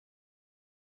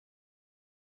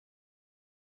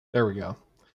There we go.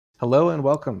 Hello and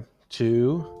welcome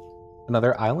to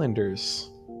another Islanders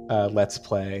Let's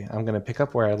Play. I'm going to pick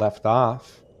up where I left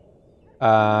off,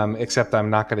 except I'm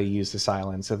not going to use this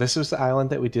island. So this was the island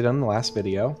that we did on the last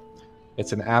video.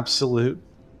 It's an absolute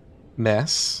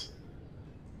mess,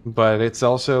 but it's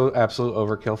also absolute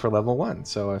overkill for level 1.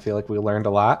 So I feel like we learned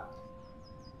a lot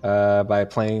by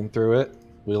playing through it.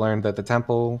 We learned that the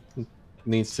temple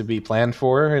needs to be planned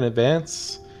for in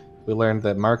advance. We learned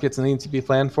that markets need to be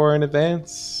planned for in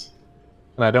advance.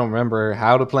 And I don't remember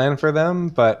how to plan for them,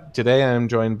 but today I'm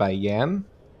joined by Yan.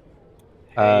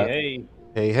 Hey,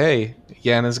 Hey.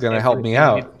 Yan is going to help me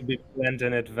everything needs out. to be planned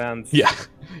in advance. Yeah.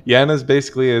 Yan is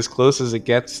basically as close as it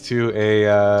gets to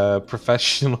a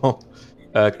professional,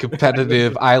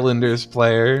 competitive Islanders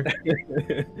player.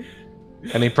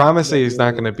 And he promised that he's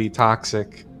not going to be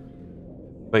toxic,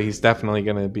 but he's definitely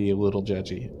going to be a little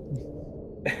judgy.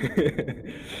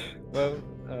 Well,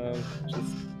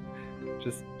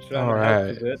 just trying All to help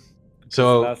right. a bit.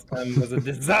 So Last time was a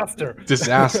disaster.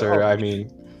 disaster. Oh, I mean,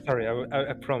 sorry,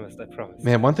 I promised.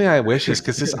 man, one thing I wish is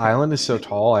because this island is so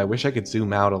tall, I wish I could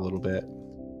zoom out a little bit.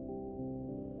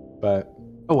 But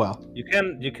oh well. You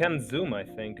can zoom, I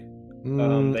think.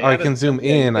 I can zoom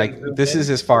in. This is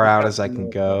as far out as I can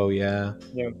go. Yeah.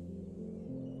 Yeah.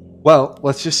 Well,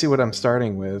 let's just see what I'm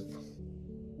starting with.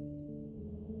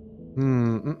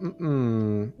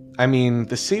 I mean,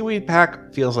 the seaweed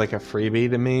pack feels like a freebie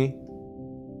to me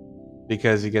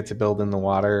because you get to build in the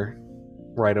water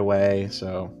right away.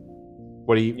 So,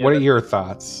 what are your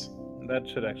thoughts? That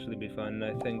should actually be fun,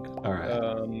 I think. All right.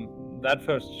 That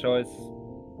first choice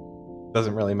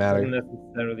doesn't really matter. Doesn't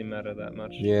necessarily matter that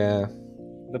much. Yeah.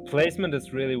 The placement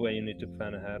is really where you need to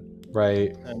plan ahead.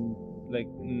 Right. And like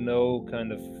know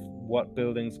kind of what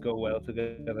buildings go well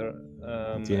together.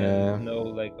 Yeah. And know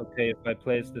like, okay, if I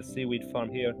place the seaweed farm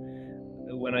here,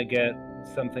 when I get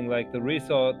something like the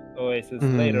resort oasis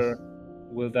later,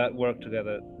 will that work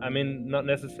together? I mean, not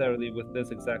necessarily with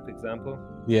this exact example.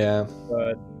 Yeah.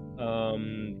 But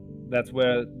that's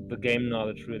where the game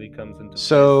knowledge really comes into place.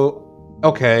 So,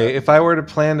 okay, if I were to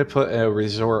plan to put a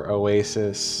resort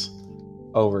oasis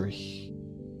over here,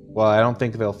 well, I don't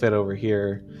think they'll fit over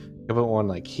here. If I put one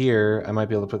like here, I might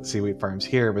be able to put seaweed farms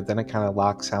here, but then it kind of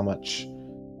locks how much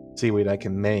seaweed I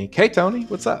can make. Hey, Tony,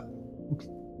 what's up?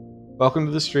 Welcome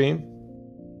to the stream.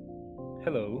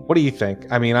 Hello. What do you think?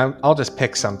 I mean, I'll just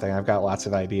pick something. I've got lots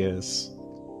of ideas.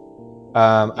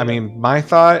 I mean, my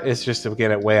thought is just to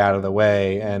get it way out of the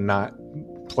way and not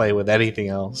play with anything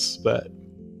else, but...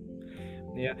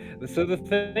 Yeah, so the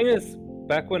thing is,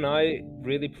 back when I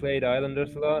really played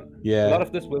Islanders a lot, yeah, a lot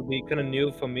of this will be kind of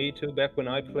new for me too. Back when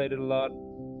I played it a lot,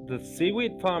 the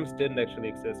seaweed farms didn't actually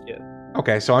exist yet.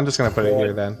 Okay, so I'm just gonna put it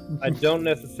here then. I don't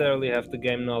necessarily have the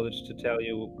game knowledge to tell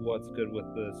you what's good with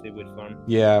the seaweed farm.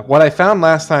 Yeah, what I found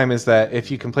last time is that if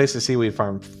you can place the seaweed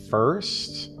farm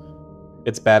first,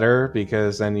 it's better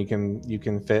because then you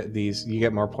can fit these. You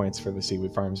get more points for the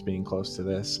seaweed farms being close to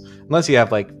this, unless you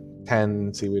have like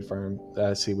 10 seaweed farm,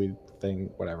 seaweed thing,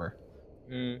 whatever.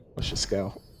 Let's just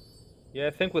go. Yeah, I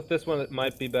think with this one it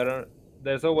might be better.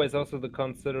 There's always also the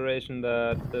consideration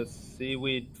that the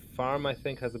seaweed farm, I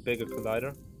think, has a bigger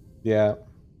collider. Yeah.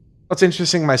 What's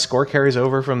interesting, my score carries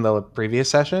over from the previous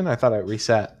session. I thought it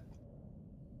reset.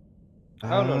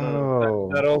 Oh, no.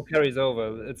 That all carries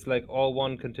over. It's like all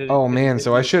one continuous. Oh, man,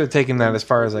 so I should have taken that as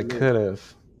far as I could have.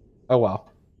 Oh,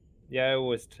 well. Yeah, I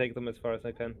always take them as far as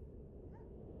I can.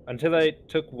 Until I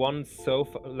took one so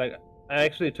far, like, I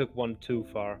actually took one too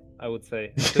far, I would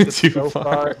say. I took it so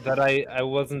far that I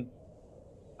wasn't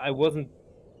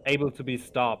able to be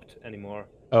stopped anymore.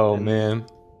 Oh, man.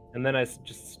 And then I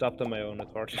just stopped on my own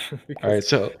accord. All right,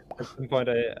 so at some point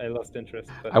I lost interest.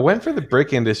 But... I went for the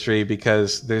brick industry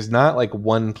because there's not like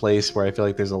one place where I feel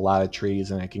like there's a lot of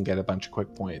trees and I can get a bunch of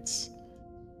quick points.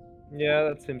 Yeah,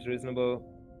 that seems reasonable.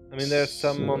 I mean, there's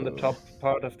some on the top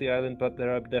part of the island, but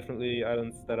there are definitely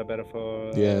islands that are better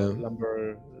for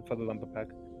lumber, for the lumber pack.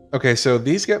 Okay, so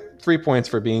these get 3 points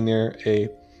for being near a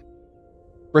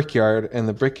brickyard, and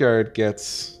the brickyard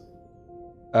gets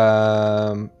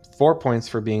 4 points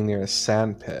for being near a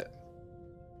sand pit.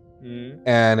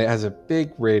 And it has a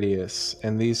big radius,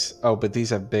 and these... Oh, but these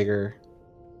have bigger...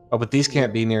 Oh, but these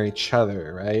can't be near each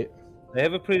other, right? They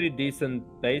have a pretty decent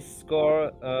base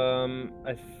score.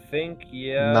 I think,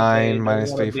 yeah. 9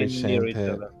 minus 3 for each sand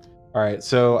pit. All right,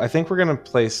 so I think we're gonna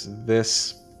place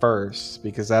this first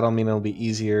because that'll mean it'll be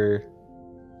easier.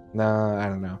 No, I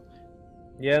don't know.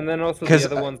 Yeah, and then also the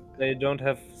other ones, they don't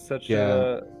have such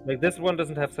a... Like, this one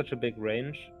doesn't have such a big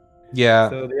range. Yeah.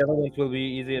 So the other ones will be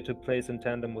easier to place in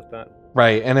tandem with that.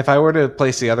 Right, and if I were to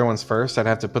place the other ones first, I'd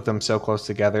have to put them so close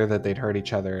together that they'd hurt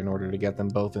each other in order to get them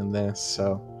both in this,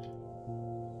 so...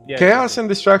 Yeah, Chaos exactly. and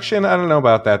destruction? I don't know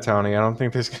about that, Tony. I don't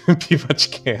think there's going to be much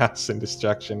chaos and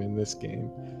destruction in this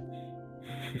game.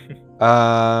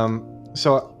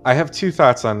 So I have two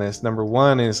thoughts on this. Number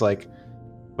one is, like,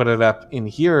 put it up in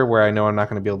here where I know I'm not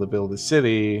going to be able to build a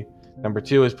city. Number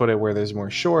two is put it where there's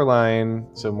more shoreline,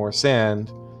 so more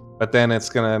sand. But then it's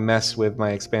going to mess with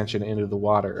my expansion into the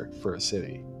water for a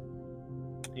city.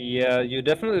 Yeah, you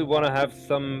definitely want to have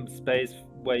some space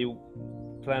where you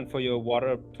plan for your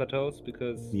water plateaus,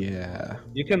 because Yeah,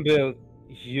 you can build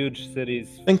huge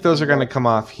cities. I think those are going to come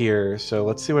off here. So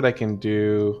let's see what I can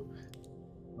do.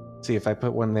 See if I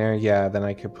put one there. Yeah, then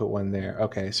I could put one there.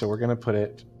 Okay, so we're going to put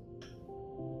it...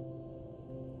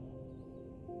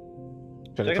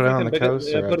 Should I put it on the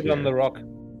coast or put up it on the here? rock.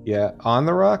 Yeah, on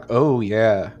the rock? Oh,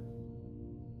 yeah.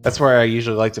 That's where I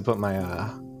usually like to put my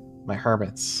my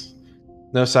hermits.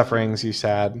 No sufferings, you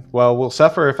sad. Well, we'll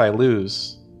suffer if I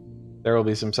lose. There will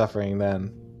be some suffering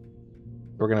then.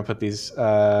 We're going to put these,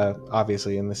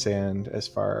 obviously, in the sand as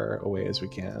far away as we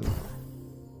can.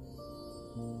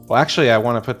 Well, actually, I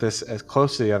want to put this as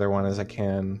close to the other one as I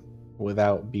can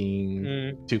without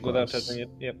being too close. Without touching it,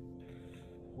 yep.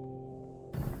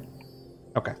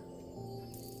 Okay.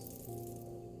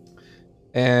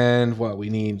 And what, we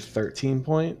need 13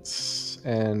 points,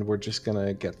 and we're just going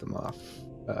to get them off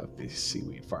of the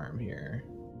seaweed farm here.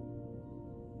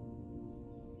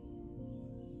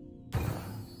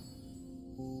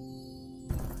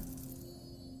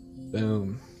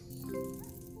 Boom.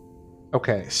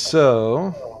 Okay,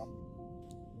 so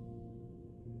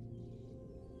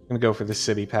I'm gonna go for the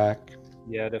city pack.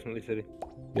 Yeah, definitely city.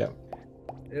 Yep.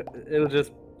 It'll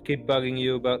just keep bugging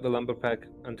you about the lumber pack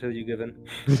until you give in.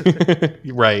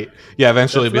 Right. Yeah,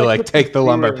 eventually That's be like, take the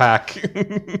lumber brewing.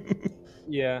 pack.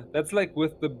 Yeah, that's like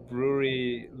with the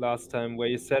brewery last time, where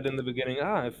you said in the beginning,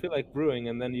 I feel like brewing,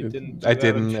 and then you didn't. I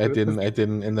didn't,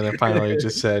 and then I finally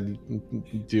just said,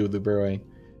 do the brewing.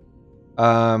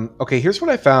 Okay, here's what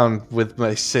I found with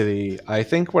my city. I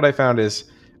think what I found is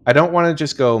I don't want to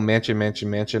just go mansion, mansion,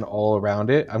 mansion all around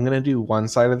it. I'm going to do one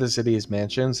side of the city as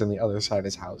mansions and the other side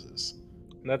as houses.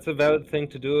 That's a valid thing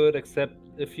to do it, except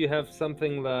if you have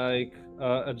something like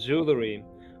a jewelry,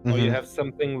 or you have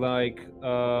something like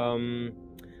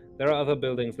there are other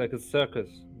buildings like a circus.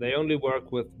 They only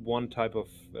work with one type of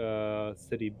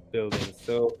city building.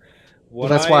 So well,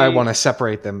 that's why I want to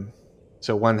separate them.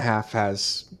 So one half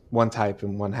has one type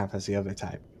and one half has the other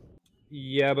type.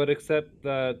 Yeah, but except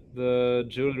that the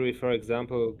jewelry, for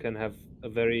example, can have a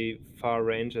very far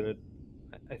range, and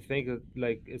I think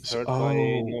it's hurt by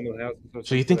normal houses. Or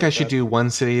so you think I should do one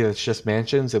city that's just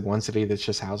mansions and one city that's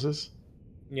just houses?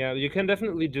 Yeah, you can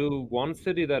definitely do one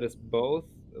city that is both,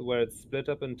 where it's split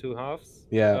up in two halves.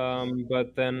 Yeah.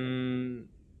 But then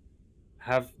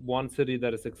have one city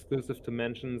that is exclusive to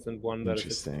mansions and one that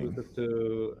is exclusive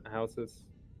to houses.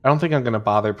 I don't think I'm going to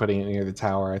bother putting it near the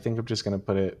tower. I think I'm just going to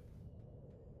put it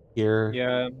here.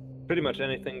 Yeah, pretty much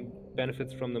anything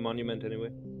benefits from the monument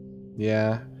anyway.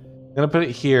 Yeah. I'm going to put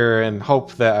it here and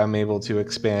hope that I'm able to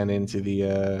expand into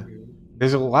the...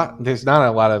 There's not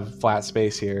a lot of flat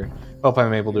space here. Hope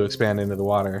I'm able to expand into the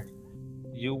water.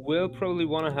 You will probably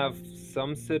want to have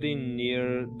some city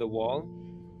near the wall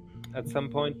at some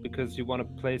point, because you want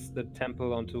to place the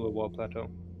temple onto a wall plateau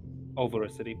over a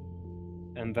city.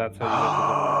 And that's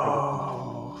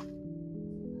how you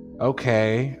get to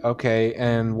Okay.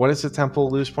 And what does the temple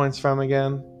lose points from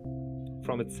again?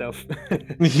 From itself.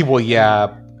 Well,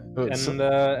 yeah.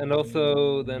 And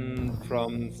also then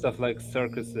from stuff like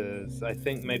circuses. I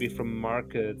think maybe from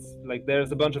markets. Like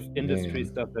there's a bunch of industry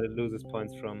stuff that it loses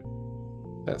points from.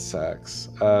 That sucks.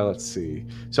 Let's see.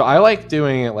 So I like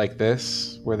doing it like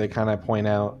this, where they kind of point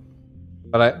out.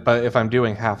 But if I'm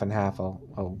doing half and half,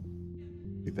 I'll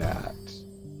do that.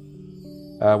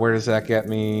 Where does that get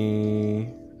me?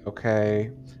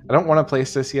 Okay. I don't want to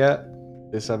place this yet,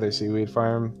 this other seaweed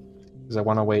farm, because I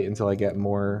want to wait until I get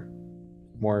more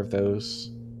of those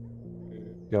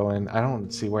going. I don't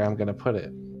see where I'm going to put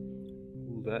it.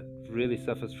 Ooh, that really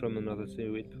suffers from another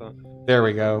seaweed farm. There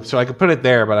we go. So I could put it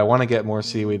there, but I want to get more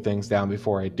seaweed things down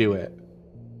before I do it.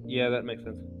 Yeah, that makes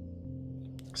sense.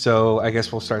 So I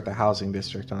guess we'll start the housing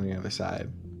district on the other side.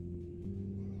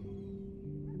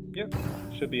 Yep,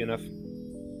 should be enough.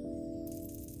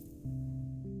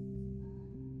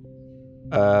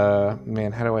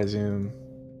 Man, how do I zoom?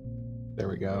 There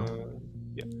we go.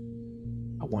 Yep.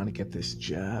 I want to get this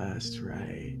just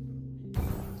right.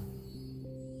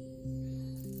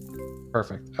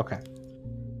 Perfect. Okay.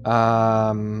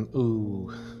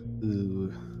 Ooh.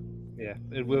 Ooh. Yeah,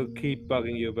 it will keep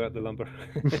bugging you about the lumber.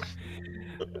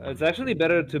 It's actually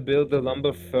better to build the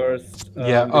lumber first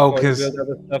Yeah. Oh, before you because build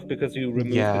other stuff, because you remove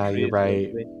the yeah, you're trees right.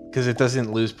 eventually. Because it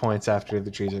doesn't lose points after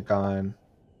the trees are gone.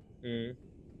 Mm.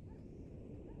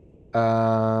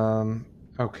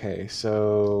 Okay,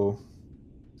 so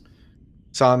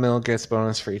sawmill gets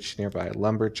bonus for each nearby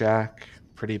lumberjack.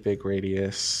 Pretty big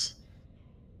radius.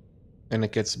 And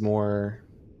it gets more.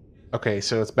 Okay,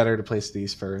 so it's better to place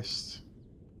these first.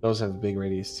 Those have a big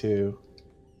radius too.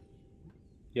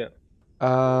 Yeah.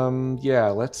 Yeah,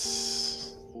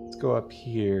 let's go up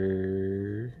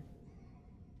here.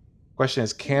 Question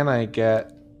is, can I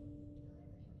get...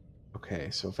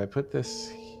 Okay, so if I put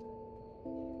this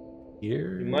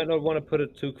here... You might not want to put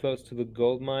it too close to the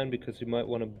gold mine, because you might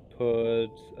want to put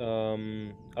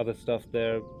other stuff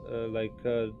there, like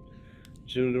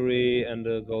jewelry and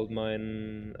a gold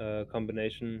mine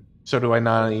combination. So do I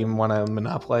not even want to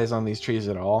monopolize on these trees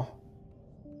at all?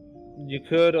 You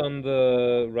could on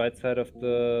the right side of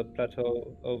the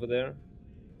plateau over there.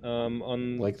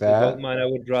 On Like the gold that? mine, I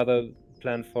would rather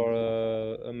plan for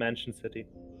a mansion city.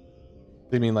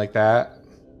 Do you mean like that?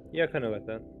 Yeah, kind of like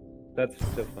that. That's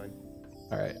still fine.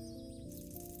 All right.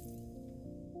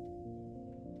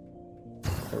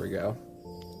 There we go.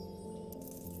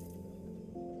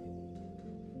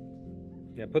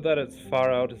 Yeah, put that as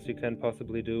far out as you can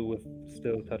possibly do with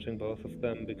still touching both of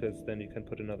them, because then you can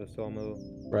put another sawmill.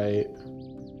 Right.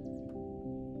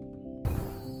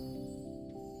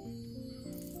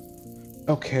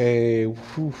 Okay.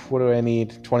 Whew, what do I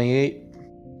need? 28?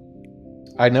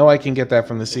 I know I can get that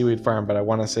from the seaweed farm, but I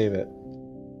want to save it.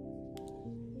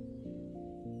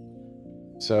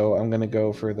 So I'm going to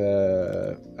go for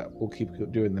the... we'll keep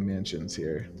doing the mansions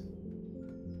here.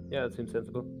 Yeah, that seems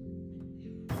sensible.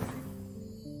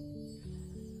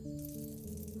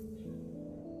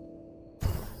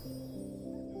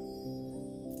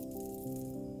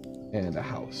 And a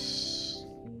house.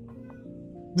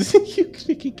 You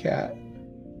sneaky cat.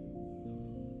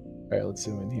 Alright, let's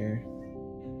zoom in here.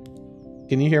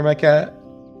 Can you hear my cat?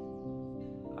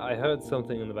 I heard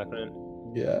something in the background.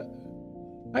 Yeah.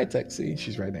 Hi, Texie.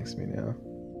 She's right next to me now.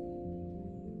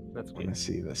 That's I cute. want to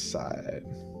see this side.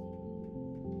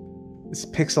 It's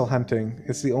pixel hunting.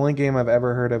 It's the only game I've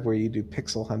ever heard of where you do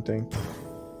pixel hunting.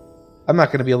 I'm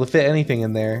not going to be able to fit anything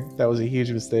in there. That was a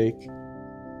huge mistake.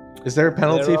 Is there a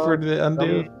penalty for the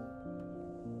undo?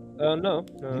 No,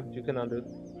 you can undo it.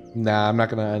 Nah, I'm not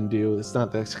going to undo. It's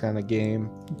not this kind of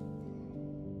game.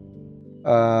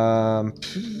 So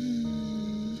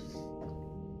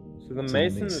the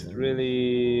mason is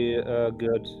really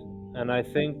good, and I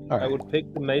think I would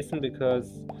pick the mason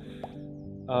because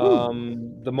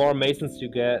the more masons you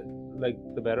get, like,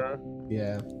 the better.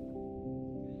 Yeah.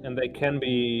 And they can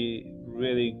be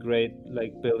really great,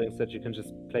 like, buildings that you can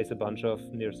just place a bunch of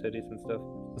near cities and stuff.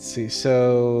 Let's see.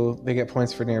 So they get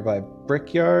points for nearby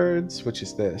brickyards, which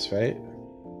is this, right?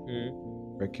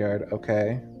 Brickyard.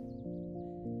 Okay.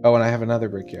 Oh, and I have another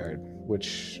brickyard,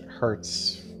 which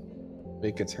hurts.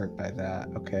 It gets hurt by that.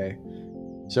 Okay.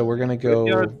 So we're gonna go.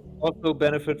 Brickyards also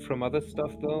benefit from other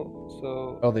stuff, though.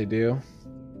 So. Oh, they do.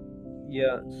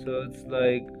 Yeah. So it's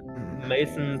like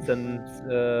masons and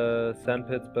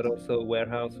sandpits, but also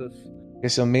warehouses. Okay,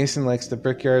 so Mason likes the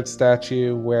brickyard,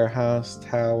 statue, warehouse,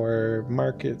 tower,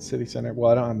 market, city center.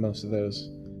 Well, I don't have most of those.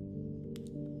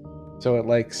 So it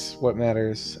likes what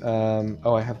matters.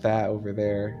 Oh, I have that over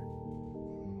there.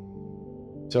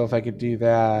 So if I could do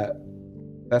that,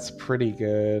 that's pretty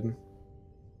good.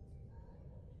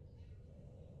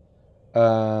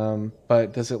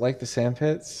 But does it like the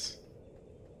sandpits?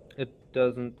 It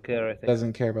doesn't care, I think.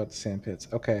 Doesn't care about the sandpits.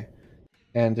 Okay.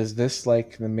 And does this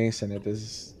like the mason? It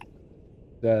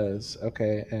does.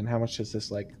 Okay. And how much does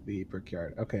this like the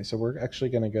brickyard? Okay, so we're actually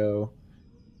gonna go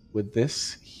with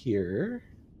this here.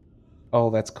 Oh,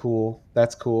 that's cool.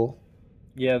 That's cool.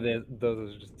 Yeah,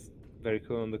 those are just very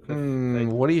cool on the cliff.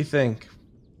 What do you think?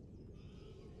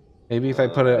 Maybe if I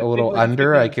put it a little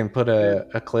under, I can put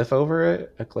a cliff over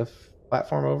it, a cliff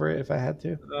platform over it if I had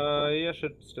to. Yeah,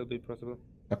 should still be possible.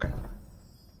 Okay.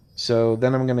 So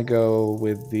then I'm gonna go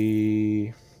with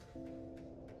the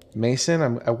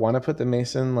mason. I want to put the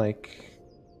mason like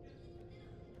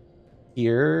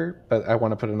here, but I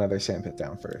want to put another sandpit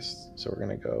down first. So we're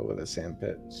gonna go with a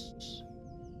sandpit.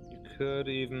 You could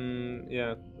even,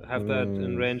 yeah, have that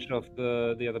in range of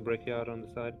the other brickyard on the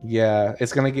side. Yeah,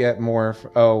 it's gonna get more.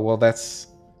 Oh well, that's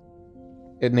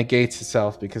it negates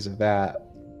itself because of that,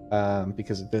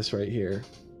 because of this right here.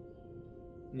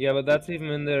 Yeah, but that's even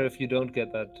in there if you don't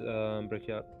get that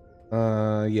brickyard.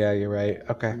 Yeah, you're right.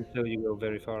 Okay. Until you go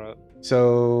very far out.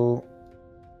 So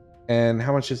And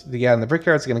how much is yeah? And the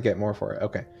brickyard's gonna get more for it.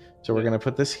 Okay, so we're gonna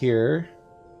put this here,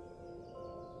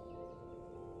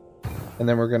 and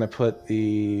then we're gonna put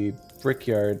the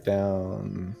brickyard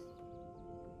down.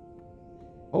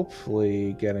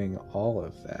 Hopefully, getting all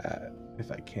of that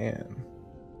if I can,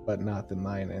 but not the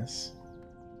minus.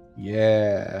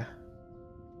 Yeah.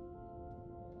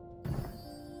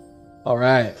 All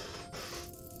right.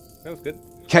 That was good.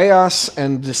 Chaos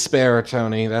and despair,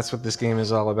 Tony. That's what this game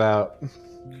is all about.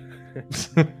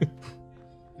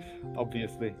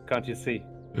 Obviously, can't you see?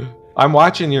 I'm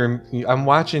watching your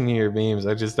memes.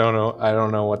 I just don't know. I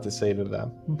don't know what to say to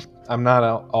them. I'm not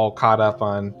all caught up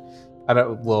on. I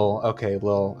don't. Lil. Okay,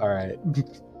 Lil. All right.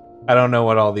 I don't know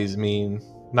what all these mean.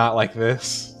 Not like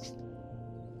this.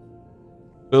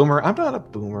 Boomer. I'm not a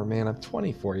boomer, man. I'm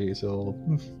 24 years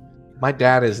old. My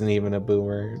dad isn't even a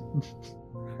boomer.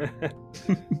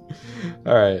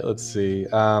 All right. Let's see.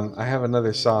 I have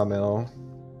another sawmill.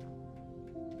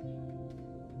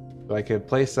 So I could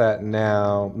place that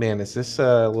now. Man, is this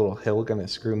little hill gonna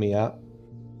screw me up?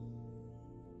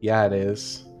 Yeah, it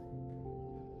is.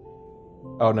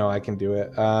 Oh no, I can do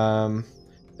it.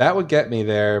 That would get me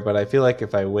there, but I feel like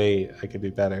if I wait, I could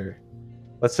do better.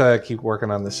 Let's keep working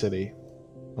on the city.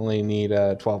 Only need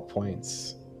 12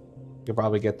 points. You could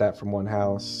probably get that from one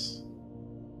house.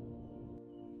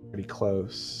 Pretty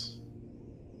close.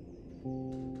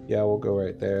 Yeah, we'll go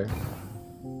right there.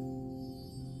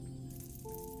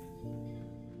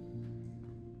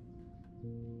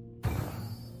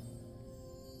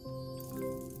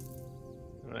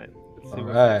 All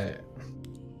right.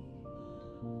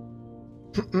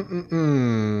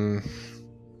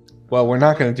 Well, we're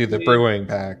not going to do the brewing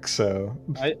pack, so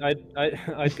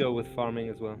I'd go with farming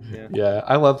as well. Yeah. Yeah,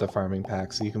 I love the farming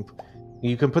pack. So you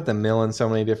can put the mill in so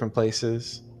many different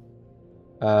places.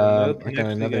 I got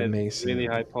another mason. Really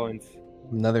high points.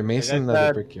 Another mason,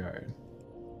 another brickyard.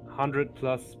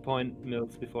 100+ point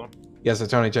mills before. Yeah, so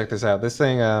Tony, check this out. This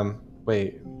thing,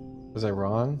 wait, was I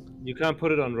wrong? You can't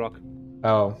put it on rock.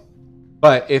 Oh,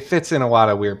 but it fits in a lot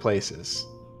of weird places,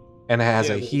 and it has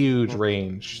a huge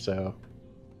range. So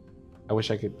I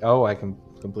wish I could. Oh, I can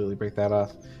completely break that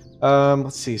off.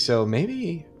 Let's see. So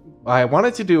maybe I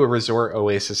wanted to do a resort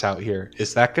oasis out here.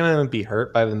 Is that gonna be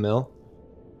hurt by the mill?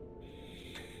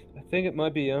 I think it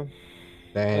might be. Yeah.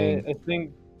 Dang. I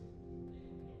think.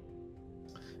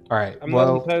 All right. I'm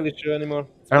not entirely sure anymore.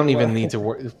 I don't even need to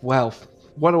worry. Well,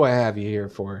 what do I have you here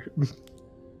for?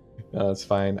 No, that's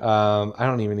fine. I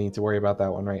don't even need to worry about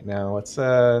that one right now. Let's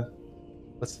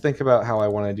think about how I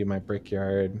want to do my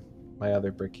brickyard, my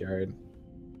other brickyard.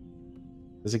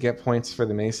 Does it get points for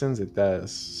the masons? It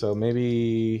does. So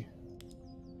maybe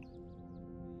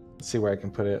let's see where I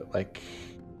can put it. Like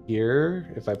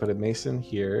here, if I put a mason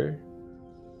here.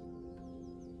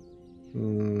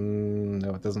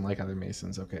 No, it doesn't like other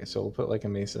masons. Okay, so we'll put like a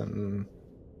mason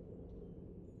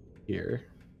here,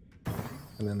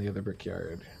 and then the other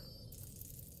brickyard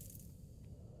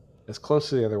as close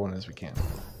to the other one as we can.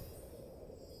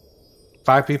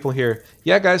 5 people here.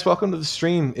 Yeah, guys, welcome to the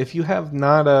stream. If you have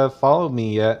not followed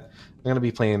me yet, I'm going to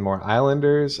be playing more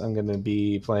Islanders. I'm going to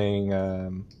be playing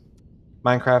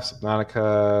Minecraft,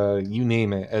 Subnautica, you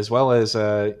name it, as well as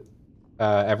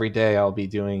every day I'll be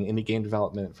doing indie game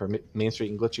development for Main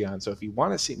Street and Glitchion. So if you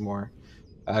want to see more,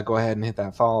 go ahead and hit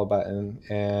that follow button,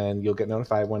 and you'll get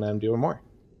notified when I'm doing more.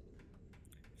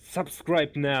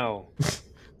 Subscribe now.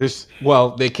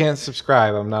 Well, they can't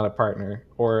subscribe. I'm not a partner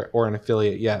or an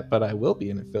affiliate yet, but I will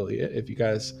be an affiliate if you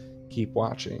guys keep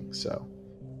watching. So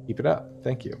keep it up.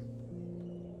 Thank you.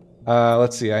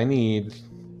 Let's see. I need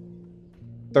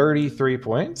 33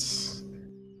 points.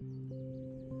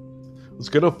 Let's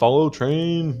get a follow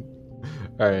train.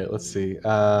 All right. Let's see.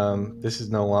 This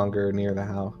is no longer near the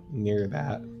house. Near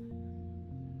that.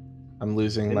 I'm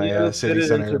losing my city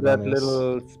center into that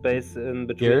little space in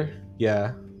between. Here?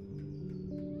 Yeah.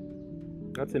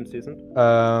 That seems decent.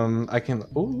 I can.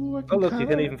 Ooh, I can. Oh, look, you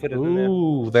can even fit it in there.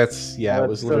 Ooh, that's it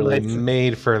was literally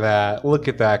made for that. Look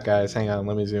at that, guys. Hang on,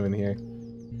 let me zoom in here.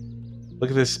 Look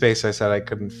at this space I said I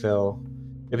couldn't fill.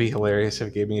 It'd be hilarious if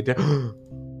it gave me a.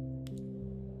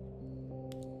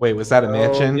 Wait, was that a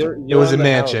mansion? It was a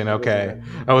mansion. Okay,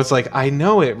 I was like, I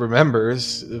know it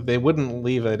remembers. They wouldn't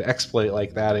leave an exploit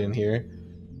like that in here.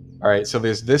 All right, so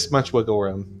there's this much wiggle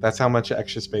room. That's how much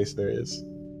extra space there is.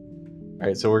 All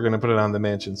right, so we're going to put it on the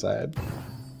mansion side.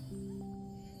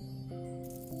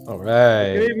 All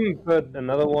right. You can even put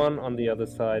another one on the other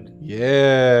side.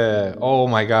 Yeah. Oh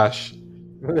my gosh.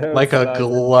 Like a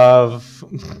glove.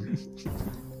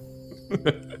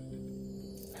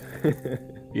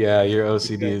 Yeah, your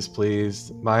OCD is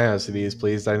pleased. My OCD is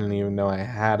pleased. I didn't even know I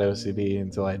had OCD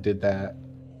until I did that.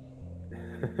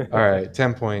 All right,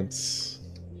 10 points.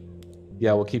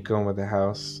 Yeah, we'll keep going with the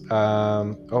house.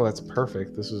 Oh, that's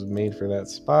perfect. This was made for that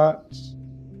spot.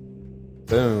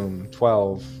 Boom,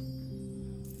 12.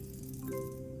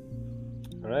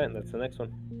 All right, that's the next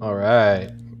one. All right,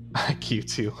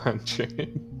 IQ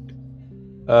 200.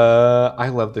 I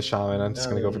love the shaman. I'm just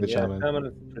gonna go for the Yeah, shaman. shaman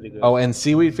is pretty good. Oh, and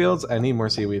seaweed fields. I need more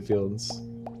seaweed fields.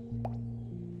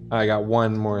 I got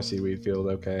one more seaweed field.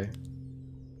 Okay.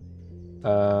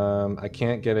 I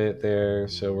can't get it there,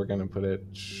 so we're gonna put it.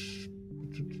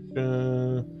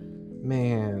 Man,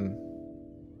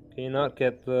 Can you not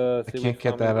get the I seaweed can't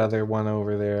get farming? that other one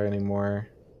over there anymore.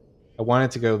 I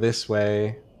wanted to go this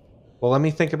way. Well, let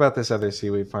me think about this other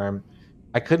seaweed farm.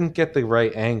 I couldn't get the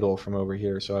right angle from over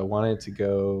here, so I wanted to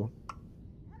go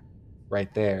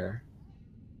right there.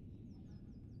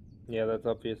 Yeah, that's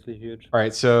obviously huge. All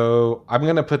right, so I'm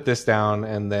gonna put this down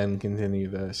and then continue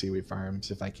the seaweed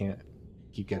farms if I can't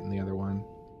keep getting the other one.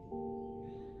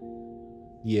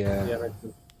 Yeah. Yeah, that's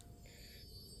good.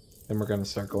 Then we're gonna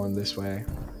start going this way.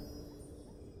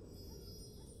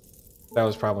 That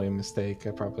was probably a mistake.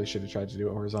 I probably should have tried to do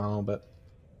it horizontal, but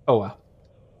oh well.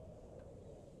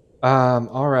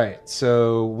 All right,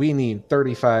 so we need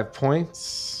 35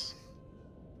 points.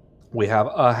 We have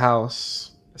a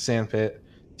house, a sandpit,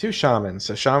 2 shamans.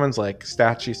 So shamans like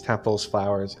statues, temples,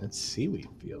 flowers, and seaweed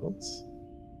fields.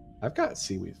 I've got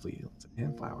seaweed fields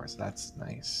and flowers. That's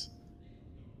nice.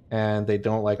 And they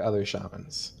don't like other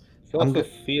shamans. It's also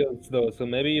fields though, so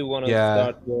maybe you want to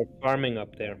start your farming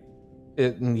up there.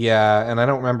 Yeah, and I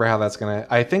don't remember how that's gonna.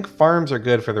 I think farms are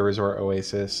good for the resort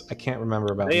oasis. I can't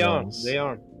remember about mills. They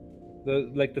are.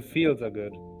 The fields are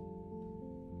good.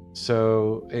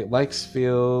 So it likes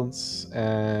fields,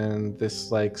 and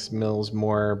this likes mills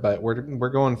more. But we're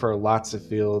going for lots of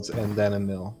fields and then a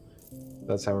mill.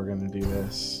 That's how we're gonna do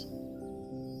this.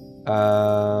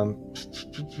 Yeah,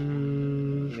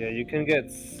 you can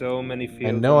get so many fields.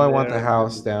 I know I want the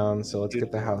house down, so let's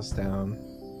get the house down.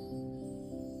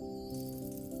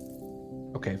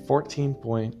 Okay, 14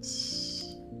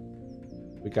 points.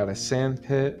 We got a sand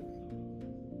pit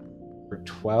for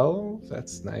 12.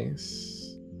 That's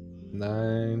nice.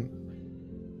 9.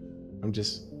 I'm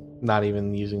just not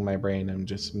even using my brain. I'm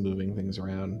just moving things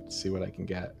around to see what I can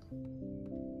get.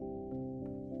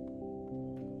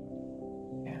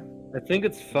 I think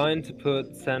it's fine to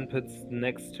put sand pits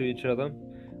next to each other,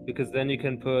 because then you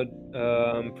can put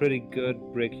pretty good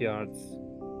brickyards.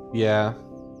 Yeah,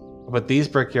 but these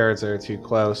brickyards are too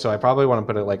close, so I probably want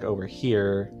to put it like over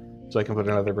here, so I can put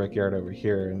another brickyard over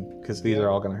here, and because these are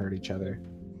all going to hurt each other.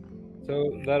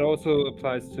 So that also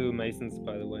applies to masons,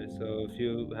 by the way. So if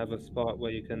you have a spot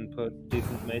where you can put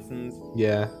decent masons,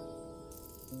 yeah,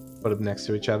 put them next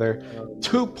to each other.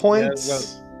 2 points. Yeah,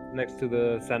 well, next to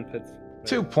the sand pits.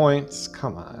 2 points.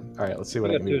 Come on. All right, let's see what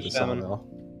I can do with the sawmill.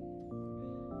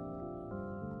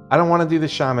 I don't want to do the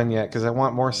shaman yet because I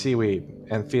want more seaweed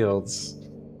and fields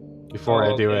before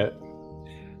I do it.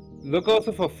 Look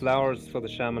also for flowers for the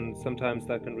shaman. Sometimes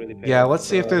that can really pay. Yeah, let's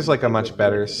see if there's like a much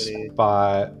better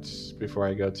spot before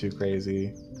I go too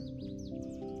crazy.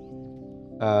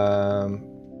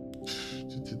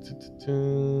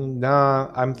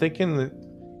 Nah, I'm thinking that,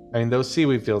 I mean, those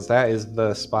seaweed fields, that is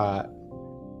the spot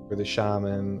for the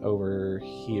shaman over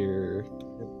here.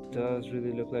 It does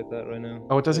really look like that right now.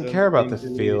 Oh, it doesn't care about the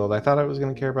field. I thought it was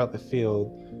going to care about the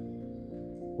field.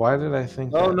 Why did I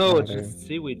think Oh, no, it's just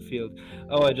seaweed field.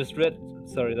 Oh, I just read...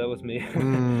 Sorry, that was me.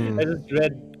 I just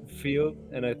read field,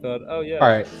 and I thought, oh, yeah. All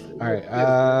right.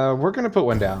 We're going to put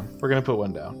one down. We're going to put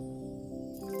one down.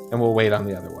 And we'll wait on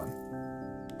the other one.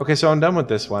 Okay, so I'm done with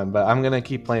this one, but I'm going to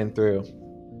keep playing through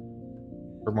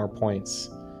for more points.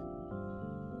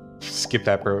 Skip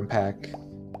that Bruin pack.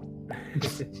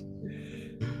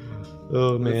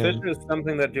 Oh, man. The fisher is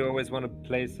something that you always want to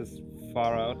place as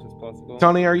far out as possible.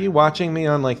 Tony, are you watching me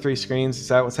on like 3 screens? Is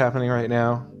that what's happening right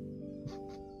now?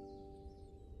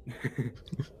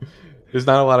 There's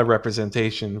not a lot of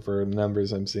representation for the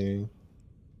numbers I'm seeing.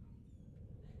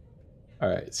 All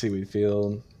right, seaweed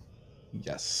field.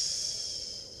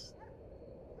 Yes.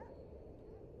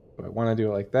 Do I want to do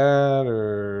it like that,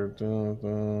 or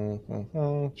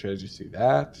should I just do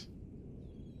that?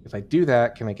 If I do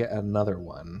that, can I get another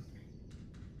one?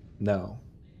 No.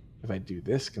 If I do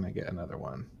this, can I get another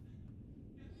one?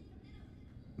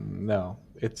 No.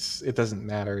 It doesn't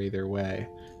matter either way.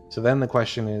 So then the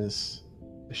question is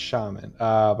the shaman.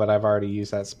 But I've already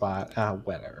used that spot.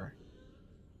 Whatever.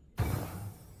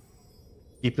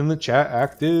 Keeping the chat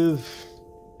active.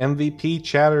 MVP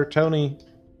chatter, Tony.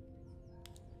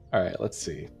 All right, let's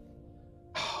see.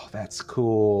 Oh, that's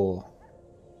cool.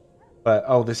 But,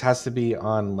 oh, this has to be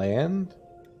on land?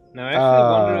 Now, I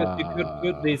actually wonder if you could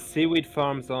put these seaweed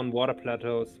farms on water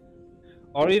plateaus.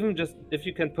 Or even just, if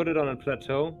you can put it on a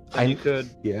plateau, then you could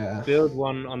Yeah. build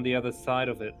one on the other side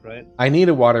of it, right? I need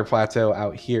a water plateau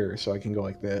out here so I can go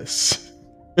like this.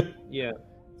 Yeah,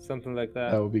 something like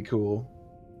that. That would be cool.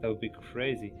 That would be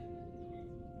crazy.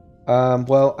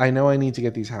 Well, I know I need to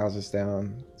get these houses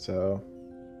down, so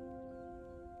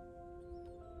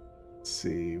let's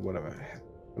see, what have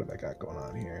I got going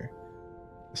on here?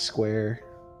 A square.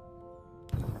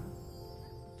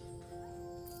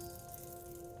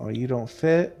 Oh, you don't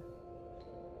fit?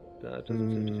 That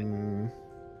doesn't fit.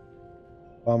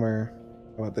 Bummer.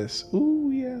 How about this?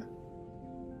 Ooh, yeah.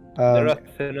 There are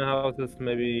thinner houses,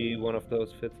 maybe one of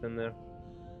those fits in there.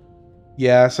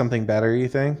 Yeah, something better, you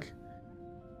think?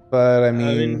 But I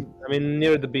mean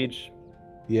near the beach.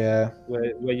 Yeah.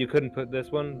 Where you couldn't put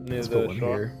this one near the shore.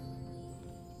 Here.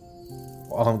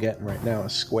 All I'm getting right now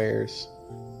is squares.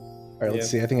 All right, let's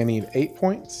see. I think I need 8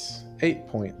 points. 8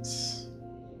 points.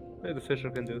 Maybe the fisher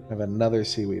can do. I have another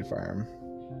seaweed farm.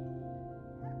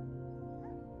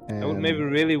 And I would maybe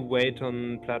really wait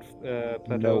on plateaus.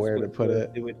 Nowhere to put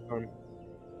it. Seaweed farm.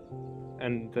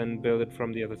 And then build it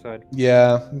from the other side.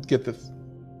 Yeah, get the...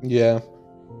 Yeah.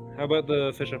 How about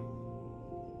the fisher?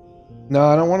 No,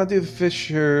 I don't want to do the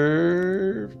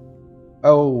fisher.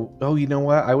 Oh, you know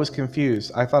what? I was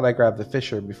confused. I thought I grabbed the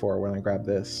fisher before when I grabbed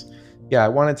this. Yeah, I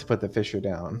wanted to put the fisher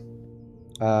down.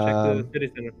 Check the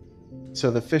city center. So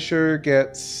the fisher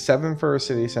gets 7 for a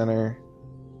city center.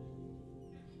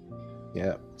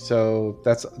 Yeah, so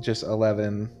that's just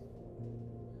 11.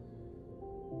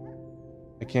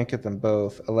 I can't get them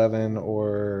both. 11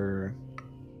 or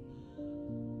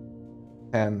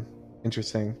 10.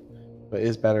 Interesting. But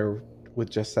is better with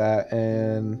just that.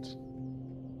 And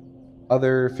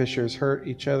other fishers hurt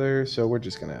each other, so we're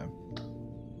just gonna...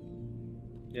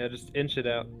 Yeah, just inch it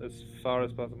out as far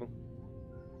as possible.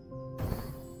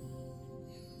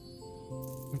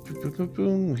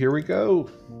 Boom, here we go.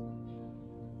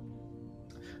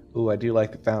 Ooh, I do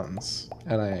like the fountains.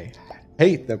 And I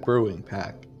hate the brewing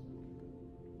pack.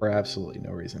 For absolutely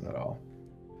no reason at all.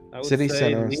 City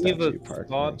Center, Statue Park,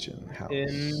 Mansion, House.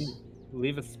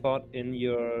 Leave a spot in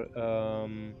your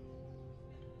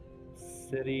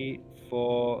city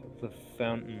for the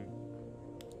fountain.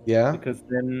 Yeah? Because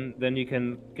then you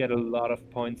can get a lot of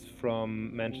points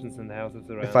from mansions and houses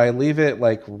around. If I leave it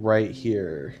like right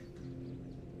here.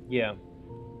 Yeah.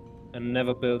 And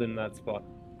never build in that spot.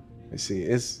 I see.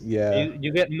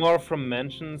 You get more from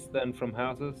mansions than from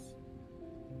houses.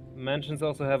 Mansions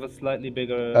also have a slightly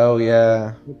bigger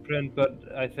footprint, but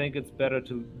I think it's better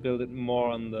to build it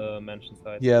more on the mansion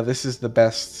side. Yeah, this is the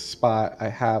best spot I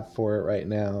have for it right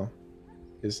now.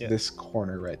 Is this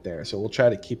corner right there. So we'll try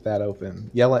to keep that open.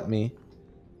 Yell at me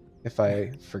if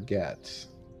I forget.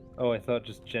 Oh, I thought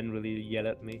just generally yell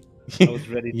at me. I was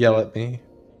ready to yell at me.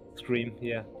 Scream,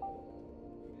 yeah.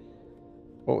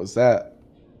 What was that?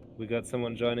 We got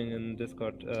someone joining in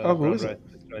Discord. Who is it?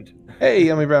 Hey,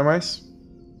 Yummy Brown Rice.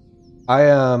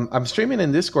 I'm streaming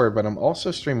in Discord, but I'm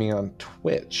also streaming on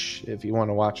Twitch. If you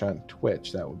want to watch on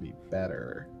Twitch, that would be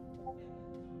better.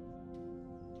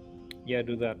 Yeah,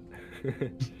 do that.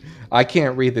 I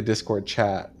can't read the Discord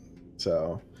chat,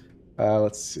 so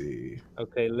let's see.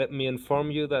 Okay, let me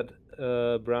inform you that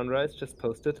Brown Rice just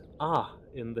posted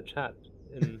in the chat.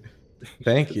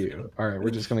 Thank you. All right,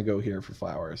 we're just gonna go here for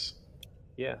flowers.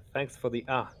 Yeah, thanks for the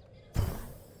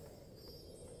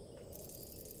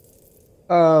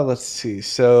Let's see.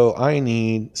 So I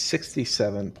need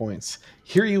 67 points.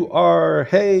 Here you are.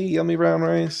 Hey, Yummy Brown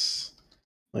Rice.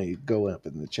 Let me go up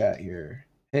in the chat here.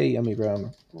 Hey, Yummy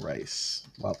Brown Rice.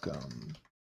 Welcome.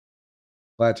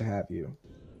 Glad to have you.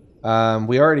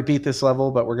 We already beat this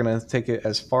level, but we're going to take it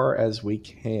as far as we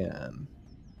can.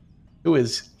 Who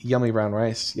is Yummy Brown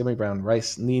Rice? Yummy Brown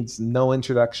Rice needs no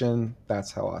introduction.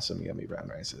 That's how awesome Yummy Brown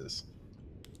Rice is.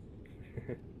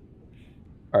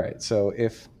 All right, so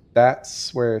if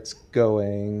that's where it's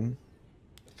going,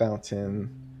 fountain,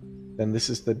 then this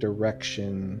is the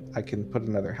direction. I can put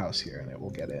another house here and it will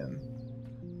get in.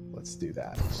 Let's do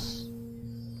that.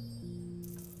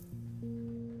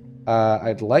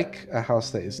 I'd like a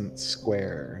house that isn't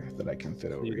square that I can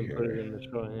fit over here. You can put it in the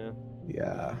shore, yeah.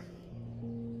 Yeah.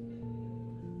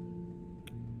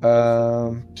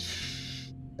 All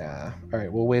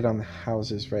right, we'll wait on the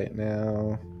houses right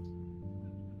now.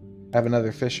 I have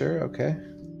another fisher, okay.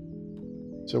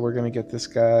 So we're gonna get this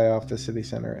guy off the city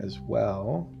center as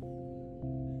well.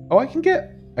 Oh, I can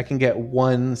get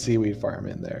one seaweed farm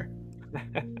in there.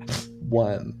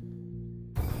 One.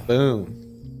 Boom.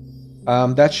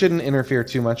 That shouldn't interfere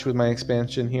too much with my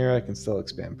expansion here. I can still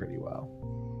expand pretty well.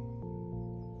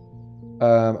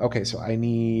 Okay, so I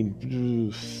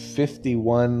need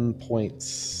 51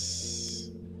 points.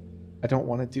 I don't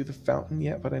want to do the fountain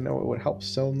yet, but I know it would help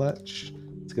so much.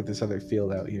 Let's get this other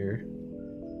field out here.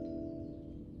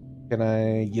 Can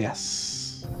I?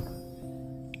 Yes.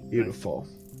 Beautiful.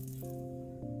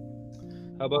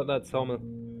 How about that sawmill?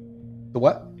 The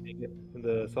what?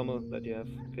 The sawmill that you have.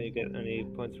 Can you get any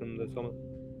points from the sawmill?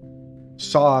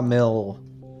 Sawmill.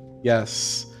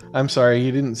 Yes. I'm sorry,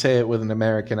 you didn't say it with an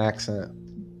American accent.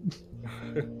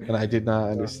 And I did not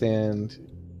understand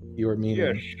your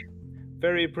meaning. Yes.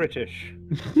 Very British.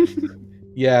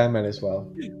 Yeah, I might as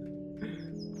well.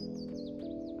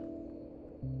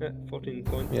 Yeah, 14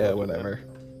 points. Yeah, whatever.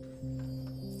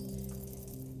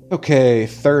 Okay,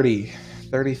 30.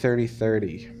 30, 30,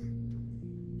 30.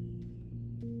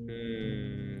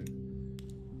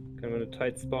 Kind of in a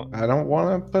tight spot. I don't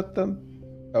want to put them...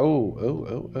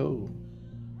 Oh.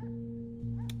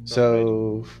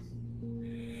 So...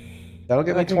 That'll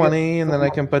give me 20, and then I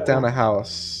can put down a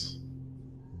house.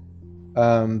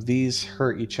 These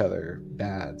hurt each other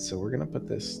bad, so we're going to put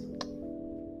this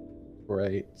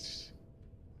right...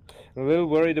 I'm a little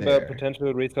worried there. about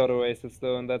potential resort oasis,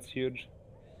 though, and that's huge.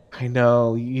 I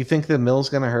know. You think the mill's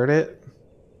gonna hurt it?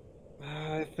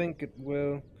 I think it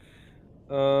will.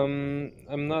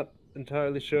 I'm not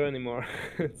entirely sure anymore.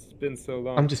 It's been so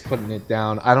long. I'm just putting it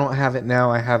down. I don't have it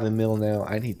now. I have the mill now.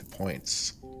 I need the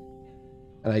points.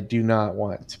 And I do not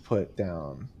want to put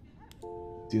down...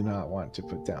 Do not want to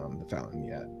put down the fountain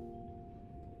yet.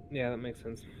 Yeah, that makes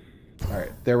sense.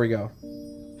 Alright, there we go.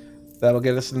 That'll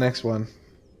get us the next one.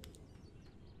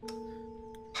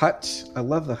 Hut. I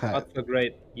love the hut. Huts are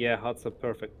great. Yeah, huts are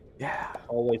perfect. Yeah.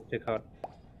 Always pick hut.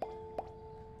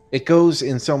 It goes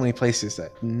in so many places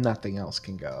that nothing else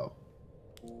can go.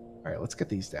 Alright, let's get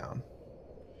these down.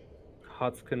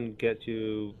 Huts can get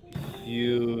you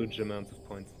huge amounts of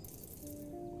points.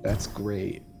 That's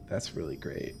great. That's really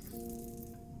great.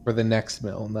 For the next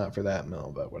mill, not for that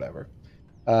mill, but whatever.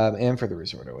 And for the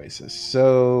resort oasis.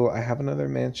 So I have another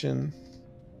mansion.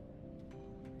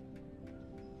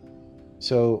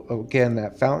 So again,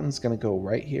 that fountain's going to go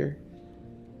right here.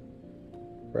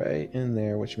 Right in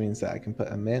there, which means that I can put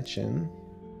a mansion.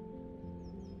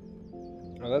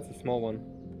 Oh, that's a small one.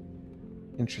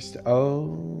 Interesting.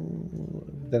 Oh,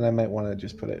 then I might want to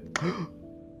just put it.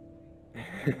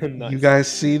 Nice. You guys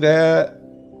see that?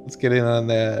 Let's get in on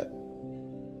that.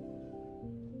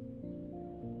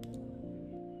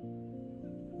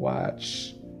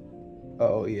 Watch.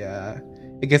 Oh yeah.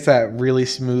 It gets that really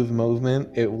smooth movement.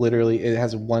 It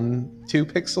has 2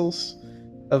 pixels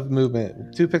of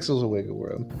movement. 2 pixels of wiggle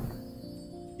room.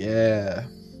 Yeah.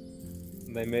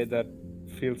 They made that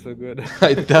feel so good.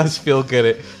 It does feel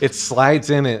good. It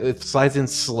slides in. It slides in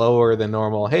slower than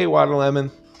normal. Hey, Water Lemon.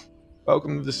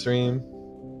 Welcome to the stream.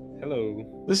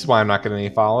 Hello. This is why I'm not getting any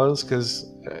follows, because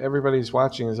everybody who's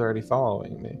watching is already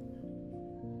following me.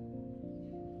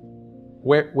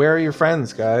 Where are your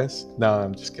friends, guys? No,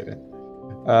 I'm just kidding.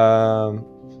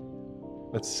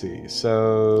 Let's see.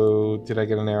 So, did I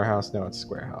get an arrow house? No, it's a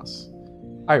square house.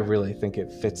 I really think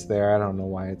it fits there. I don't know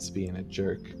why it's being a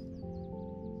jerk.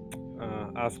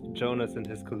 Ask Jonas and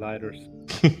his colliders.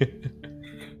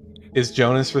 Is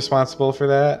Jonas responsible for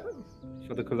that?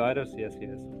 For the colliders? Yes, he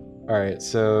is. Alright,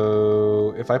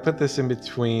 so if I put this in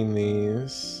between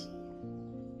these,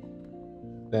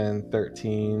 then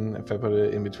 13. If I put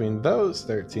it in between those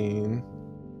 13.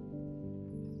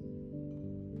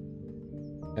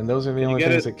 And those are the only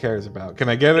things it cares about. Can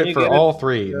I get it for all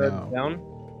 3? No. Down?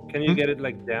 Can you get it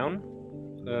like down?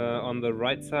 On the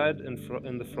right side in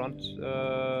the front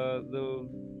the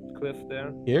cliff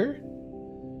there? Here?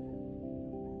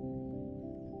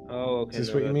 Oh, okay. Is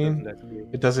this what you mean?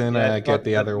 It doesn't get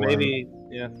the other maybe,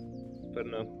 one. Yeah, but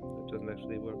no, it doesn't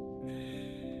actually work.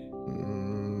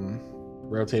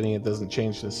 Rotating it doesn't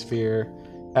change the sphere.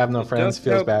 Have no friends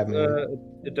feels bad.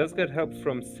 It does get help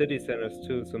from city centers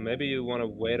too, so maybe you want to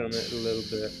wait on it a little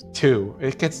bit. 2.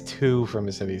 It gets 2 from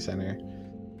a city center.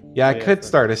 Yeah, I could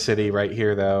start a city right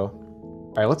here, though.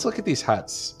 All right, let's look at these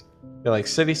huts. They're like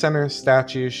city center,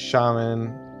 statues,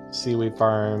 shaman, seaweed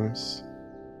farms.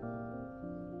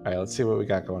 All right, let's see what we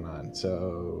got going on.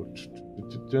 So,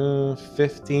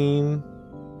 15.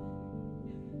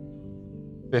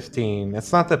 15.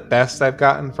 That's not the best I've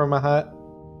gotten from a hut.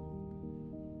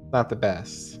 Not the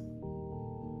best.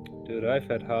 Dude, I've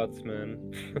had huts,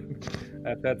 man.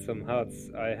 I've had some huts.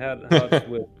 I had huts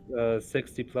with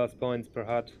 60 plus points per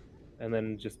hut, and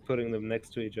then just putting them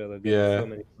next to each other. Yeah. So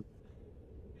many.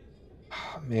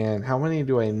 Oh, man, how many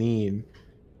do I need?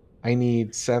 I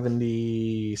need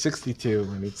 62.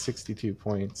 I need 62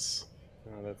 points.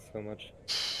 Oh, that's so much.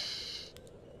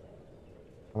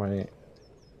 Might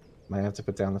have to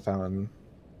put down the fountain.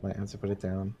 Might have to put it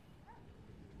down.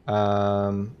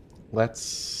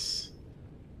 Let's.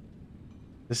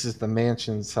 This is the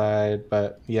mansion side,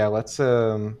 but yeah, let's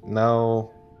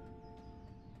no.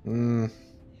 I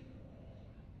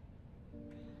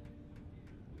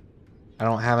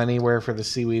don't have anywhere for the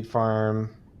seaweed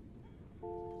farm.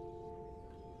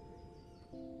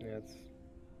 Yeah, it's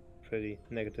pretty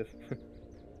negative.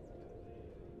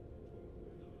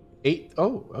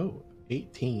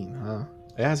 18, huh?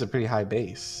 It has a pretty high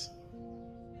base.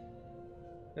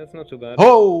 That's not too bad.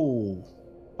 Oh!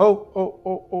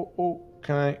 Oh.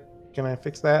 Can I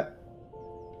fix that?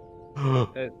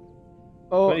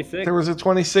 Oh, 26. there was a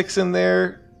 26 in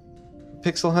there.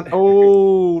 Pixel hunt.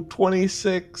 Oh,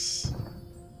 26.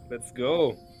 Let's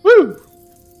go. Woo!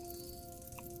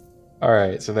 All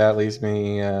right, so that leaves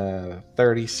me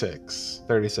 36.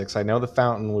 36. I know the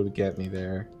fountain would get me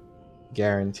there.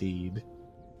 Guaranteed.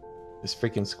 This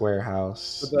freaking square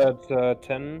house. About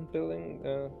 10 building,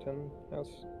 10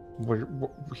 house.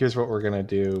 Here's what we're gonna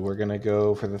do. We're gonna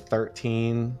go for the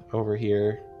 13 over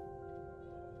here.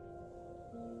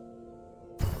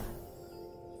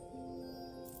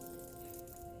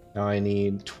 Now I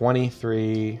need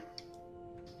 23.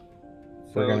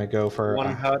 So we're gonna go for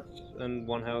one hut and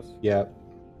one house. Yep,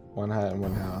 one hut and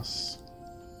one house.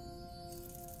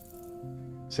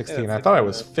 16. Yeah, I thought it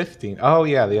was 15. Oh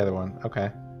yeah, the other one.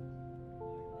 Okay.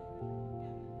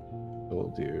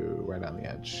 We'll do right on the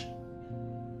edge.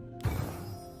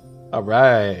 All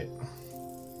right.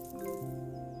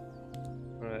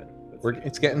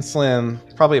 It's getting slim.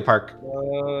 Probably a park.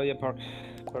 Yeah, park.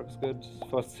 Park's good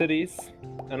for cities,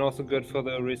 and also good for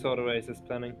the resort oasis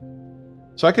planning.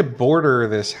 So I could border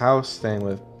this house thing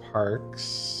with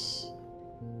parks.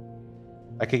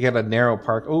 I could get a narrow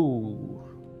park. Ooh.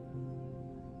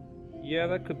 Yeah,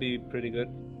 that could be pretty good.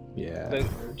 Yeah.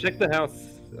 Like, check the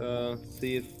house.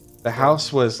 See if the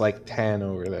house was like 10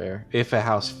 over there. If a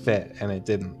house fit, and it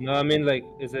didn't. No, I mean, like,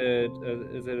 is it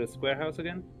a square house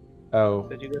again? Oh.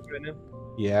 That you got right now?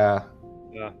 Yeah.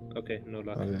 Ah, okay, no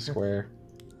luck. A square.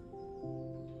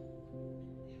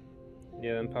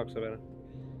 Yeah, then parks are better.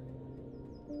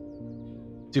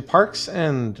 Do parks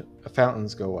and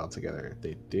fountains go well together?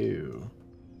 They do.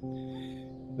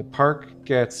 The park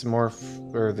gets more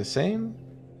or the same?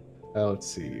 Oh, let's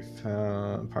see.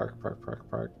 Park.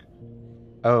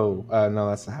 Oh, no,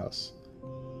 that's the house.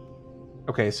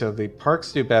 Okay, so the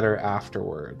parks do better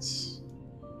afterwards.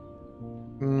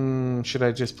 Should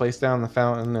I just place down the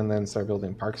fountain and then start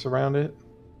building parks around it?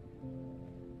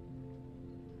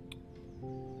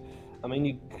 I mean,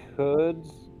 you could.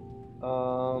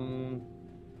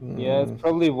 Yeah, it's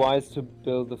probably wise to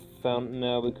build the fountain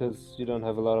now because you don't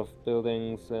have a lot of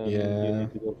buildings and you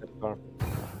need to go that far.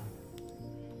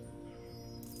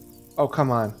 Oh, come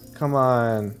on.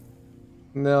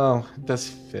 No, it does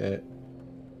fit.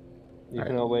 You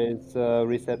can always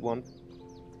reset one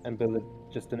and build it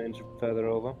just an inch further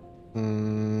over.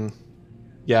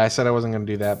 Yeah, I said I wasn't going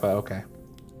to do that, but okay.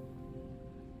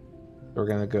 We're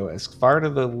going to go as far to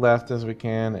the left as we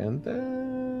can, and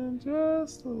then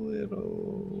just a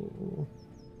little...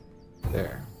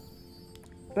 There.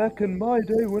 Back in my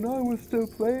day when I was still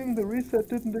playing, the reset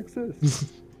didn't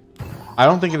exist. I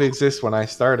don't think it exists when I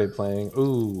started playing.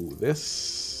 Ooh,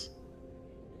 this...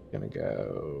 Gonna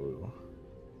go...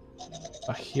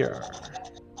 here.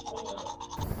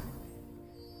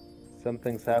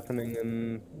 Something's happening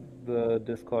in the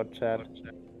Discord chat.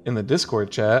 In the Discord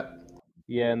chat?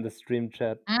 Yeah, in the stream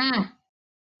chat.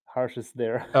 Harsh is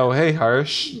there. Oh, hey,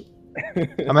 Harsh.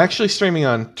 I'm actually streaming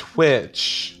on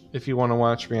Twitch, if you want to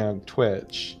watch me on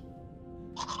Twitch.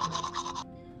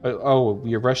 Oh,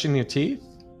 you're brushing your teeth?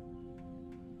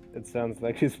 It sounds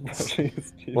like he's brushing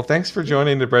his teeth. Well, thanks for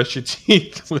joining to brush your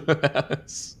teeth with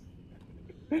us.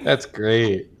 That's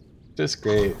great. Just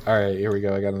great. All right, here we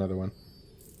go. I got another one.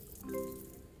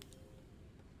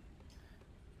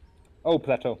 Oh,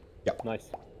 plateau. Yep. Nice.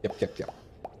 Yep.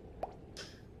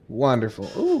 Wonderful.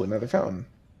 Ooh, another fountain.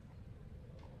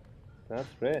 That's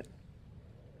great.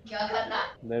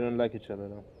 They don't like each other,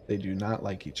 though. They do not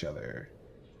like each other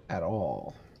at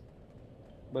all.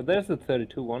 But there's the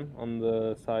 32 one on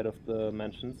the side of the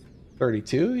mansions.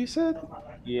 32, you said?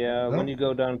 Yeah, when you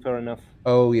go down far enough.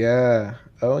 Oh, yeah.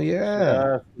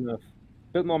 Just enough.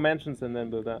 Build more mansions and then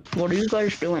build that. What are you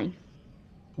guys doing?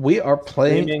 We are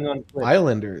playing on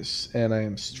Islanders, and I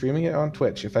am streaming it on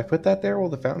Twitch. If I put that there, will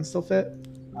the fountain still fit?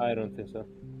 I don't think so.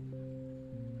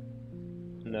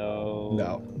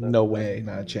 No. No way.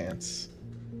 Not a chance.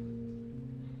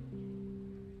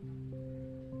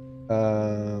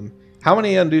 How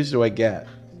many undos do I get?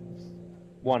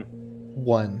 One.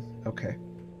 One. Okay.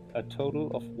 A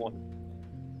total of 1.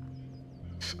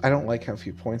 I don't like how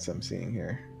few points I'm seeing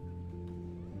here.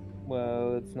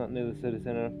 Well, it's not near the city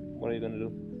center. What are you gonna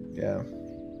do? Yeah.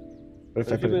 But if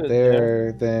But I if you put it build it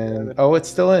there, then... yeah, Oh, it's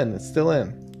still in. It's still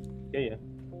in. yeah,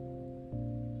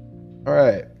 All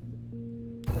right.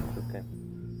 that's okay.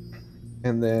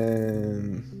 And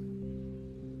then...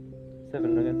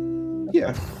 7 again. That's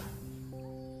Yeah. fine.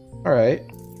 All right.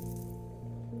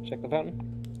 Check the fountain.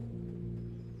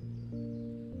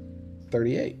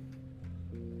 38.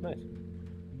 Nice.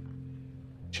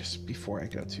 Just before I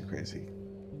go too crazy.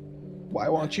 Why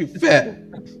won't you fit?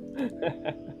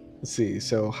 Let's see.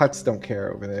 So huts don't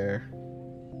care over there.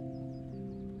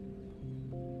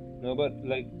 No, but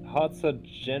like huts are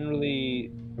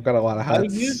generally. I've got a lot of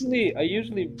huts. I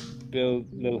usually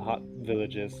build little hut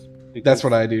villages. That's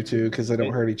what I do too, because they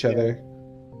don't hurt each other.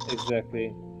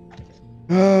 Exactly.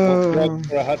 What worked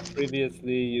for a hut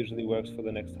previously usually works for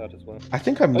the next hut as well. I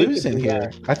think I'm losing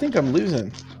here. I think I'm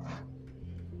losing.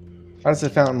 How does the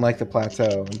fountain like the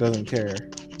plateau? It doesn't care.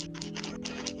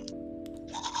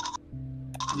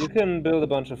 You can build a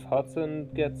bunch of huts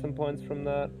and get some points from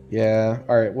that. Yeah.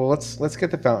 All right. Well, let's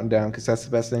get the fountain down because that's the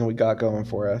best thing we got going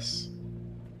for us.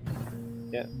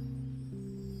 Yeah.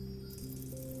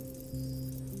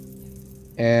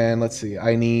 And let's see.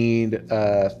 I need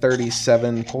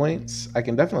 37 points. I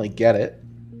can definitely get it.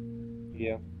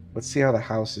 Yeah. Let's see how the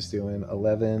house is doing.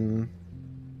 11.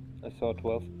 I saw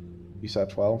 12. You saw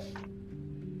 12?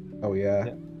 Oh, yeah.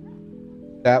 Yeah.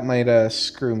 That might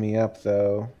screw me up,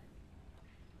 though.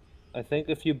 I think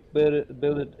if you build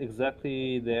it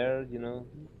exactly there, you know,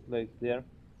 like there.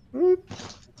 All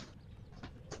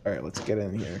right, let's get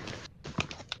in here.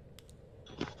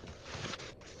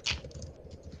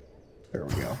 There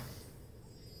we go.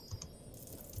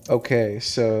 Okay,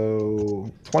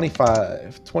 so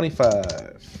 25.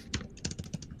 25.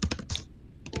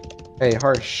 Hey,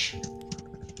 Harsh.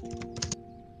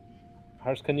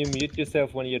 Harsh, can you mute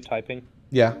yourself when you're typing?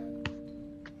 Yeah.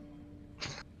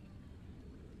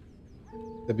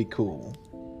 That'd be cool.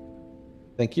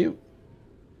 Thank you.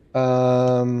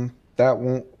 That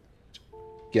won't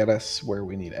get us where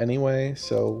we need anyway,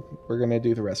 so we're gonna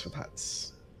do the rest with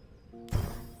huts.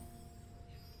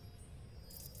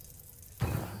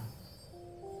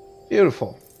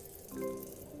 Beautiful.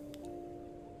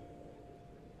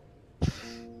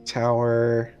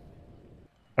 Tower.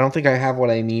 I don't think I have what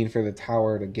I need for the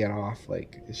tower to get off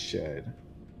like it should.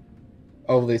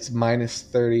 Oh, it's minus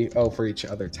 30. Oh, for each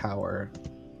other tower.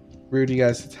 Rude you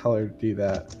guys to tell her to do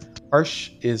that.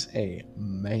 Harsh is a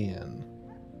man.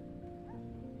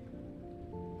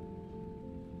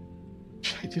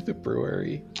 Should I do the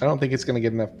brewery? I don't think it's going to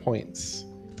get enough points.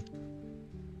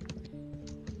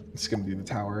 It's going to do the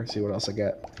tower. See what else I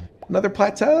get. Another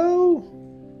plateau!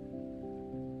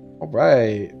 All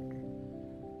right.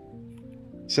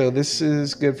 So this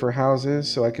is good for houses,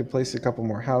 so I could place a couple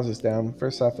more houses down.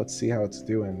 First off, let's see how it's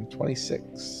doing.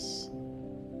 26.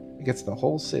 It gets the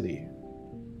whole city.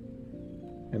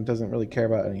 And doesn't really care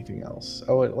about anything else.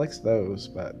 Oh, it likes those,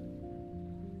 but...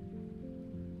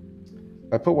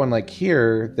 if I put one like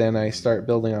here, then I start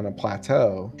building on a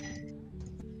plateau.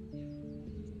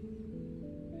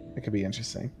 It could be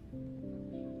interesting.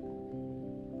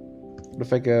 What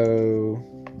if I go...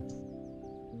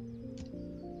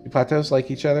 do plateaus like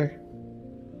each other?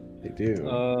 They do.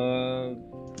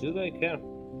 Do they care?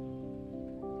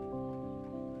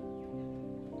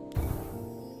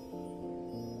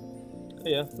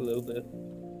 Yeah, a little bit.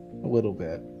 A little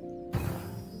bit.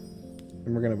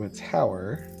 And we're going to put a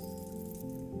tower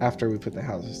after we put the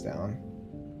houses down.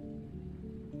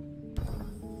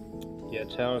 Yeah,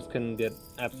 towers can get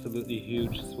absolutely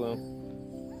huge as well.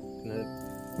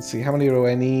 Let's see, how many do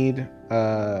I need?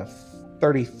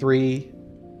 33.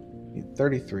 Need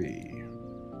 33.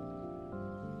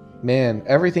 Man,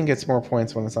 everything gets more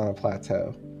points when it's on a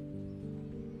plateau.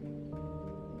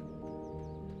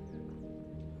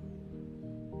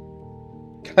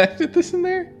 Can I fit this in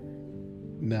there?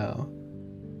 No.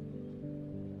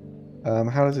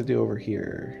 How does it do over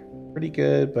here? Pretty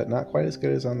good, but not quite as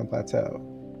good as on the plateau.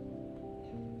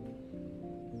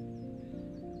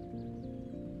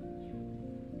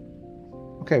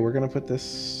 Okay, we're gonna put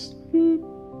this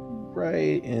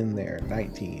right in there.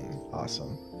 19.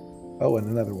 Awesome. Oh, and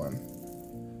another one.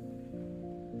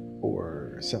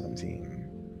 Or 17.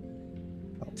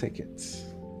 I'll take it.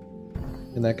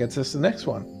 And that gets us the next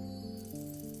one.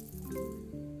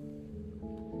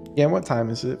 Yeah, and what time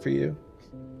is it for you?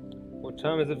 What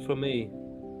time is it for me?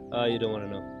 You don't want to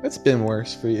know. It's been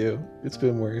worse for you. It's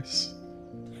been worse.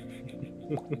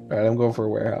 Alright, I'm going for a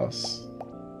warehouse.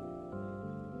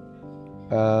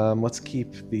 Let's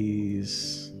keep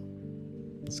these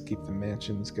Let's keep the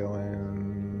mansions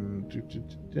going.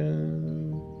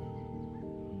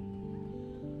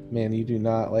 Man, you do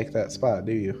not like that spot,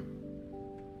 do you?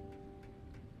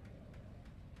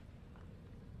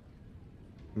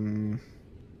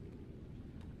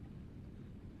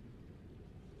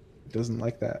 It doesn't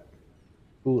like that.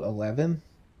 Ooh, 11?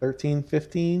 13,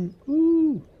 15?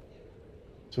 Ooh.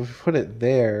 So if we put it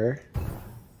there,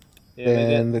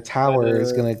 then the tower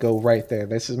is going to go right there.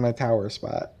 This is my tower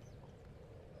spot.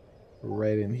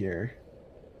 Right in here.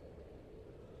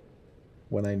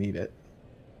 When I need it.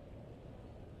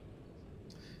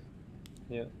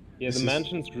 Yeah. Yeah, the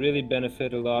mansions really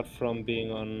benefit a lot from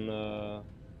being on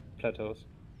plateaus.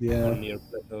 Yeah. Or near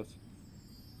plateaus.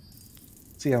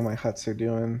 See how my huts are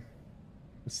doing.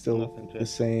 It's still the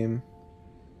same.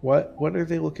 What are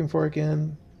they looking for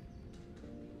again?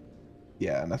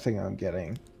 Yeah, nothing I'm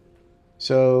getting.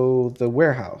 So the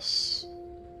warehouse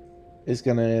is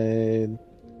gonna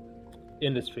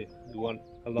industry. You want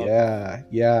a lot. Yeah.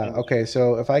 Industry. Okay,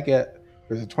 so if I get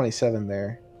there's a 27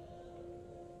 there.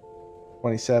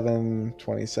 27,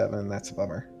 27, that's a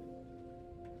bummer.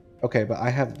 Okay, but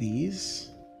I have these.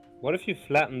 What if you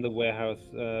flatten the warehouse,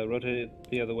 rotate it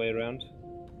the other way around?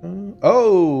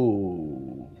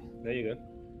 Oh! There you go.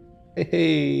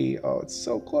 Hey, oh, it's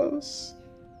so close.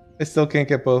 I still can't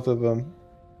get both of them.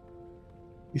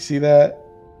 You see that?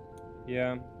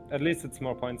 Yeah, at least it's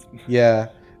more points. Yeah.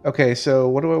 Okay, so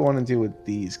what do I want to do with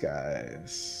these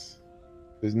guys?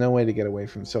 There's no way to get away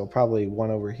from, so probably one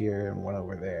over here and one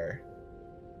over there.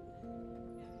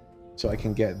 So I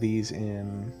can get these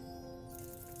in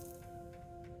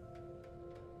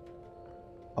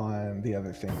on the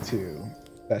other thing too.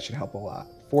 That should help a lot.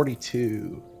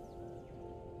 42.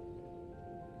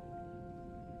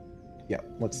 Yep,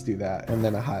 let's do that. And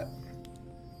then a hut.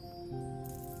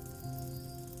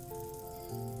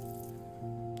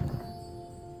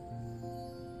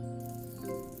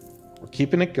 We're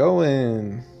keeping it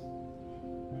going.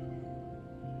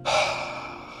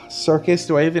 Circus,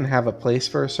 do I even have a place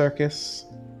for a circus?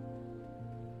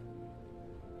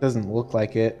 Doesn't look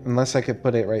like it, unless I could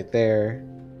put it right there.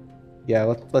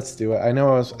 Yeah, let's do it. I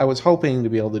know I was hoping to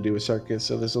be able to do a circus,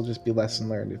 so this will just be lesson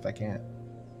learned if I can't.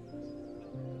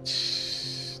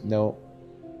 No.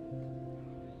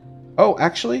 Oh,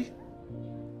 actually,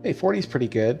 hey, 40 is pretty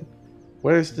good.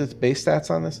 What is the base stats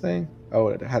on this thing? Oh,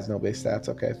 it has no base stats.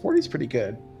 Okay, 40 is pretty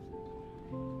good.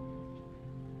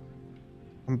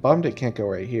 I'm bummed it can't go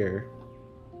right here.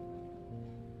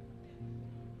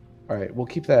 All right, we'll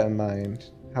keep that in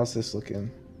mind. How's this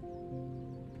looking?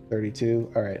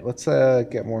 32. All right, let's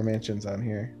get more mansions on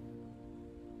here.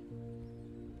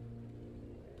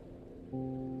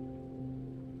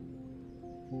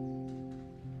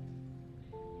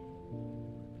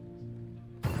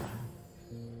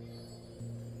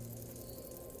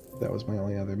 That was my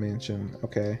only other mansion.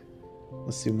 Okay,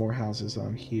 let's do more houses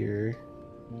on here.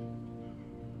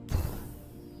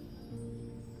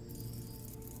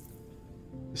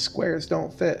 The squares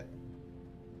don't fit.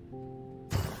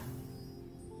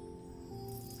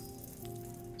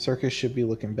 Circus should be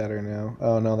looking better now.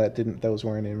 Oh no, that didn't. Those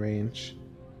weren't in range.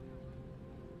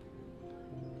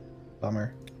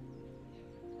 Bummer.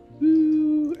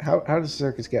 Ooh, how does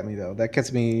circus get me though? That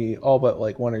gets me all but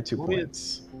like 1 or 2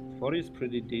 points. 40 is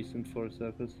pretty decent for a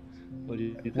circus.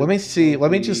 Let me see.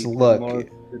 Let me just look.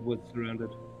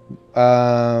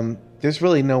 There's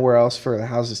really nowhere else for the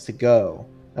houses to go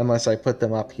unless I put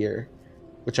them up here,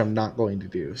 which I'm not going to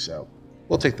do. So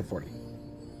we'll take the 40.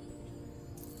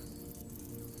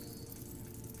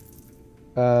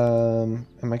 Am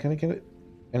I gonna get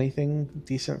anything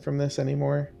decent from this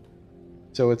anymore?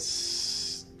 So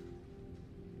it's...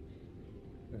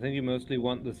 I think you mostly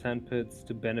want the sandpits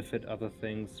to benefit other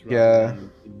things rather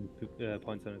than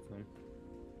points on its own.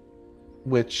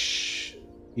 Which,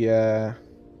 yeah.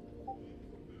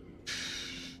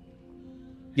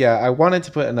 Yeah, I wanted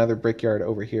to put another brickyard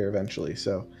over here eventually,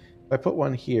 so if I put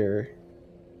one here...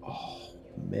 Oh,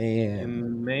 man. You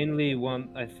mainly want,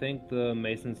 I think, the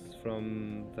masons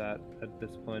from that at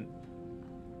this point.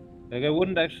 Like, I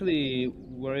wouldn't actually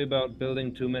worry about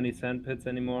building too many sandpits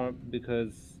anymore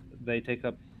because they take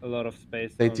up a lot of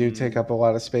space. They do take up a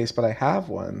lot of space, but I have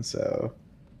one, so...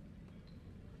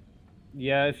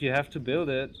 Yeah, if you have to build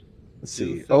it. Let's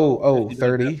see. So.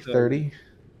 30, 30.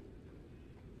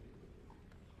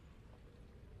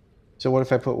 So what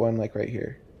if I put one like right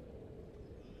here?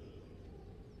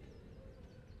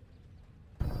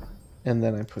 And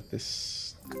then I put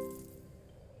this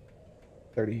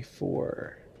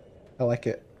 34. I like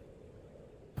it.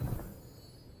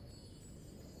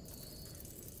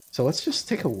 So let's just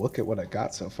take a look at what I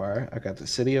got so far. I got the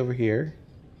city over here.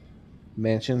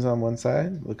 mansions on one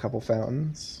side with a couple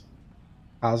fountains,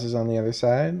 houses on the other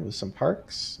side with some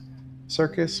parks,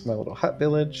 circus, my little hut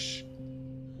village,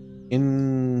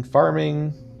 in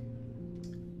farming,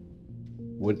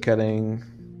 woodcutting,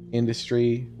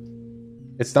 industry.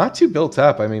 It's not too built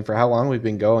up. I mean, for how long we've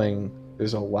been going,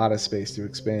 there's a lot of space to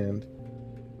expand.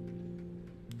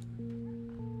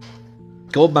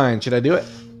 Gold mine, should I do it?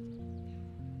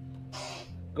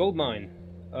 Gold mine.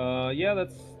 Yeah,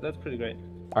 that's pretty great.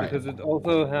 All because right. it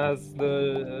also has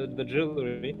the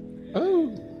jewelry.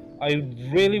 Oh, I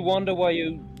really wonder why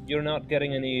you're not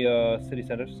getting any city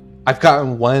centers. I've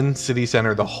gotten one city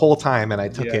center the whole time, and I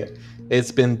took Yeah. it.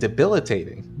 It's been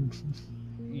debilitating.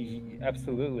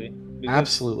 Absolutely. Because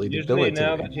Absolutely usually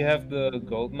now debilitating. that you have the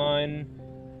gold mine,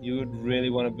 you would really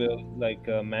want to build like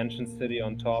a mansion city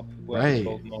on top where the Right.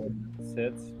 gold mine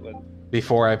sits. With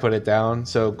Before I put it down.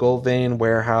 So gold vein,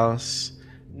 warehouse,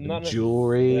 not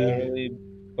jewelry, necessarily,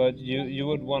 but you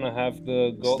would want to have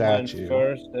the gold mine statue.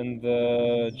 first and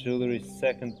the jewelry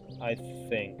second, I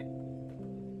think.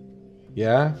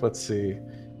 Yeah, let's see.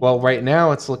 Well, right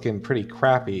now it's looking pretty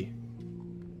crappy.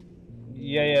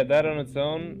 Yeah, that on its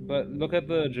own, but look at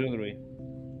the jewelry.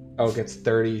 Oh, it gets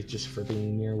 30 just for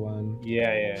being near one.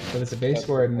 Yeah. But it's a base That's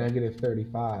score of okay. negative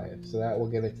 35, so that will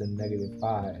get it to negative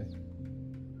 5.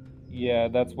 Yeah,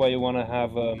 that's why you want to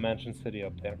have a mansion city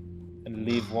up there and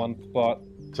leave one spot.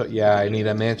 So yeah, I need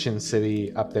a mansion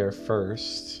city up there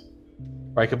first.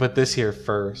 Or I could put this here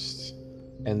first,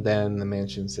 and then the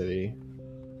mansion city.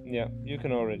 Yeah, you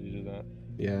can already do that.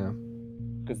 Yeah.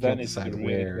 Because that Can't needs to decide be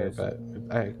really where, close.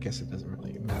 but I guess it doesn't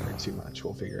really matter too much.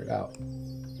 We'll figure it out.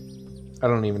 I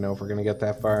don't even know if we're gonna get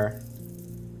that far.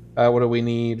 What do we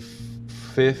need?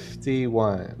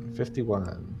 51.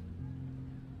 51.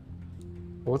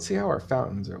 Well, let's see how our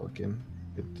fountains are looking.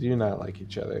 They do not like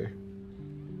each other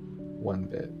one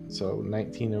bit. So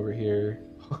 19 over here.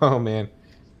 Oh man.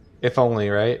 If only,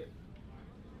 right?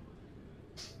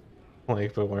 Only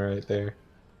put one right there.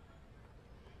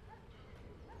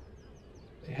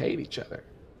 They hate each other.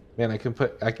 Man, I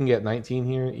can get 19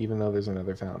 here even though there's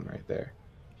another fountain right there.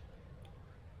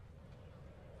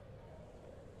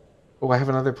 Oh, I have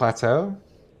another plateau?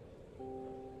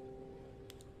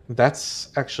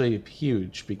 That's actually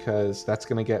huge because that's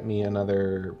going to get me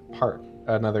another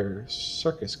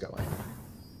circus going.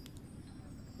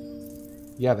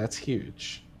 Yeah, that's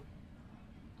huge.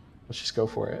 Let's just go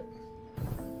for it.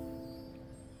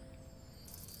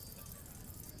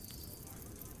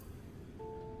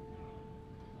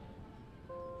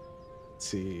 Let's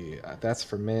see, that's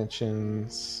for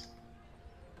mansions.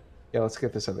 Yeah, let's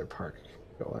get this other park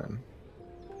going.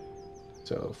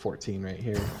 So 14 right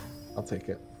here. I'll take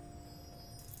it.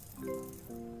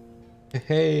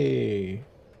 Hey.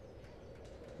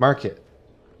 Market.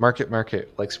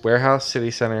 Like warehouse,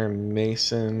 city center,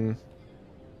 mason,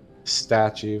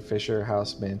 statue, Fisher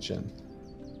House, mansion.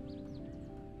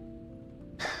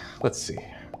 Let's see.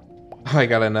 Oh, I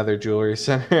got another jewelry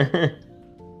center.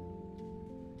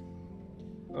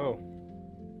 Oh.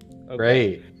 Okay.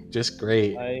 Great. Just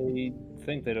great. I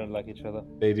think they don't like each other.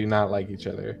 They do not like each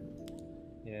other.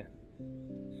 Yeah.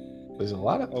 There's a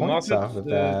lot of points off of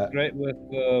Market's that. great with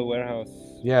the warehouse.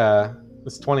 Yeah.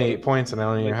 It's 28 points and I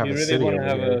don't even Like have you a really city want to over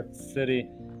have here. a city.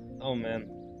 Oh man.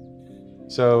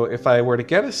 So if I were to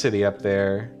get a city up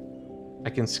there, I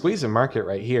can squeeze a market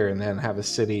right here and then have a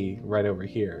city right over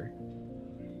here.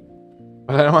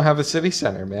 But I don't have a city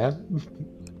center, man.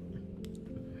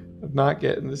 I'm not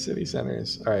getting the city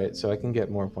centers. All right, so I can get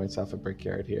more points off of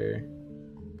Brickyard here.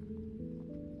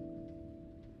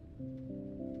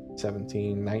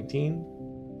 17, 19,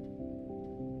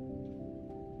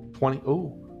 20.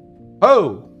 Oh,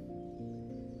 oh!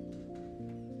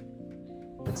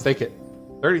 Let's take it.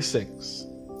 36.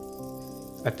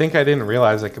 I think I didn't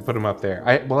realize I could put them up there.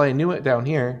 I knew it down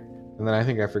here, and then I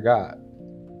think I forgot.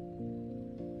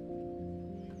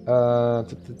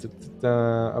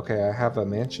 Okay, I have a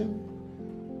mansion.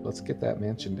 Let's get that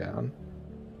mansion down.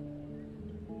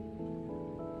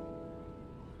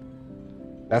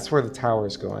 That's where the tower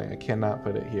is going. I cannot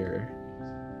put it here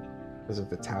because of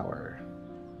the tower.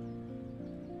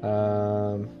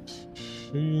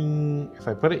 If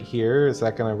I put it here, is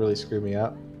that gonna really screw me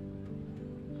up?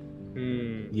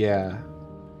 Yeah.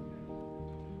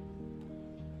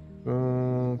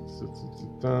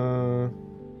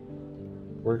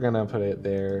 We're gonna put it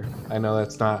there. I know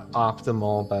that's not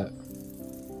optimal, but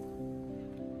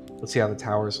let's see how the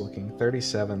tower is looking.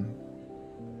 37.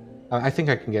 I think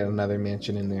I can get another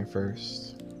mansion in there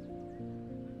first.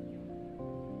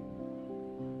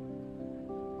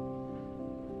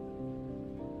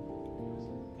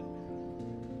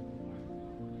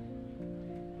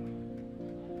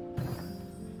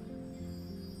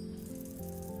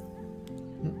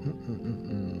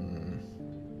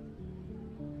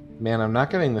 Man, I'm not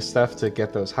getting the stuff to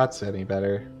get those huts any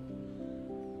better.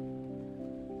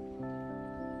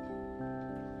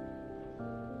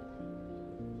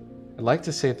 I'd like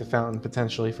to save the fountain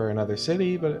potentially for another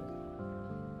city, but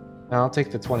I'll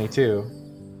take the 22.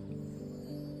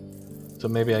 So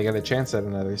maybe I get a chance at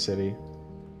another city.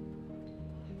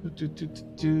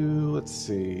 Let's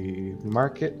see.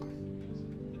 Market.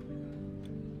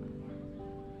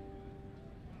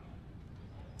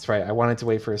 That's right. I wanted to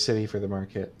wait for a city for the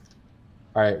market.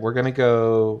 All right, we're going to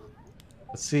go.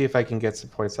 Let's see if I can get some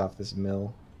points off this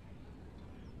mill.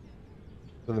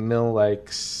 So the mill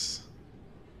likes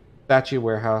statue,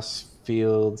 warehouse,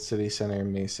 field, city center,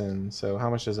 mason. So how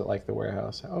much does it like the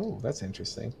warehouse? Oh, that's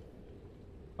interesting.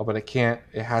 Oh, but it can't.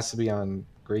 It has to be on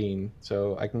green.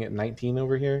 So I can get 19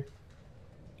 over here.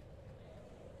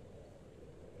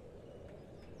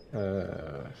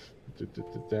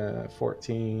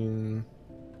 14,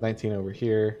 19 over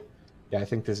here. Yeah, I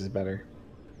think this is better.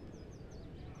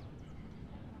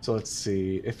 So let's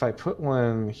see. If I put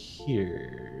one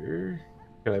here,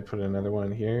 could I put another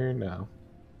one here? No.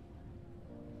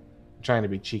 I'm trying to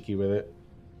be cheeky with it.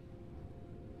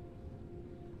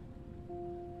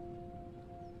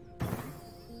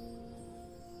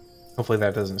 Hopefully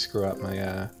that doesn't screw up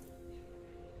my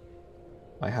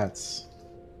my huts.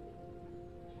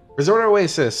 Resort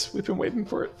Oasis. We've been waiting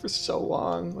for it for so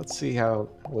long. Let's see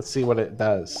what it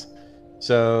does.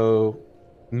 So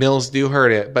mills do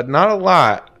hurt it, but not a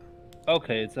lot.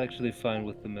 Okay, it's actually fine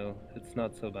with the mill. It's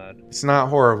not so bad. It's not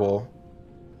horrible.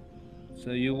 So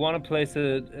you want to place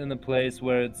it in a place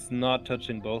where it's not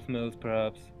touching both mills,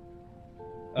 perhaps?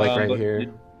 Like right but here.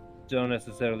 You don't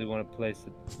necessarily want to place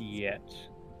it yet.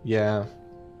 Yeah.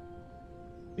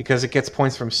 Because it gets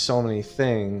points from so many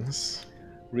things.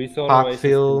 Resort hop Oasis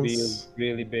fields. can be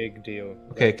a really big deal.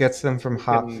 Okay, it gets them from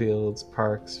hop fields,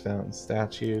 parks, fountains,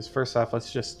 statues. First off,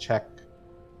 let's just check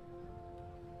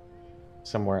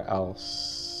somewhere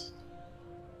else.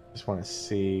 Just want to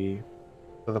see.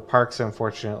 So the parks,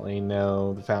 unfortunately,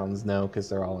 no. The fountains, no, because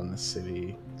they're all in the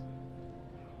city.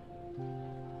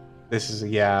 This is,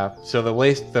 yeah. So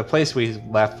the place we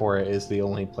left for it is the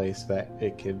only place that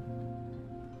it could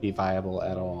be viable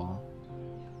at all.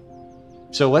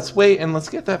 So let's wait and let's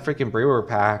get that freaking brewer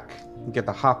pack and get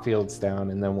the hop fields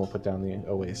down, and then we'll put down the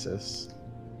oasis.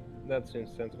 That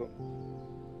seems sensible.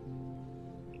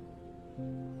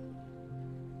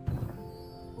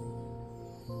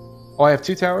 Oh, I have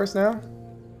 2 towers now?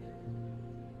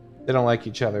 They don't like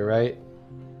each other, right?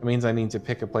 It means I need to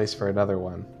pick a place for another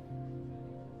one.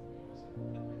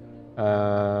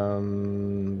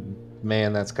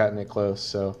 Man, that's cutting it close.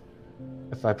 So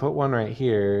if I put one right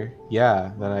here,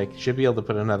 yeah, then I should be able to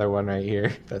put another one right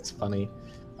here. That's funny.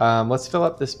 Let's fill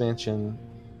up this mansion.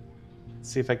 Let's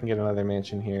see if I can get another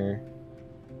mansion here.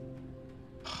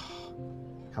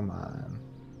 Come on.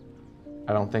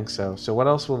 I don't think so. So what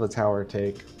else will the tower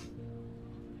take?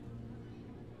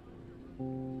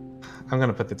 I'm going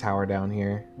to put the tower down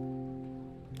here.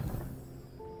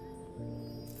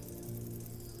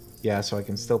 Yeah, so I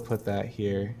can still put that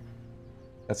here.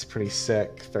 That's pretty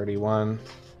sick. 31.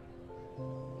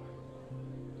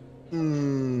 How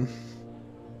am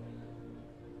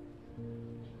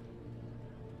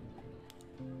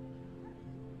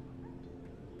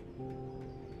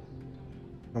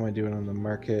I doing on the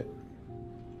market?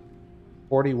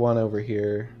 41 over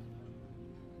here.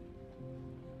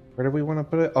 Where do we want to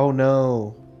put it? Oh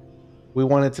no. We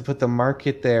wanted to put the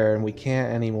market there and we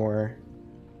can't anymore.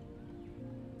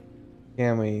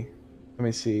 Can we? Let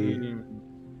me see.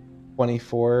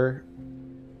 24.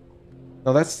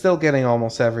 No, that's still getting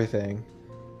almost everything.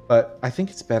 But I think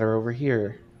it's better over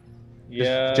here.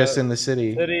 Yeah. Just in the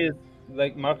city. Cities,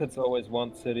 like markets always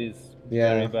want cities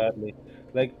very badly.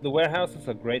 Like the warehouses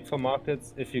are great for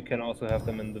markets if you can also have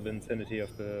them in the vicinity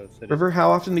of the city. River,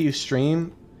 how often do you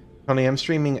stream? Tony, I'm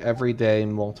streaming every day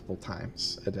multiple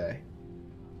times a day.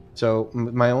 So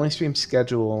my only stream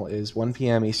schedule is 1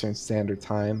 p.m. Eastern Standard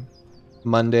Time.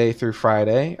 Monday through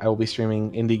Friday, I will be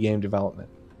streaming indie game development.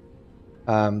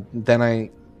 Then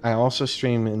I also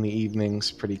stream in the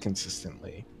evenings pretty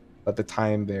consistently, but the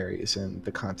time varies and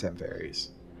the content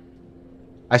varies.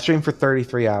 I streamed for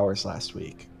 33 hours last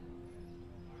week,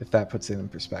 if that puts it in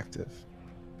perspective.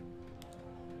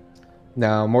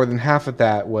 Now, more than half of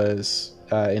that was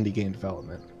indie game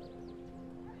development.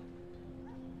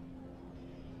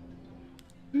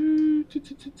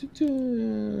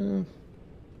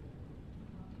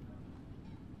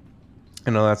 I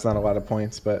know that's not a lot of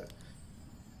points, but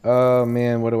oh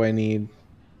man, what do I need?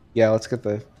 Yeah, let's get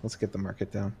the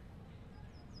market down.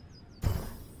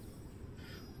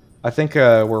 I think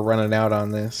we're running out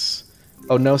on this.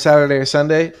 Oh, no Saturday or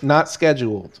Sunday? Not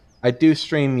scheduled. I do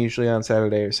stream usually on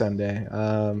Saturday or Sunday.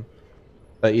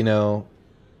 But you know,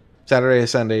 Saturday or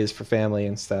Sunday is for family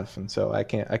and stuff, and so I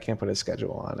can't put a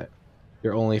schedule on it.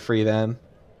 You're only free then?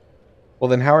 Well,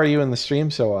 then how are you in the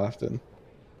stream so often?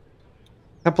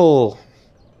 Temple.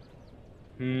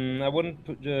 I wouldn't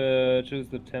choose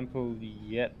the temple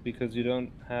yet because you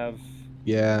don't have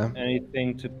Yeah.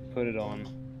 anything to put it on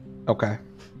Okay. at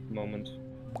the moment.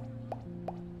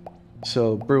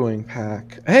 So brewing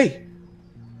pack. Hey,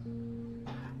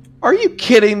 are you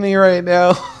kidding me right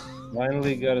now?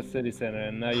 Finally got a city center,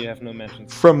 and now you have no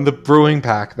mentions. From the brewing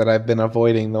pack that I've been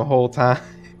avoiding the whole time.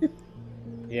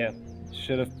 Yeah,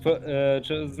 should have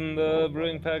chosen the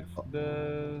brewing pack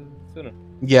sooner.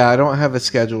 Yeah, I don't have a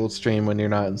scheduled stream when you're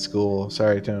not in school.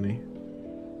 Sorry, Tony.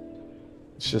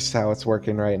 It's just how it's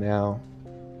working right now.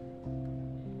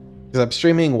 Because I'm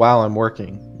streaming while I'm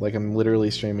working. Like, I'm literally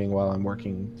streaming while I'm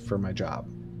working for my job.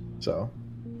 So.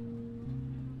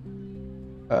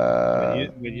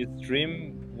 Will you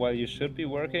stream while you should be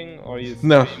working, or you stream...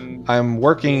 No, I'm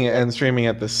working and streaming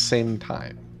at the same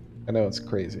time. I know it's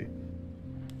crazy.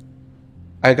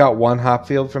 I got 1 hop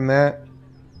field from that.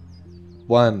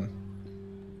 1.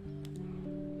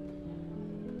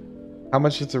 How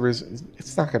much is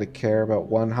it's not going to care about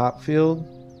 1 hop field.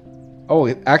 Oh,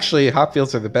 actually, hop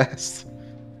fields are the best.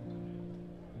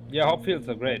 Yeah, hop fields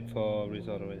are great for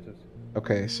resort oasis.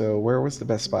 Okay, so where was the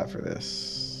best spot for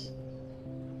this?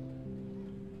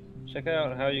 Check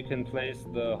out how you can place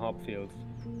the hop fields.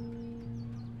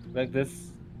 Like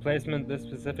this placement, this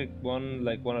specific one,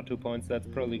 like 1 or 2 points, that's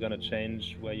probably gonna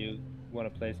change where you want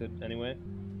to place it anyway.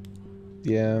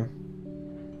 Yeah.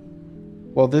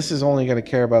 Well, this is only going to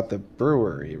care about the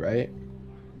brewery, right?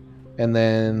 And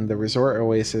then the resort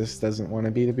oasis doesn't want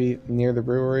to be near the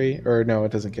brewery, or no,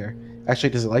 it doesn't care.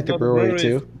 Actually, does it like the brewery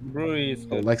too? The brewery is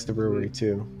good. Oh, it likes the brewery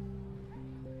too.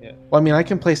 Yeah. Well, I mean, I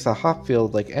can place the hop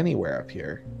field like anywhere up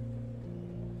here.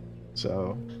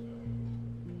 So,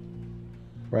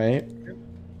 right?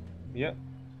 Yeah.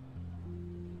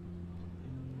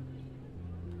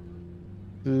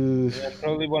 Oof. Yeah,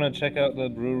 probably want to check out the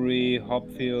brewery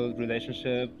Hopfield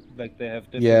relationship. Like they have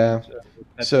different. Yeah.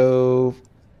 So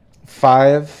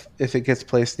 5 if it gets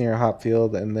placed near a hop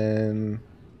field, and then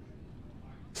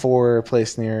 4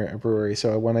 placed near a brewery.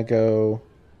 So I want to go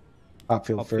hop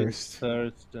field first.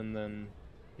 First, and then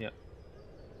yeah.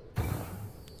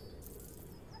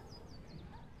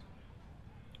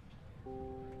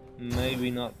 Maybe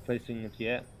not placing it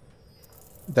yet.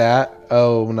 That?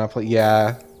 Oh, not play.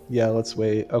 Yeah. Yeah, let's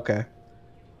wait. Okay.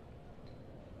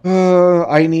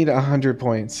 I need 100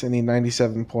 points. I need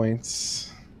 97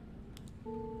 points.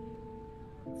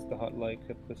 It's the hot like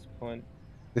at this point.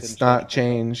 It's not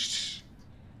changed.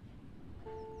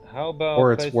 How about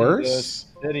or it's worse?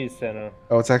 The city center?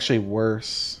 Oh, it's actually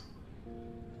worse.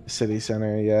 The city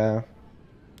center, yeah.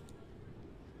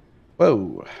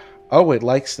 Whoa. Oh, it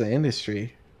likes the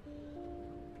industry.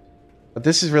 But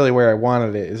this is really where I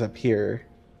wanted it, is up here.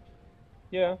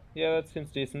 Yeah, that seems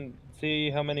decent.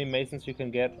 See how many masons you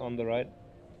can get on the right.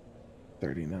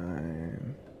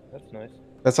 39. That's nice.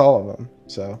 That's all of them,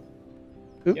 so.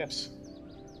 Oops.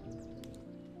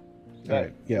 Yeah.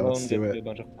 Alright, yeah, let's do it.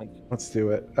 Let's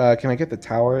do it. Can I get the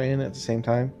tower in at the same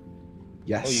time?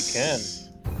 Yes. Oh, you can.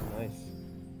 Nice.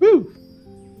 Woo!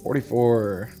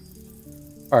 44.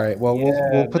 Alright, well,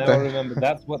 we'll put that... remember,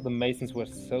 that's what the masons were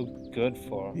so good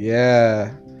for.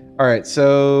 Yeah. Alright,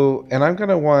 so... And I'm going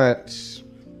to want...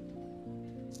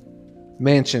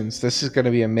 mansions. This is going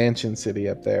to be a mansion city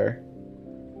up there.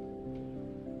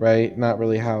 Right? Not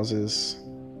really houses.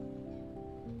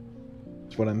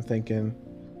 That's what I'm thinking.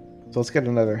 So let's get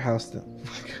another house down.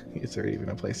 Is there even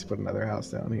a place to put another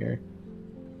house down here?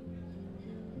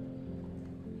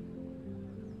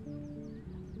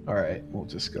 Alright, we'll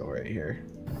just go right here.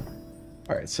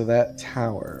 Alright, so that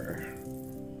tower...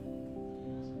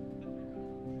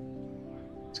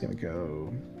 It's gonna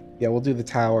go... Yeah, we'll do the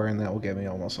tower, and that will get me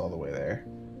almost all the way there.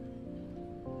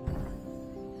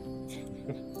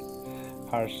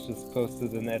 Harsh just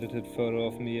posted an edited photo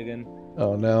of me again.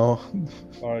 Oh no.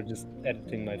 Or just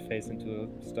editing my face into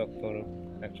a stock photo,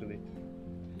 actually.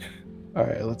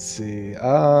 Alright, let's see.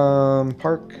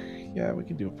 Park. Yeah, we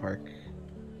can do a park.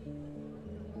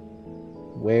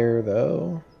 Where,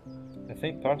 though? I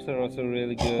think parks are also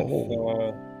really good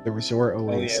for... The resort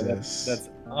oasis. Oh yeah, that's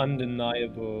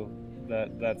undeniable.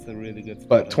 That's a really good spot.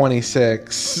 But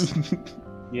 26.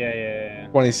 Yeah.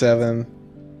 27.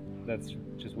 That's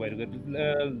just way too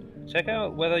good. Check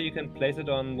out whether you can place it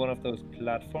on one of those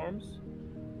platforms.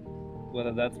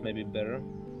 Whether that's maybe better,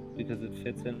 because it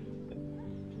fits in.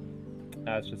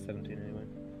 It's just 17 anyway.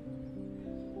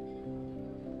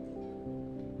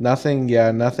 Nothing,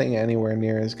 yeah, nothing anywhere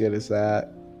near as good as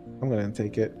that. I'm gonna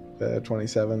take it,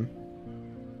 27.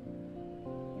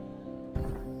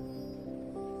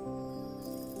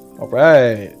 All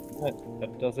right.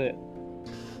 That does it.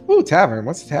 Ooh, tavern.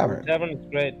 What's a tavern? Tavern is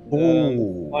great.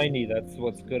 Ooh. Tiny, that's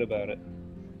what's good about it.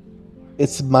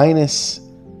 It's minus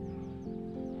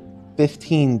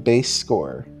 15 base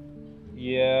score.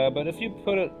 Yeah, but if you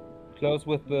put it close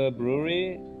with the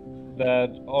brewery, that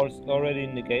already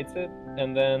negates it.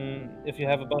 And then if you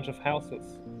have a bunch of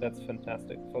houses, that's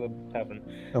fantastic for the tavern.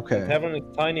 Okay. The tavern is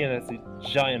tiny and has a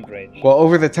giant range. Well,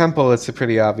 over the temple, it's a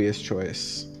pretty obvious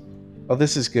choice. Oh,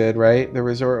 this is good, right? The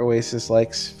resort oasis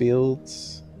likes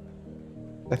fields,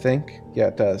 I think. Yeah,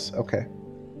 it does. Okay.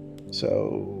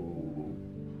 So...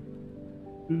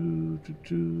 Maybe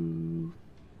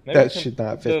that should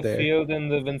not fit the there. field in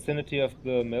the vicinity of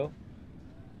the mill.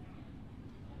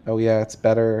 Oh yeah, it's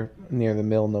better near the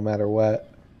mill no matter what.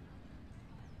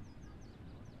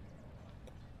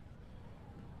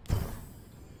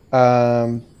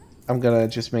 I'm gonna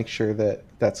just make sure that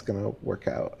that's gonna work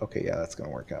out. Okay, yeah, that's gonna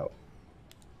work out.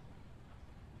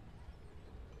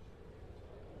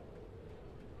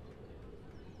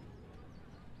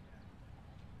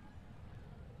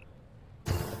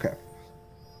 Okay.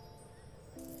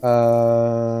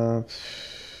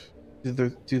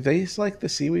 Do they like the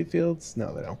seaweed fields?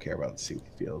 No, they don't care about the seaweed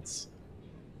fields.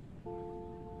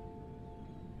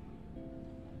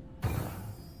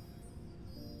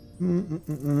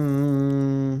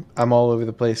 I'm all over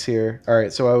the place here. All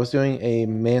right, so I was doing a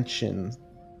mansion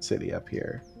city up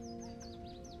here.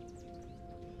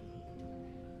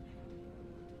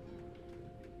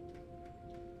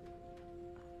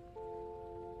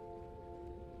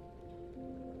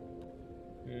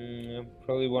 I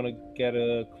probably want to get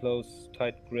a close,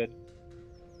 tight grid.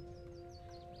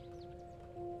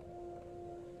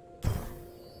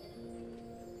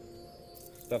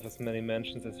 Stuff as many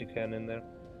mansions as you can in there.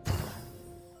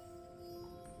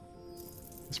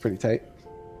 It's pretty tight.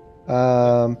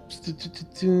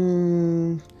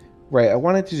 Right, I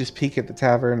wanted to just peek at the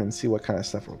tavern and see what kind of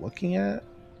stuff we're looking at.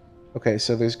 Okay,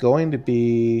 so there's going to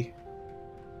be...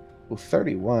 well,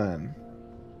 31.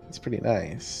 That's pretty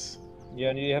nice. Yeah,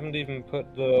 and you haven't even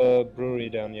put the brewery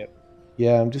down yet.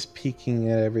 Yeah, I'm just peeking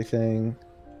at everything.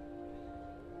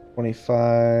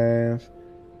 25...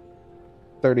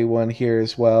 31 here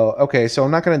as well. Okay, so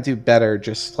I'm not going to do better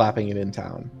just slapping it in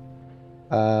town.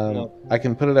 No. I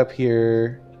can put it up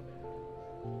here.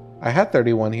 I had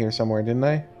 31 here somewhere, didn't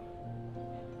I?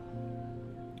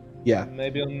 Yeah.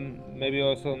 Maybe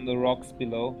also on the rocks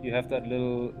below. You have that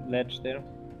little ledge there.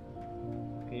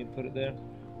 Can you put it there?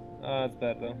 Ah, it's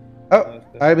bad though. Oh,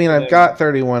 I mean, I've got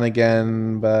 31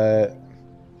 again, but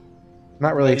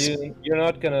not really. You're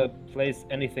not gonna place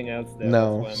anything else there.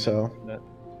 No, so.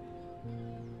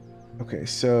 Okay,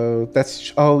 so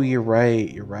that's. Oh, you're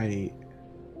right. You're right.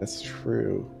 That's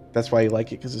true. That's why you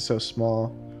like it, because it's so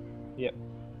small. Yep.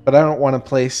 But I don't want to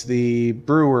place the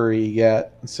brewery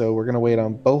yet, so we're gonna wait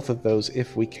on both of those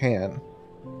if we can.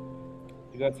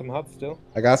 You got some huts still?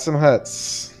 I got some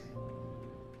huts.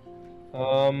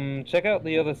 Check out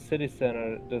the other city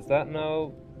center. Does that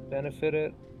now benefit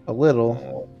it? A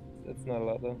little. It's not a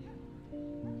lot though.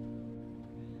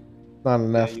 Not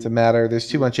enough to matter. There's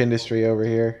too much industry over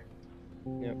here.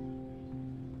 Yep.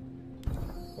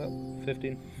 Well,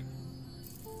 15.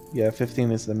 Yeah,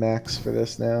 15 is the max for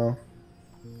this now.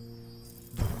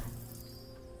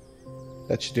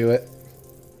 That should do it.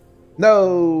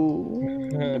 No! I'm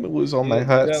gonna lose all my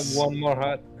huts. Got one more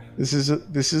hut. This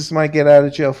is my get out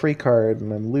of jail free card,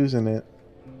 and I'm losing it.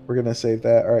 We're gonna save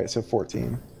that. All right, so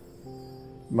 14.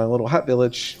 My little hut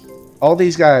village. All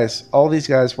these guys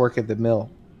work at the mill.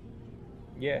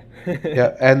 Yeah.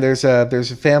 Yeah, and there's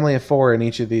a family of 4 in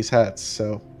each of these huts,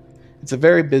 so it's a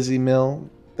very busy mill.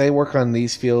 They work on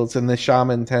these fields, and the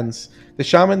shaman tends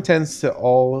to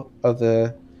all of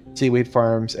the seaweed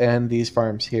farms and these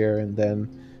farms here, and then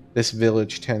this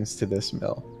village tends to this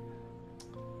mill.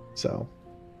 So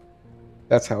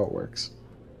that's how it works.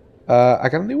 I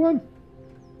got a new one.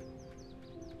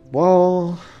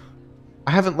 Wall.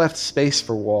 I haven't left space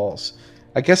for walls.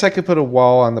 I guess I could put a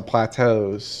wall on the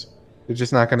plateaus. They're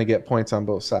just not going to get points on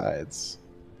both sides.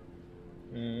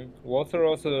 Walls are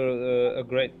also a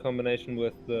great combination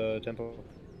with the temple.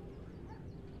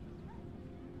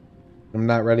 I'm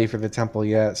not ready for the temple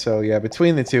yet, so yeah,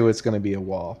 between the two, it's going to be a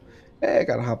wall. Hey, I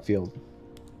got a hop field.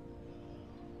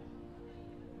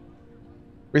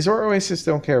 Resort Oasis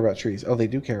don't care about trees. Oh, they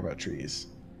do care about trees.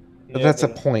 But yeah, that's a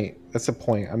point. That's a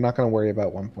point. I'm not going to worry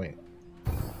about 1 point.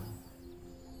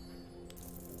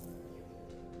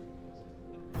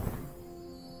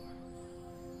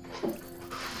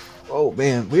 Oh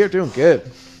man, we are doing good.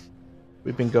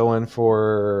 We've been going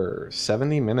for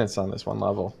 70 minutes on this one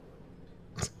level.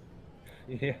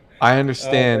 Yeah. I Oh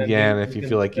understand, man, Yan, if you you can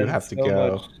feel like you spend have to so much.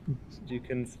 go. You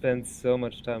can spend so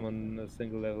much time on a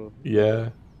single level. Yeah.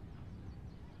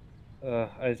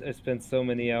 I spent so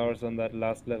many hours on that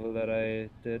last level that I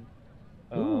did.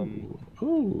 Ooh.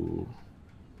 Ooh.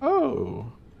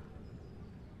 Oh.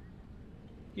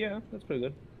 Yeah, that's pretty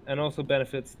good, and also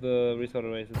benefits the resort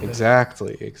races later.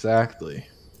 Exactly. Exactly.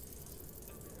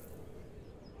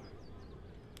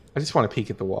 I just want to peek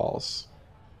at the walls.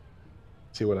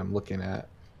 See what I'm looking at.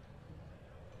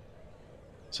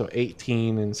 So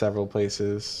 18 in several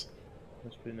places.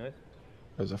 That's pretty nice.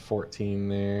 There's a 14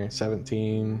 there.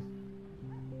 17.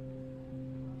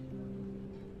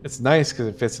 It's nice because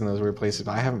it fits in those weird places,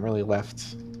 but I haven't really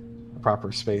left a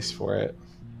proper space for it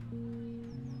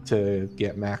to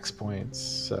get max points.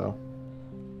 So,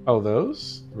 oh,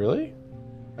 those? Really?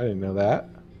 I didn't know that.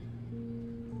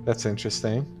 That's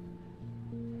interesting.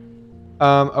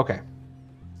 Okay.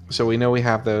 So we know we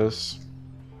have those.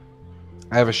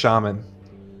 I have a shaman,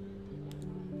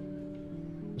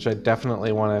 which I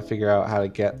definitely want to figure out how to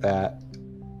get that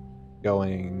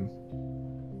going.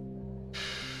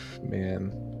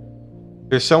 Man.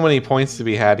 There's so many points to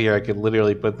be had here, I could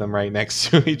literally put them right next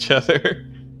to each other.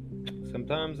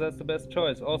 Sometimes that's the best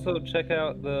choice. Also, check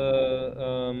out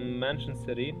the mansion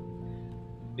city,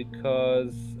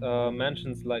 because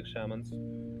mansions like shamans.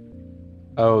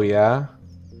 Oh, yeah?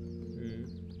 Mm.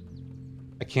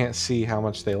 I can't see how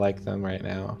much they like them right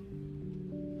now.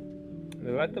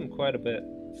 They like them quite a bit.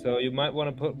 So you might want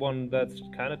to put one that's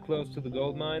kind of close to the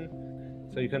gold mine,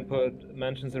 so you can put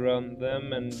mansions around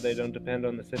them and they don't depend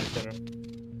on the city center.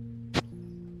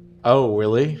 Oh,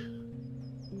 really?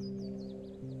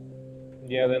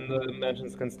 Yeah, then the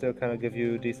mansions can still kind of give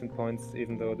you decent points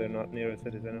even though they're not near a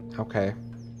city center. Okay.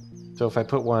 So if I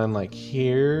put one like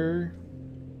here,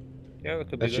 yeah, that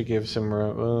could be that should good. give some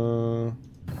room.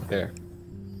 There.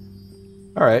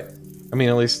 All right. I mean,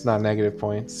 at least not negative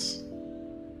points.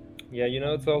 Yeah, you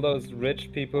know, it's all those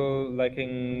rich people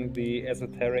liking the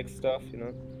esoteric stuff, you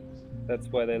know? That's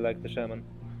why they like the shaman.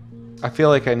 I feel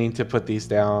like I need to put these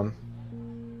down.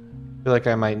 I feel like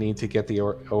I might need to get the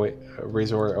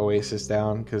resort oasis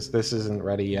down because this isn't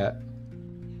ready yet.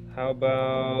 How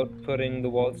about putting the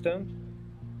walls down?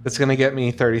 It's gonna get me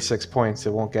 36 points.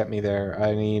 It won't get me there.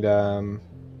 I need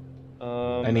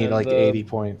like 80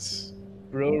 points.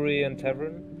 Brewery and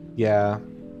tavern? Yeah.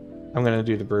 I'm gonna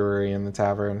do the brewery and the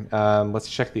tavern.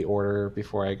 Let's check the order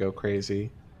before I go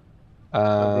crazy.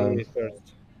 Brewery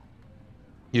first.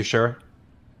 You sure?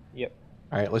 Yep.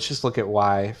 All right, let's just look at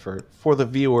why for the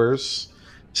viewers.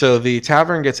 So the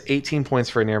tavern gets 18 points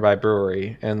for a nearby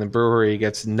brewery, and the brewery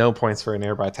gets no points for a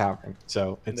nearby tavern.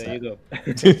 So it's there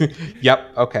that. You go.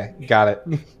 Yep. Okay, got it.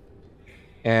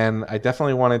 And I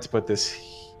definitely wanted to put this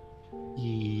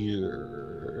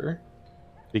here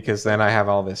because then I have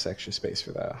all this extra space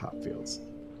for the hop fields.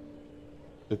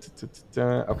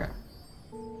 Okay.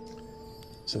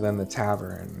 So then the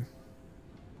tavern.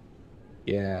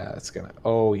 Yeah, it's gonna.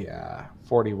 Oh yeah,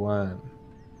 41.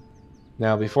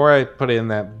 Now before I put it in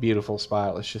that beautiful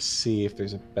spot, let's just see if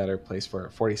there's a better place for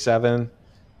it. 47.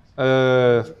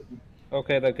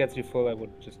 Okay, that gets you full. I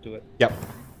would just do it. Yep.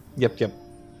 It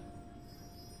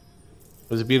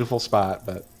was a beautiful spot,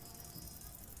 but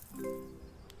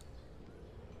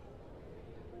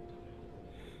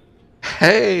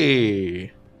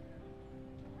hey.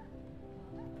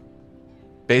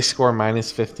 Base score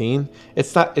minus 15.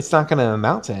 It's not going to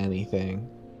amount to anything.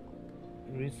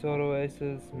 Resort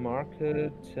Oasis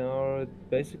Market Tower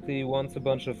basically wants a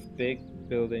bunch of big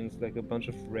buildings, like a bunch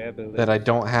of rare buildings that I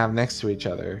don't have next to each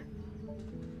other.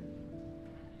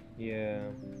 Yeah.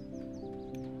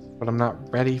 But I'm not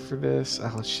ready for this.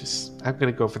 I'm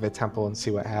gonna go for the temple and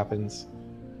see what happens.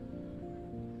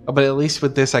 Oh, but at least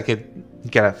with this I could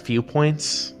get a few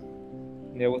points.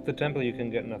 Yeah, with the temple you can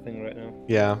get nothing right now.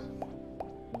 Yeah.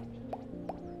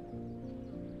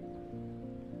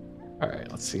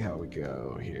 Alright, let's see how we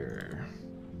go here.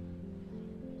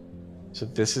 So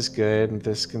this is good, and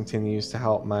this continues to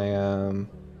help my, if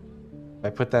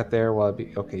I put that there, will I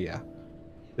be, okay, yeah.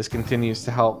 This continues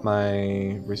to help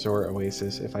my resort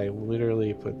oasis. If I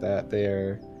literally put that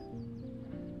there.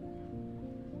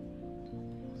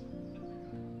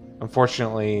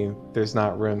 Unfortunately, there's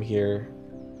not room here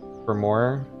for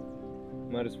more.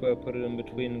 Might as well put it in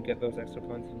between and get those extra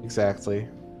points. Exactly.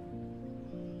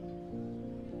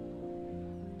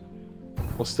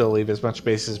 We'll still leave as much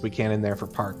space as we can in there for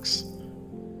parks.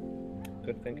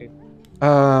 Good thinking.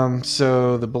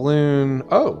 So the balloon.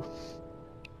 Oh,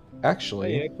 Hey,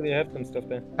 Actually, you actually have some stuff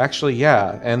there.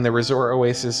 yeah, and the resort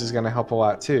oasis is going to help a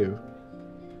lot too.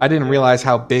 I didn't Yeah. realize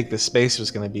how big the space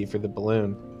was going to be for the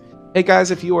balloon. Hey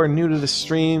guys, if you are new to the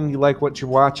stream, you like what you're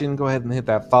watching, go ahead and hit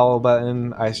that follow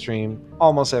button. I stream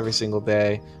almost every single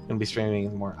day. I'm going to be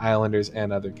streaming more Islanders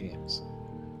and other games.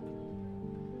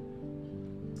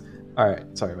 All right,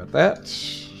 sorry about that.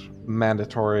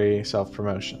 Mandatory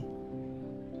self-promotion.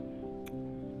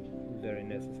 Very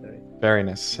necessary. Very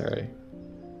necessary.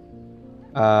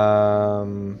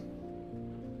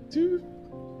 Dude.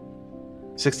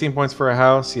 16 points for a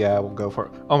house? Yeah, we'll go for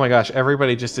it. Oh my gosh,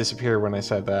 everybody just disappeared when I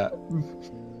said that.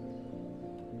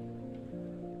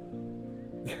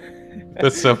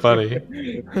 That's so funny.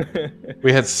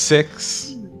 We had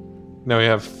 6. Now we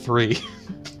have 3.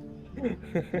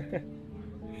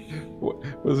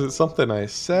 Was it something I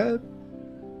said?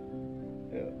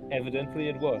 Evidently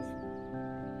it was.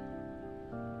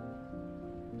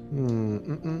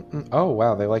 Oh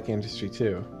wow, they like industry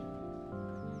too.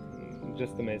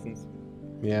 Just the Masons.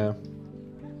 Yeah.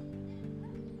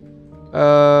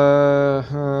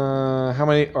 How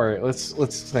many? All right,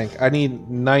 let's think. I need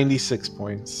 96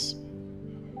 points.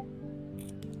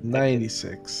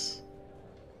 96.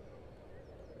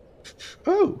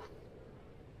 Oh.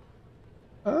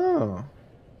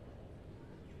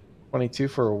 22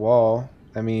 for a wall.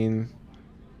 I mean,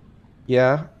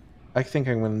 yeah, I think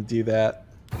I'm going to do that.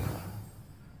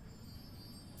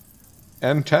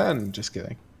 And 10. Just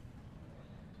kidding.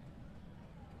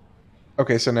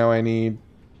 Okay, so now I need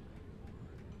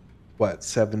what?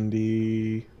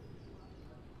 70.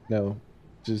 No.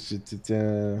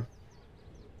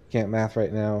 Can't math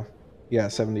right now. Yeah,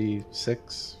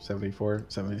 76, 74,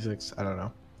 76. I don't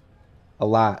know. A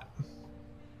lot.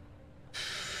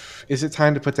 Is it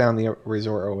time to put down the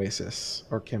resort oasis,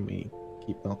 or can we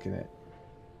keep milking it?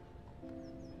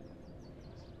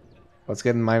 Well, it's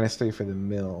getting -3 for the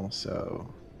mill, so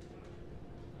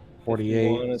 48.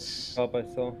 51 is top I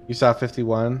saw. You saw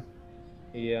 51?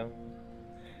 Yeah.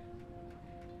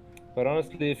 But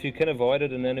honestly, if you can avoid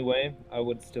it in any way, I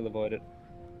would still avoid it.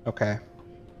 Okay.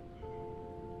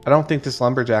 I don't think this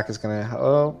lumberjack is gonna.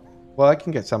 Oh, well, I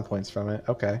can get some points from it.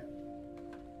 Okay.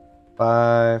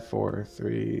 5, 4,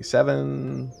 3,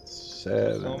 7,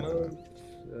 7. Sawmills?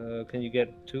 Can you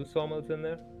get 2 sawmills in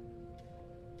there?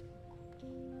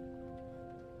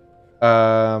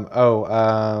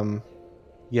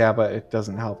 Yeah, but it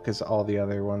doesn't help because all the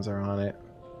other ones are on it.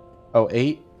 Oh,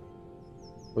 8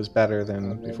 was better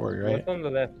than before, right? What's on the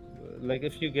left? Like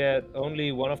if you get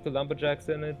only 1 of the lumberjacks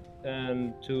in it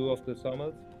and 2 of the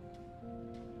sawmills?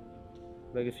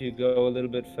 Like if you go a little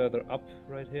bit further up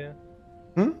right here?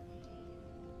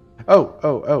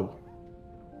 Oh.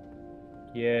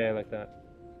 Yeah, like that.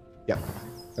 Yeah,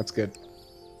 that's good.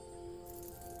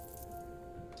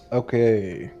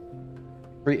 Okay.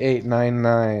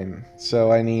 3899.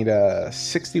 So I need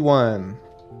 61.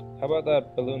 How about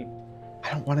that balloon?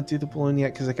 I don't want to do the balloon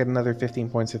yet because I get another 15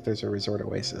 points if there's a resort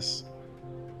oasis.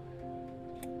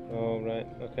 Oh, right.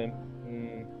 Okay.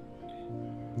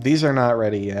 These are not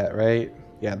ready yet, right?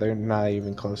 Yeah, they're not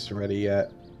even close to ready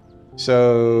yet.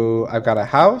 So I've got a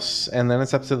house, and then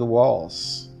it's up to the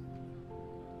walls.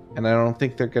 And I don't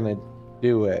think they're going to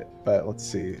do it, but let's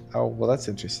see. Oh, well, that's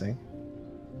interesting.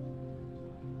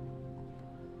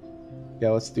 Yeah,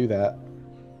 let's do that.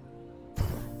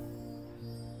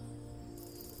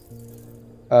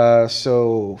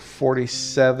 So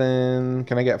 47.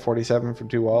 Can I get 47 from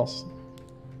 2 walls?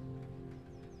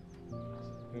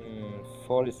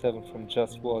 47 from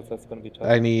just walls. That's going to be tough.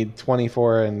 I need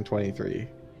 24 and 23.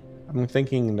 I'm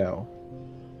thinking no.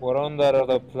 What on that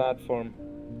other platform?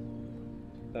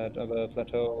 That other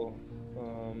plateau?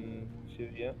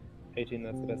 Yeah, 18.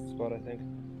 That's the best spot, I think.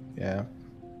 Yeah.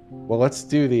 Well, let's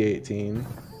do the 18.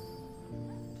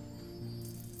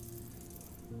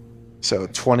 So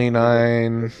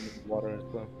 29. Water as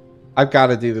well. I've got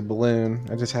to do the balloon.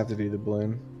 I just have to do the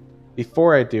balloon.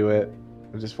 Before I do it,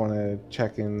 I just want to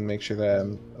check and make sure that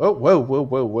I'm... Oh,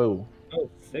 whoa. Oh,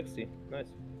 60. Nice.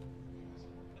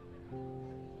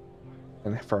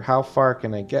 And for how far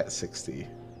can I get 60?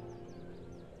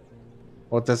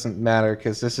 Well, it doesn't matter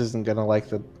because this isn't going to like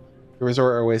the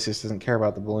resort oasis doesn't care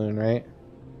about the balloon, right?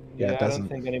 Yeah, it doesn't. I don't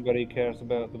think anybody cares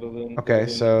about the balloon. Okay,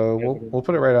 so we'll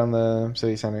put it right on the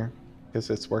city center because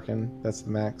it's working. That's the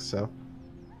max, so.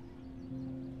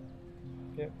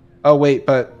 Yeah. Oh, wait,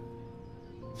 but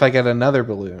if I get another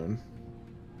balloon.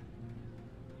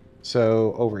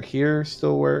 So over here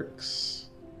still works.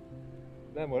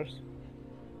 That works.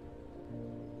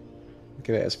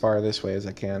 Get it as far this way as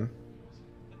I can.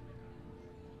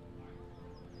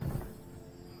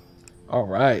 All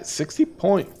right, 60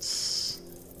 points.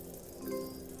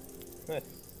 Nice.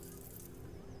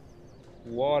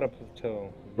 Water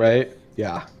plateau. Right?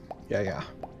 Yes. Yeah.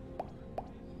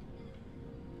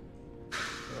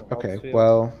 Okay, Hopsfield.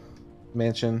 well,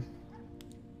 mansion.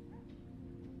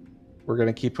 We're going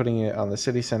to keep putting it on the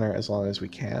city center as long as we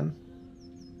can.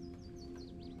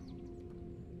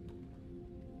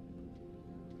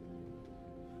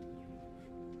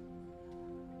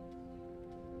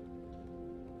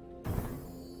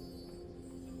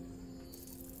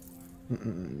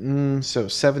 So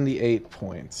 78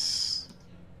 points.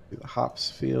 Do the hops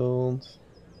field.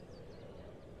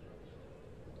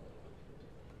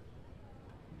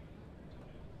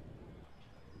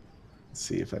 Let's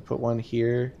see if I put one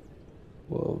here.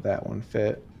 Will that one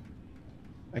fit?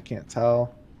 I can't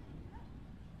tell.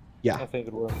 Yeah. I think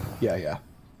it will. Yeah.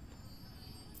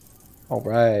 All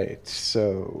right.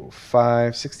 So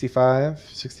 65.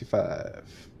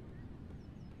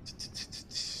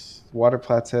 Water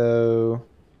plateau.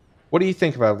 What do you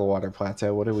think about the water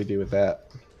plateau? What do we do with that?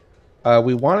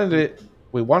 We wanted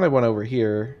one over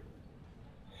here.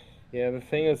 Yeah, the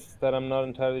thing is that I'm not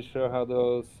entirely sure how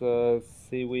those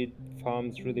seaweed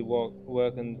farms really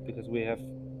work, and because we have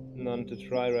none to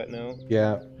try right now.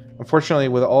 Yeah. Unfortunately,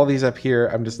 with all these up here,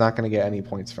 I'm just not going to get any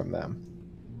points from them.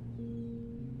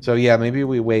 So yeah, maybe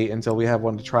we wait until we have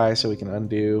one to try so we can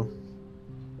undo.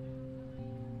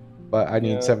 But I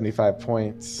need 75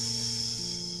 points.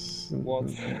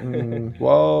 Walls.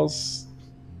 Walls.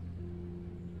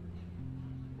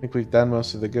 I think we've done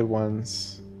most of the good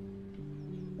ones.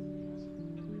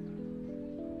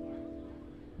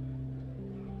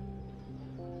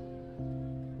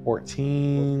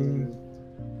 $14.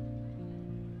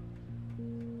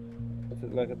 What's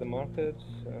it like at the market?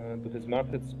 Because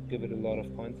markets give it a lot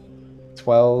of points.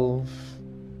 12.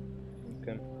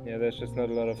 Okay. Yeah, there's just not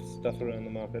a lot of stuff around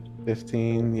the market.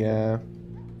 15, yeah.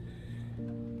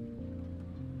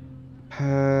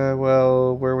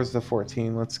 Well, where was the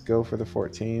 14? Let's go for the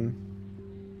 14.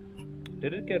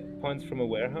 Did it get points from a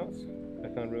warehouse? I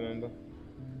can't remember.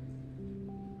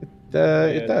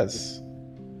 It does.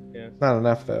 Yeah. Not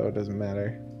enough though. It doesn't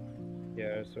matter.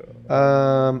 Yeah. So.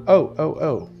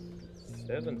 Oh.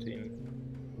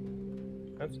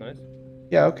 17. That's nice.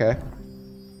 Yeah. Okay.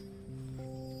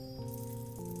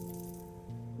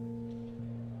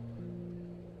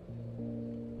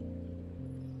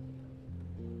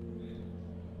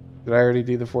 Did I already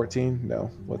do the 14?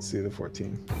 No. Let's do the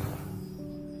 14.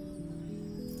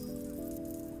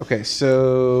 Okay,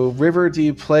 so River, do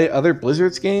you play other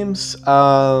Blizzard's games?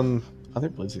 Other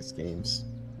Blizzard's games?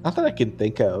 Not that I can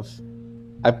think of.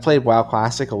 I played WoW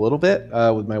Classic a little bit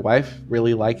with my wife.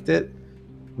 Really liked it,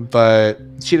 but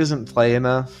she doesn't play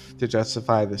enough to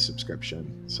justify the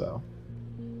subscription, so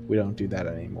we don't do that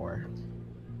anymore.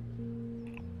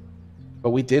 But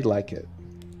we did like it.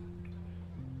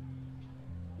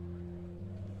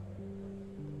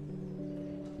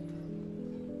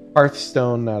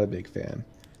 Hearthstone, not a big fan.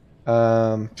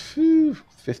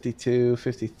 52,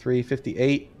 53,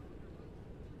 58.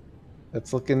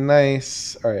 That's looking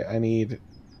nice. All right, I need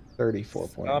 34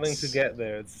 points. Starting to get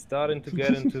there. It's starting to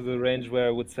get into the range where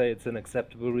I would say it's an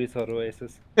acceptable resort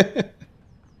oasis.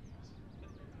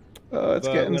 Oh, it's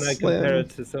getting when I slim. compare it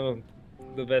to some of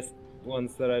the best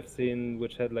ones that I've seen,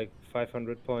 which had like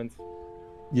 500 points.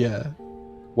 Yeah.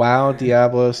 WoW,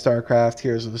 Diablo, StarCraft,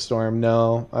 Heroes of the Storm.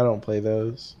 No, I don't play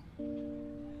those.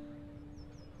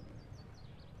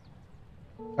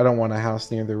 I don't want a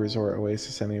house near the resort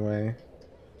oasis anyway.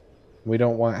 We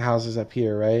don't want houses up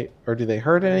here, right? Or do they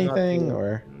hurt anything?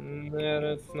 Or yeah,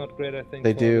 that's not great. I think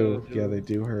they do. Yeah, they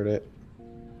do hurt it.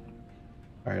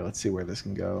 All right, let's see where this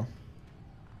can go.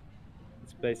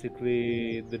 It's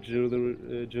basically the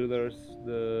jewelers,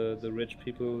 the rich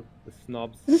people, the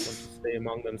snobs want to stay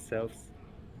among themselves.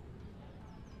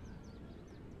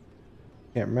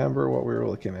 Can't remember what we were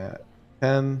looking at.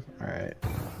 10. All right.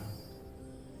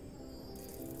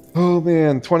 Oh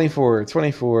man, 24.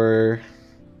 24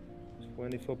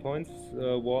 points.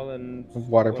 Wall and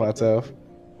water plateau.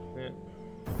 Yeah.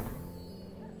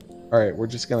 All right, we're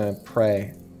just gonna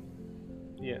pray.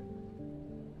 Yeah.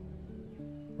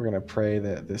 We're gonna pray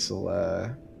that this will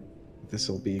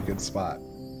be a good spot.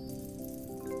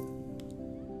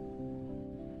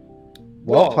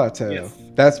 Wall plateau.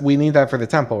 Yes. We need that for the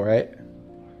temple, right?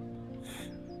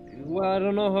 Well, I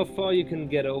don't know how far you can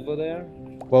get over there.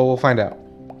 Well, we'll find out.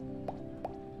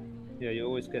 Yeah, you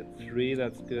always get 3.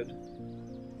 That's good.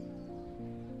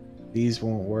 These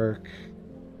won't work.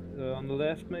 On the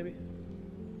left, maybe.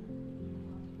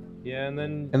 Yeah,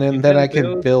 and then I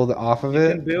can build off of it.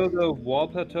 You can build a wall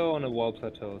plateau on a wall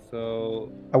plateau.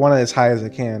 So I want it as high as I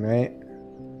can, right?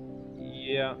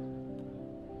 Yeah.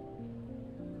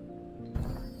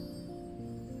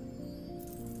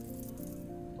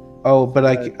 Oh, but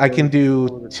I can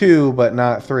do 2, but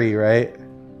not 3, right?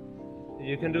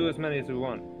 You can do as many as you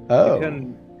want. Oh. You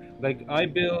can, like, I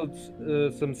built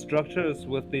some structures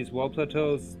with these wall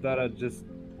plateaus that just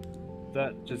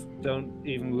don't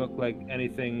even look like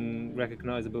anything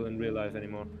recognizable in real life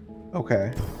anymore.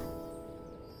 Okay.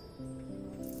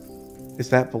 Is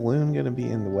that balloon gonna be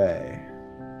in the way?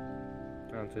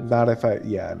 I don't think Not so. if I.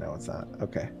 Yeah, no, it's not.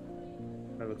 Okay.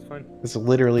 That looks fine. It's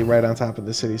literally right on top of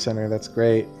the city center. That's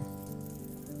great.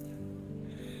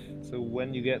 So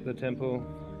when you get the temple,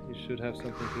 you should have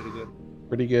something pretty good.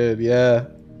 Pretty good, yeah.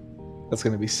 That's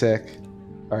gonna be sick.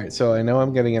 All right, so I know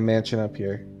I'm getting a mansion up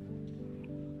here.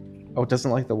 Oh, it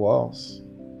doesn't like the walls.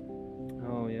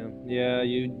 Oh yeah, yeah.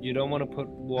 You don't want to put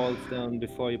walls down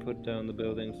before you put down the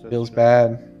buildings. Feels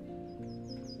bad.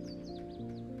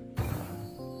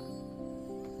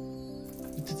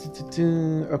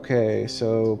 Okay,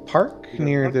 so park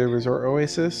near the resort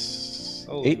oasis.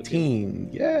 Oh, 18.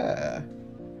 Yeah.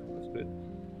 That's good.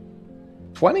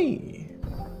 20.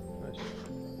 Nice.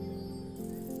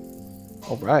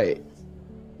 All right.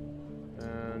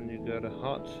 And you got a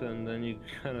hut, and then you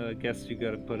kind of guess you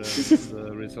got to put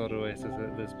the resort oasis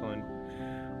at this point.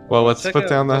 Well, let's put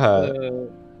down the hut.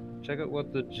 Check out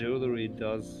what the jewelry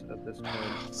does at this point.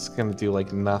 It's gonna do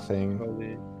like nothing.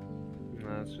 Probably.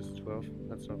 No, it's just 12.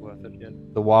 That's not worth it yet.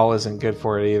 The wall isn't good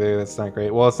for it either. That's not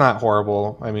great. Well, it's not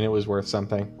horrible. I mean, it was worth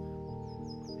something.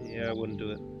 Yeah, I wouldn't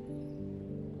do it.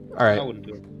 All right. I wouldn't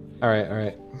do it. All right. All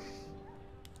right.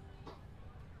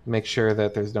 Make sure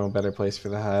that there's no better place for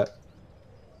the hut.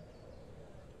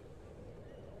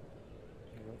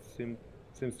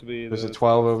 Seems to be. There's a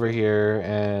 12 over here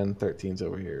and 13's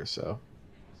over here, so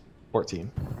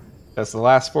 14. That's the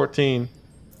last 14.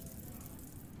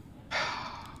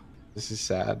 This is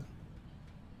sad.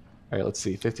 All right, let's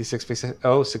see. 56, 56.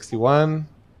 Oh, 61.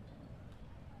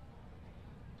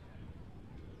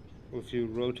 If you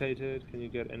rotate it, can you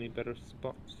get any better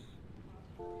spots?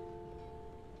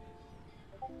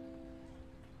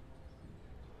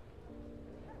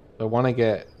 I want to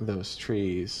get those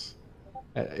trees.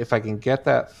 If I can get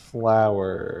that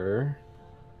flower.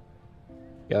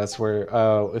 Yeah, that's where.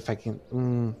 Oh, if I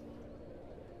can.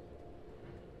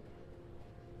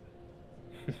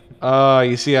 Oh,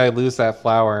 you see, I lose that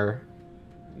flower.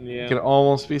 Yeah. It can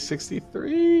almost be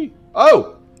 63.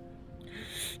 Oh!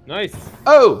 Nice!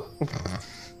 Oh!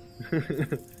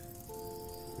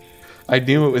 I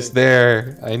knew it was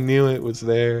there. I knew it was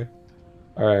there.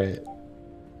 Alright.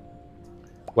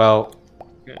 Well,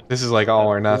 this is like all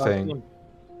or nothing.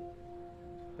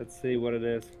 Let's see what it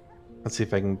is. Let's see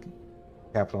if I can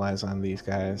capitalize on these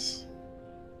guys.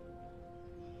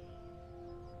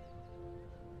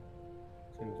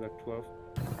 Seems like 12.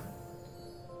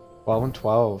 12 and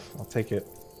 12. I'll take it.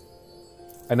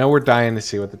 I know we're dying to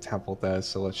see what the temple does,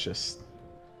 so let's just...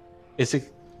 Is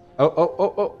it...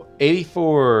 Oh,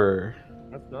 84.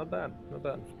 That's not bad. Not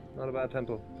bad. Not a bad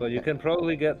temple. But you can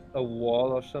probably get a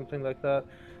wall or something like that.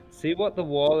 See what the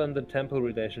wall and the temple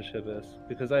relationship is,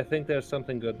 because I think there's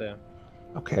something good there.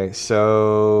 Okay,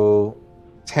 so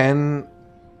 10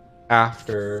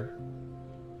 after.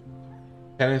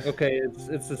 10 if, okay,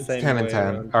 it's the same. 10 and 10.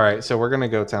 Around. All right, so we're gonna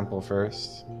go temple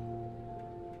first.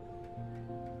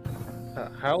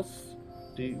 House?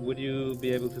 Would you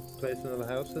be able to place another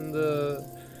house in the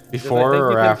before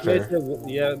or after?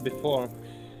 Yeah, before.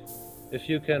 If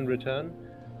you can return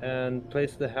and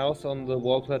place the house on the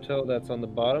wall plateau that's on the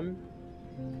bottom,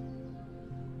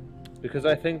 because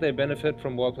I think they benefit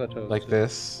from wall plateaus. Like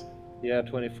this? Yeah,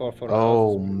 24 for.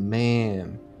 Oh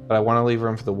man! But I want to leave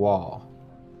room for the wall.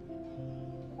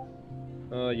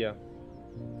 Yeah.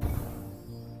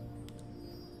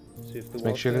 See if the Let's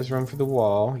make sure there's room for the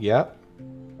wall. Yep.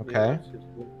 Okay.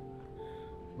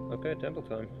 Yeah, okay, temple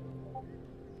time.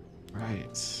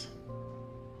 Right.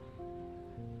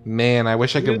 Man, I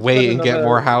wish I could wait and get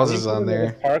more houses on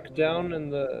there. Park down in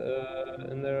the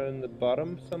in the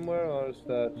bottom somewhere, or is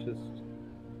that just?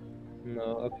 No.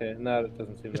 Okay. No, it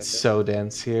doesn't seem like it. It's so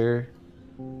dense here.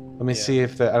 Let me see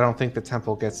if the. I don't think the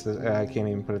temple gets the. I can't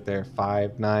even put it there.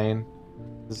 5, 9.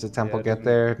 Does the temple get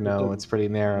there? No, it's pretty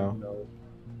narrow. No.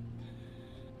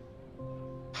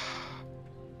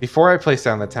 Before I place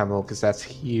down the temple, because that's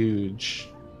huge.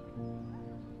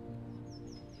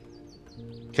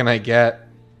 Can I get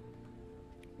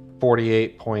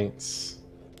 48 points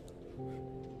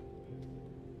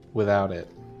without it?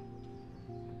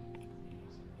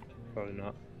 Probably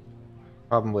not.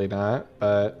 Probably not,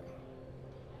 but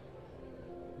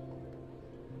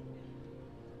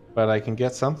I can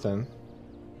get something.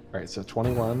 All right, so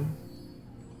 21.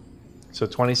 So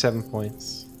 27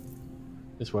 points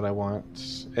is what I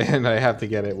want, and I have to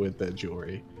get it with the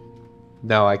jewelry.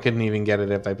 No, I couldn't even get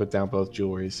it if I put down both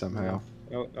jewelries somehow.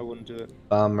 I wouldn't do it.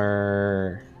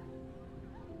 Bummer.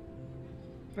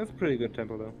 That's a pretty good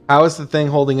temple, though. How is the thing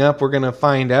holding up? We're going to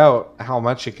find out how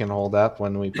much it can hold up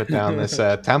when we put down this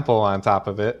temple on top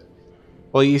of it.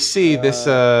 Well, you see, this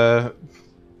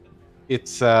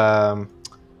it's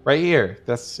right here.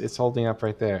 It's holding up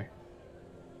right there.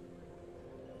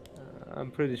 I'm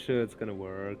pretty sure it's gonna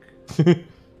work. Don't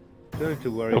need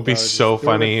to worry. It'll be so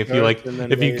funny if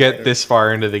you get this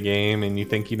far into the game and you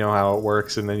think you know how it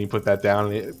works, and then you put that down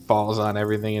and it falls on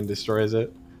everything and destroys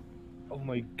it. Oh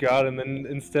my god! And then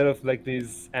instead of like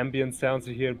these ambient sounds,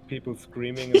 you hear people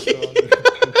screaming and so on.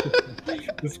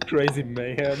 This crazy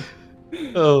mayhem.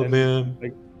 Oh man!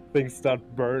 Like things start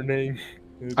burning.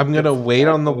 I'm gonna wait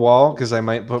on the wall because I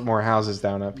might put more houses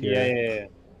down up here. Yeah.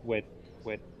 Wait.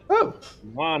 Oh!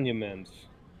 Monument.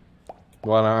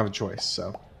 Well, I don't have a choice,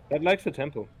 so. That likes the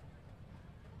temple.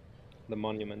 The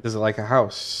monument. Does it like a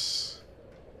house?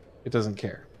 It doesn't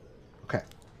care. Okay,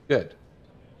 good.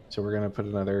 So we're gonna put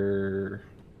another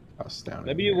house down.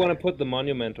 Maybe you want to put the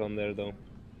monument on there though.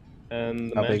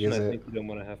 And the How big mansion is I it? think you don't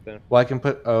want to have there. Well, I can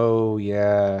put. Oh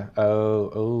yeah.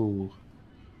 Oh.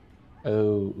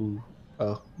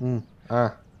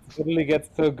 Suddenly gets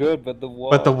so good, but the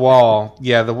wall. But the wall,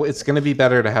 yeah, it's going to be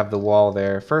better to have the wall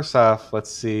there. First off,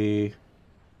 let's see.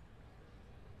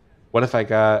 What if I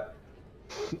got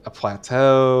a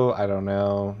plateau? I don't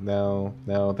know.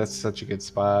 No, that's such a good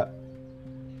spot.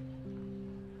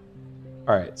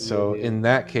 All right, so in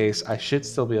that case, I should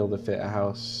still be able to fit a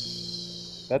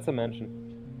house. That's a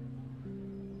mansion.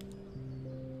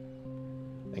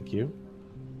 Thank you.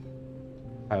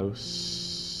 House.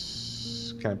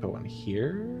 Can I put one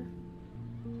here?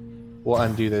 We'll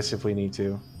undo this if we need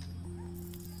to.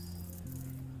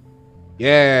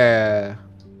 Yeah.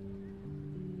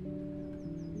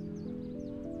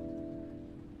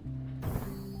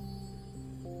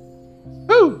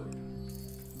 Woo!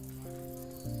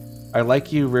 I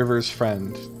like you, River's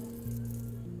friend.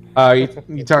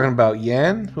 You talking about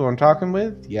Yan, who I'm talking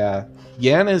with? Yeah.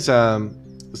 Yan is an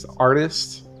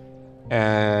artist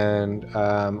and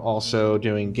also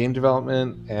doing game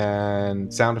development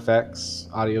and sound effects,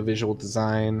 audio-visual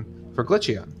design for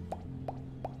Glitchion.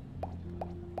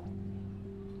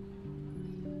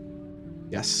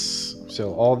 Yes,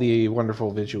 so all the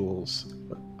wonderful visuals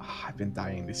I've been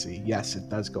dying to see. Yes, it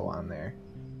does go on there.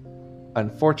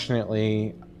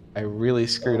 Unfortunately, I really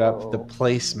screwed up the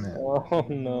placement. Oh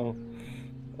no.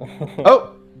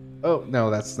 Oh no,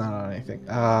 that's not on anything.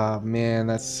 Ah, man,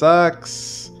 that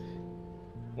sucks.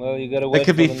 Well, you gotta wait. It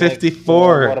could be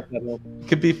 54. It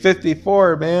could be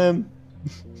 54, man.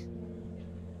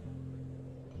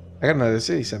 I got another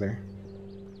city center.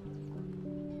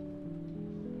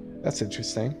 That's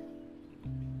interesting.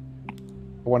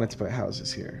 I wanted to put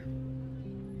houses here.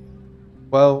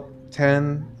 Well,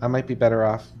 10. I might be better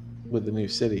off with the new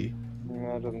city.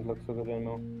 No, it doesn't look so good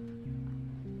anymore.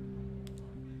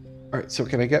 Alright, so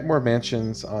can I get more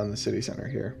mansions on the city center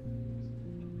here?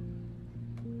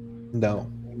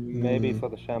 No. Maybe for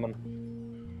the shaman.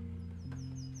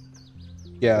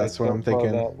 Yeah, that's what I'm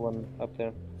thinking. That one up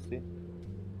there. See?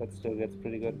 That still gets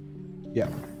pretty good. Yeah.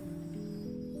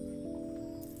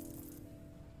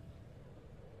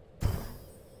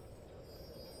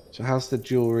 So how's the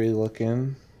jewelry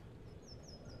looking?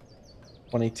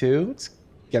 22? It's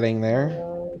getting there.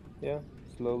 Yeah,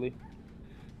 slowly.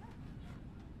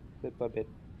 Bit by bit.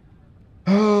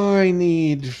 Oh, I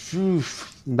need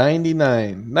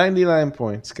 99. 99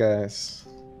 points, guys.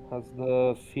 How's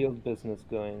the field business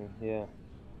going? Yeah.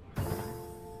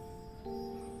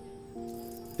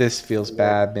 This feels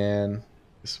bad, man.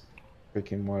 This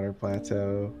freaking water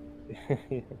plateau.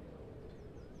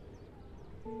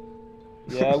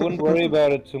 Yeah, I wouldn't worry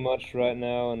about it too much right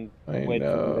now and wait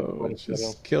know, for it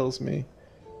just kills me.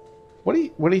 What do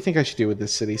you think I should do with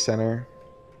this city center?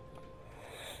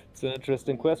 It's an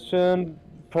interesting question.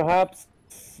 Perhaps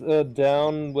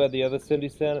down where the other city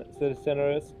center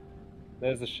is.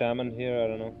 There's a shaman here. I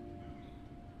don't know.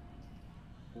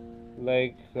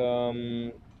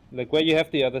 Like where you have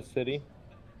the other city,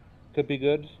 could be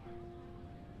good.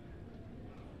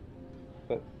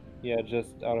 But yeah,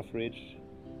 just out of reach.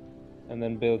 And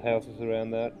then build houses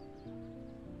around that.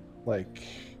 Like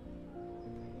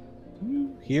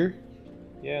here?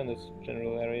 Yeah, in this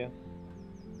general area.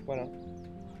 Why not?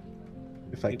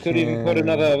 If I you could even put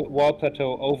another wall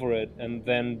plateau over it and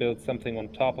then build something on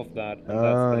top of that. And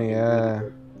oh, yeah.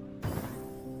 Really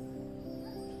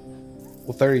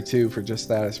well, 32 for just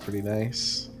that is pretty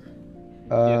nice.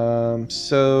 Yeah.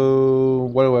 So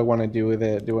what do I want to do with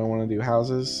it? Do I want to do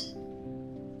houses?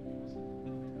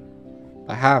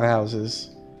 I have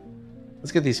houses.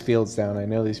 Let's get these fields down. I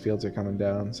know these fields are coming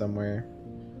down somewhere.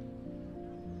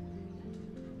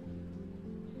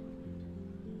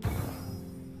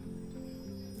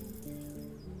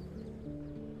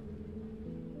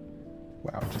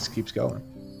 Wow, it just keeps going.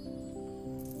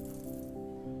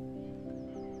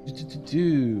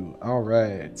 All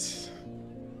right.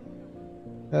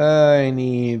 I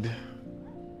need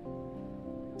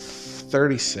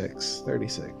 36.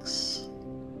 36.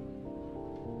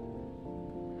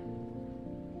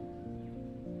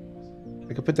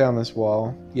 I could put down this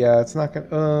wall. Yeah, it's not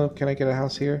gonna... can I get a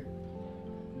house here?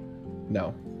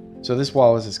 No. So this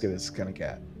wall is as good as it's gonna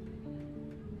get.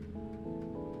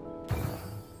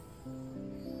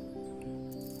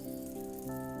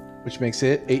 Which makes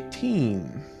it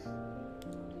 18.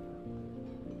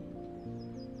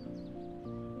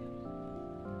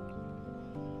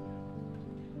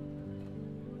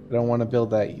 I don't want to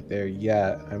build that there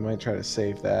yet. I might try to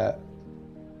save that.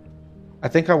 I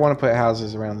think I want to put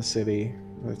houses around the city.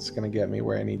 That's going to get me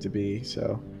where I need to be,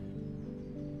 so...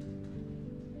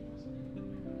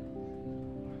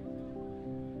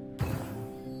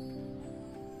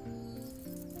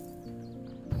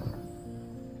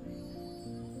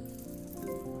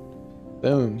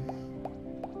 Boom.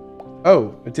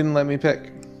 Oh, it didn't let me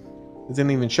pick. It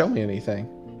didn't even show me anything.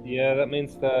 Yeah, that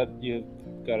means that you've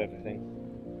got everything.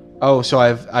 Oh, so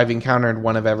I've encountered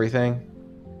one of everything?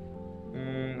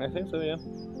 I think so, yeah.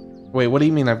 Wait, what do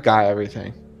you mean I've got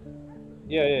everything?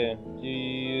 Yeah.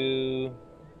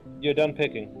 You're done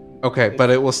picking. Okay, but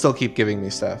it will still keep giving me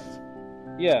stuff.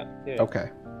 Yeah. Okay.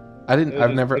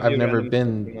 I've never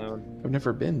been down. I've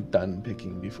never been done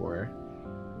picking before.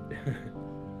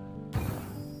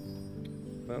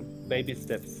 Well, baby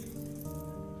steps.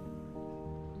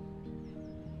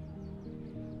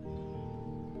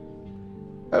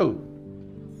 Oh.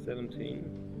 17.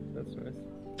 That's nice.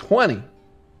 20.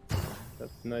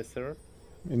 That's nicer.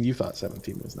 And you thought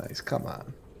 17 was nice. Come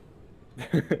on.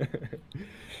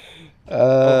 How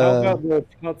about the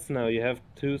plots now? You have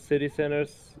 2 city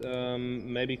centers,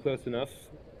 maybe close enough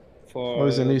for. Oh,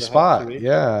 there's a new the spot. hut to reach.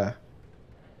 Yeah.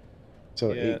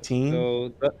 So Yeah, 18.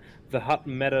 So the hut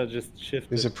meta just shifted.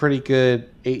 There's a pretty good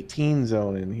 18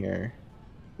 zone in here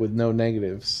with no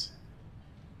negatives.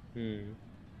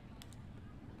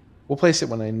 We'll place it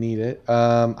when I need it.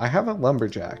 I have a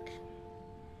lumberjack.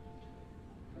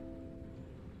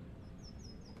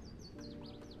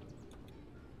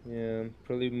 Yeah,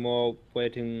 probably more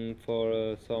waiting for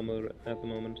a sawmill at the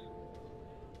moment.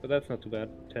 But that's not too bad.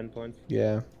 10 points.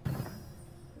 Yeah.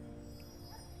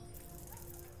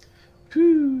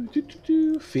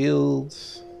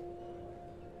 Fields.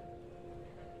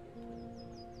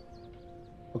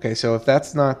 Okay, so if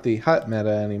that's not the hut meta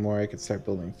anymore, I could start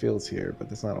building fields here, but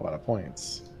that's not a lot of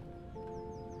points.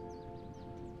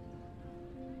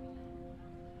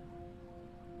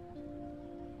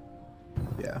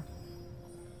 Yeah.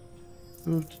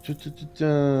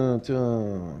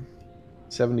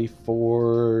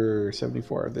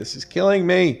 74. This is killing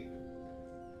me.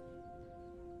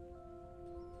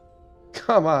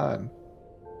 Come on.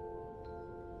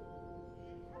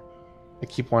 I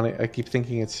keep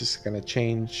thinking it's just gonna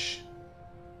change.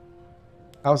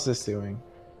 How's this doing?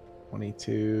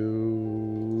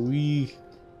 22. Whee.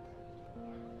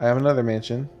 I have another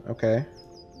mansion. Okay.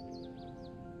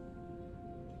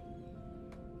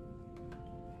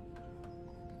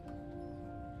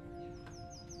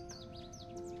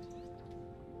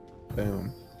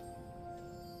 Boom.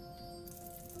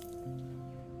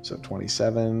 So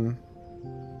 27.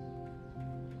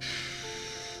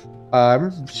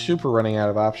 I'm super running out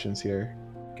of options here.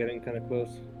 Getting kind of close.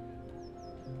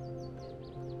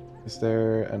 Is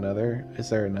there another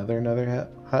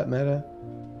hut meta?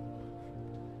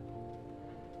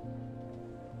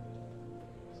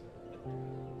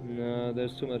 No,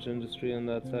 there's too much industry on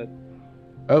that side.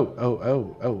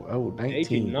 Oh, 19.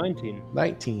 18, 19.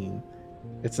 19.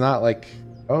 It's not like...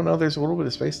 Oh, no, there's a little bit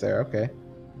of space there. Okay.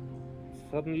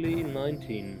 Suddenly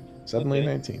 19. Suddenly Okay.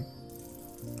 19.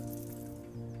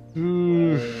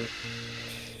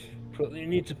 Probably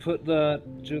need to put that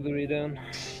jewelry down.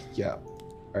 Yeah.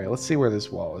 Alright, let's see where this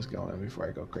wall is going before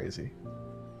I go crazy.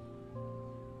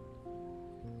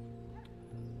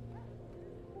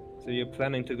 So you're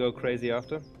planning to go crazy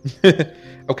after?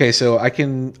 Okay, so I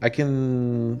can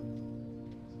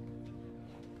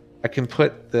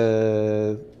put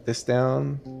this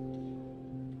down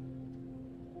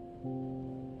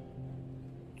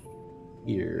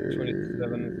here.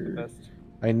 27 is the best.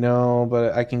 I know,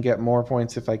 but I can get more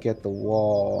points if I get the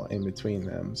wall in between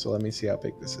them. So let me see how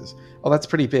big this is. Oh, that's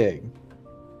pretty big.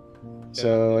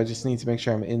 So I just need to make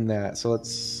sure I'm in that. So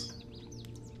let's...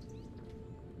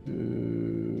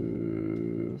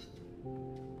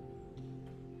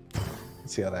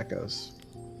 Let's see how that goes.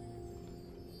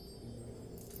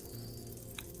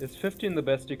 Is 15 the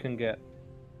best you can get?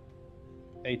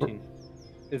 18.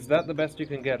 Is that the best you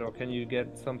can get, or can you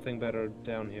get something better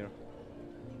down here?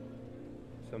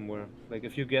 Somewhere. Like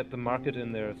if you get the market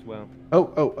in there as well.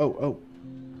 Oh.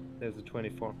 There's a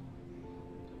 24.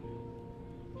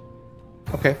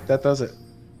 Okay, that does it.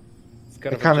 It's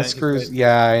kind It kind of janky screws. space.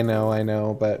 Yeah, I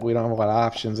know, but we don't have a lot of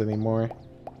options anymore.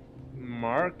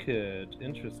 Market.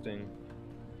 Interesting.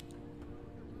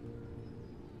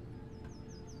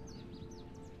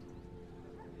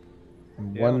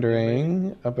 I'm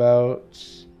wondering about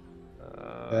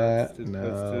that.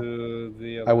 No. To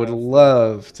the other I would house.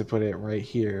 love to put it right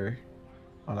here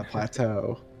on a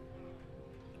plateau.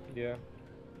 Yeah.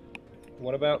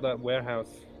 What about that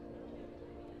warehouse?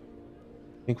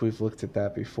 I think we've looked at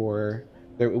that before.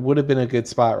 There would have been a good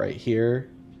spot right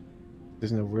here.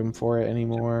 There's no room for it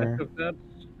anymore. Left of that?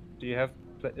 Do you have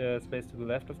space to the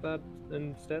left of that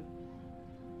instead?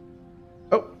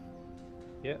 Oh.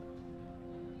 Yeah.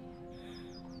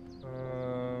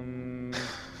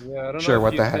 Yeah, I don't Sure, know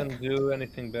what if the you heck. can do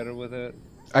anything better with it.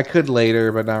 I could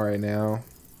later, but not right now.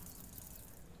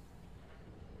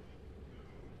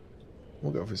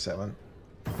 We'll go for 7.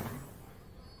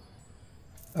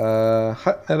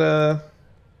 Hut meta.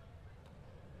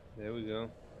 There we go.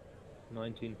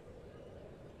 19.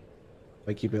 If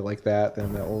I keep it like that,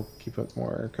 then that will keep it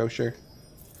more kosher.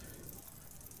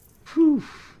 Whew.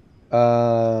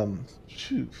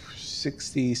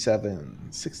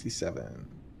 67. 67.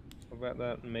 What about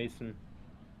that Mason?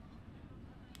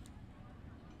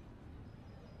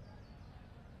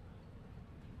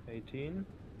 $18.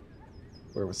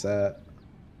 Where was that?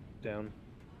 Down.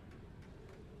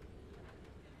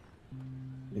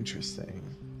 Interesting.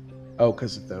 Oh,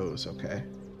 because of those. Okay.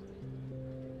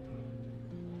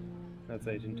 That's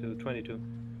 18 to 22.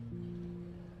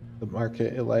 The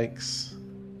market it likes.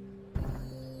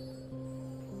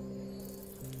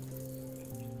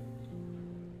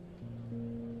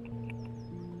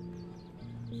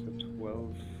 So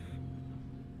 12.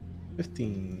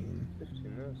 15.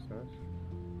 15, that's nice.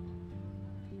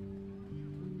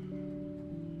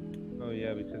 Oh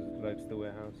yeah, because it likes the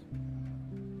warehouse.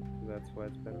 So that's why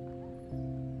it's better.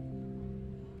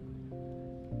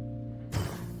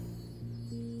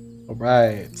 All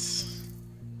right.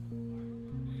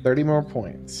 30 more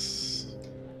points.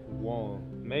 Wall.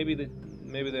 Maybe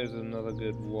there's another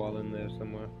good wall in there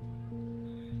somewhere.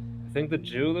 I think the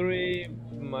jewelry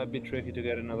might be tricky to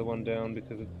get another one down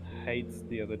because it hates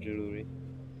the other jewelry.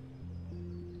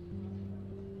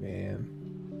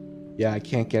 Man. Yeah, I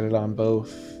can't get it on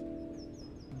both.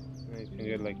 You can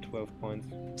get like 12 points.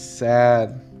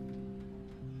 Sad.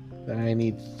 Then I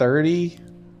need 30.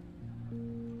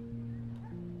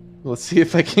 Let's see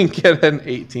if I can get an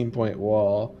 18-point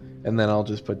wall, and then I'll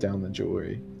just put down the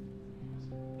jewelry.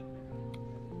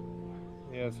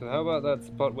 Yeah, so how about that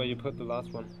spot where you put the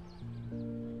last one?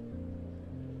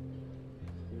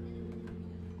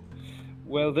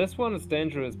 Well, this one is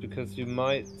dangerous because you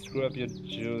might screw up your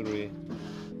jewelry.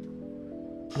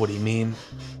 What do you mean?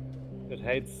 It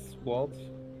hates walls.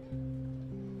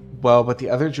 Well, but the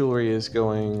other jewelry is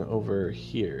going over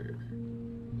here.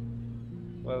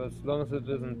 Well, as long as it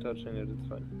isn't touching it, it's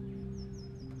fine.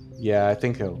 Yeah, I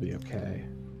think it'll be okay.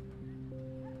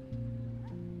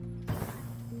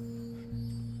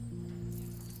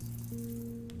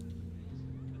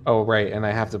 Oh, right, and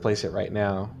I have to place it right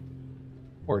now.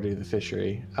 Or do the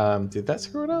fishery. Did that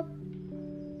screw it up?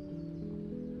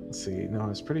 Let's see. No, I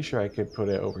was pretty sure I could put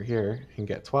it over here and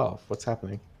get 12. What's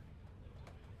happening?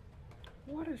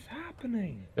 What is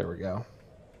happening? There we go.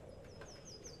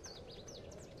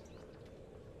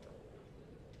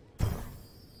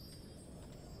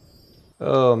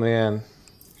 Oh, man.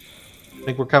 I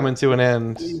think we're coming to an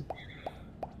end.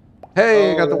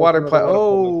 Hey, I got the water plant.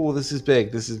 Oh, this is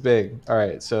big. This is big. All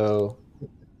right, so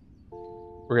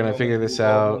we're going to figure this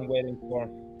out. Waiting for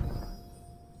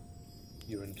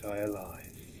your entire life.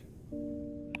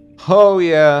 Oh,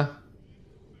 yeah.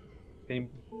 Can you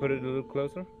put it a little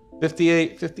closer?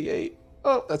 58, 58.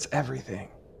 Oh, that's everything.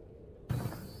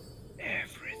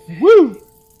 Everything. Woo!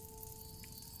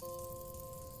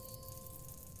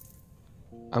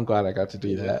 I'm glad I got to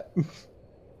do that.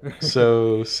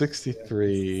 So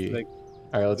 63. Like,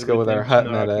 all right, let's go with our hut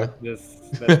meta.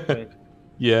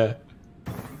 Yeah.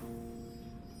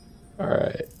 All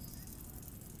right.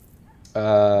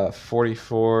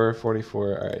 44,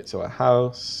 44. All right, so a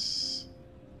house.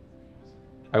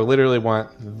 I literally want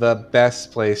the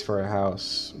best place for a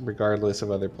house, regardless of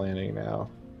other planning now.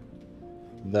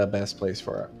 the best place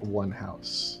for one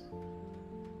house.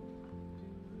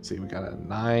 Let's see, we got a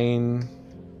 9.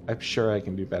 I'm sure I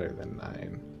can do better than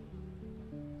 9.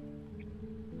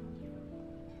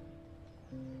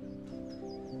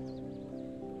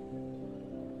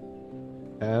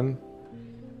 Ten,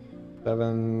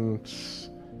 7.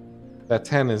 That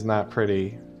 10 is not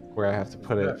pretty where I have to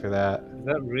put it for that. Is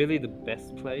that really the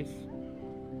best place?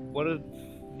 What if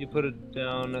you put it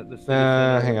down at the city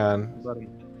Hang on. bottom?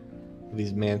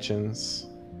 These mansions.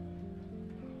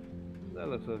 That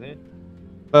looks okay.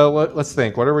 Well, let's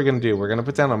think. What are we going to do? We're going to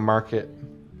put down a market,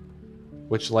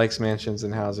 which likes mansions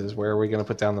and houses. Where are we going to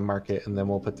put down the market? And then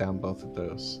we'll put down both of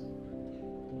those.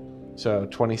 So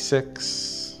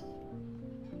 26.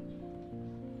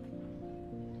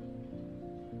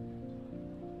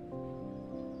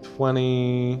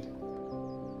 20.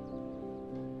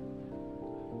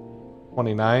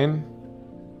 29.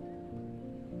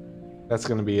 That's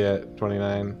going to be it.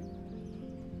 29.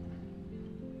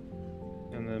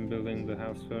 And then building the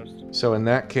house first. So in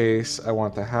that case, I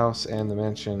want the house and the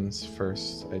mansions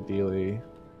first, ideally.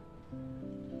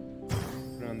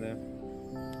 Around there.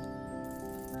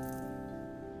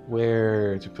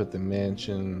 Where to put the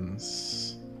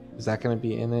mansions? Is that going to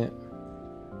be in it?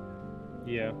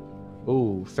 Yeah.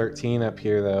 Ooh, 13 up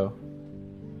here, though.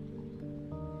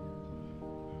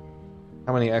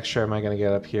 How many extra am I going to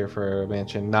get up here for a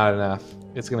mansion? Not enough.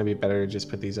 It's going to be better to just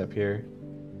put these up here.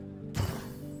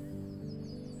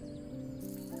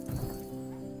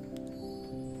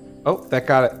 Oh, that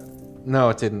got it. No,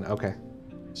 it didn't. Okay.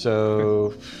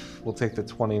 So we'll take the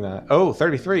 29. Oh,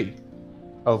 33.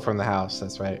 Oh, from the house.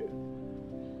 That's right.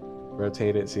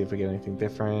 Rotate it, see if we get anything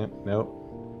different. Nope.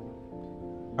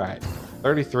 All right.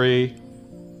 33.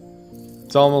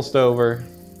 It's almost over.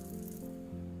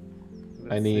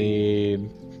 I need...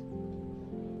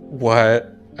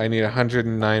 What? I need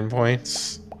 109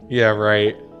 points? Yeah,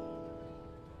 right.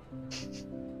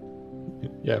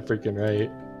 Yeah, freaking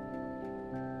right.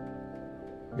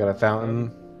 Got a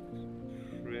fountain.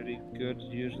 Pretty good,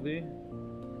 usually.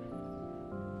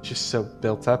 Just so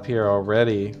built up here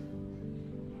already.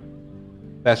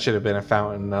 That should have been a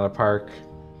fountain, not a park.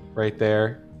 Right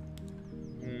there.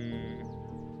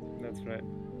 That's right.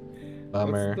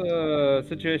 Bummer. What's the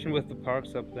situation with the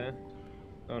parks up there?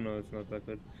 Oh no, it's not that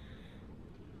good.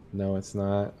 No, it's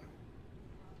not.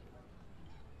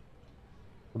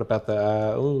 What about the...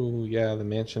 oh, yeah, the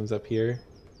mansion's up here.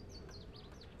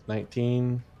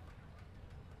 19.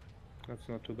 That's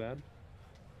not too bad.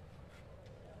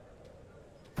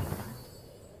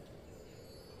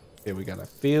 Okay, we got a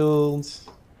field.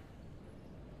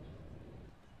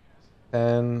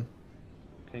 10.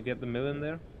 Can you get the mill in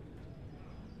there?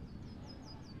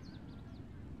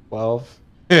 12.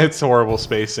 It's horrible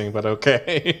spacing, but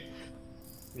okay.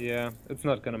 Yeah, it's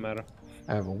not gonna matter.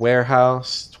 I have a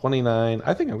warehouse. 29.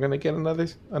 I think I'm gonna get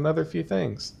another few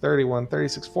things. 31,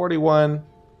 36, 41.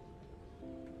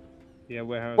 Yeah,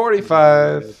 warehouse.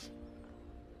 45.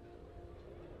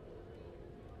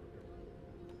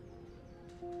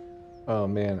 Oh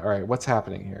man. All right, what's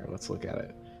happening here? Let's look at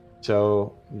it.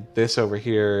 So this over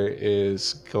here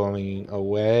is going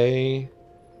away.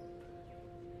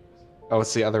 Oh,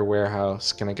 it's the other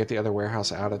warehouse. Can I get the other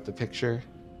warehouse out of the picture?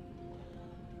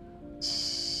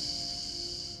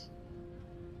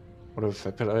 What if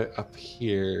I put it up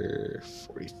here?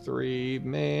 43,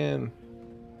 man.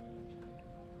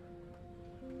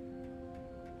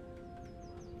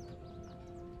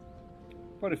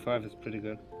 $45 is pretty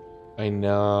good. I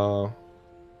know.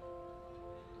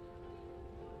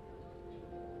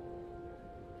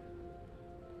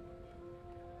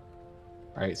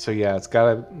 All right, so yeah, it's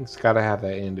gotta have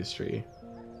that industry.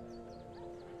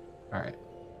 All right,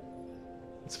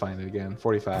 let's find it again.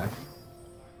 45.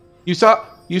 You saw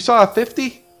a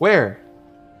 50? Where?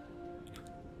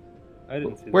 I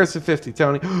didn't see Where's the 50,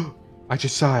 Tony? I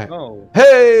just saw it. Oh,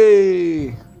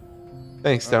 Hey!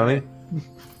 Thanks, Tony.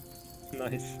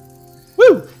 right. Nice.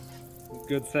 Woo!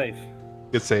 Good save.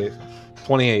 Good save.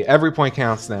 28. Every point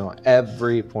counts now.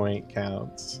 Every point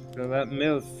counts. So that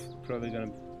mill's probably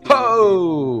gonna.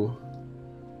 Oh!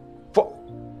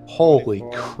 Holy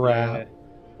 44, crap. yeah.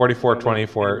 44,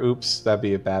 24. Oops, that'd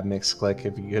be a bad mix click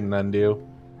if you couldn't undo.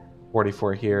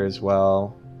 44 here as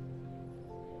well.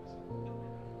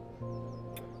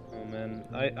 Oh man,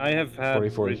 I have had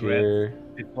 44 regrets here.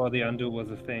 before the undo was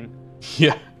a thing.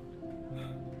 Yeah.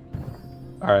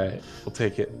 All right, we'll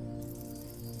take it.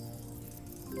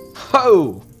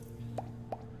 Oh!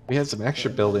 We had some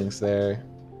extra buildings there.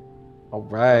 All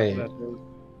right.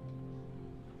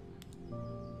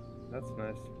 That's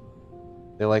nice.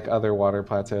 They like other water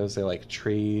plateaus. They like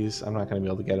trees. I'm not going to be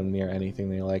able to get them near anything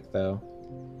they like, though.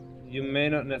 You may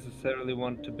not necessarily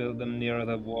want to build them near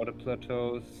the water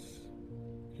plateaus.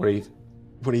 What are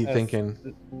you As thinking?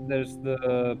 There's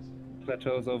the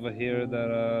plateaus over here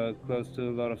that are close to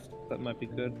a lot of stuff that might be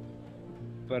good,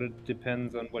 but it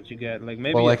depends on what you get. Like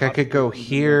maybe Well, a like I could go hospital in that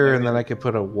here and then area. I could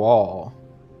put a wall.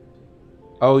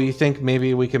 Oh, you think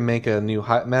maybe we can make a new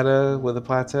hut meta with a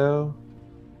plateau?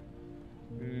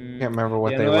 Can't remember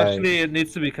what Yeah, they no, like. actually, it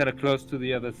needs to be kind of close to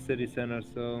the other city center,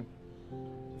 so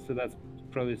that's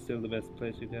probably still the best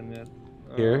place you can get.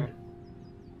 Here?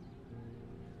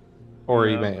 Or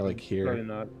you No, meant like probably here?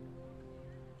 not.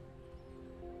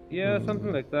 Yeah, something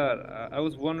Hmm. like that. I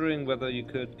was wondering whether you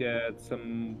could get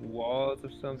some walls or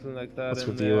something like that What's in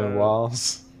with you and there.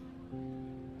 walls?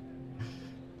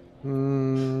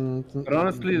 But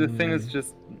honestly, the thing is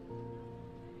just,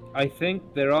 I think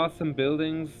there are some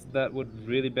buildings that would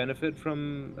really benefit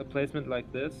from a placement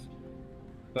like this,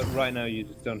 but right now you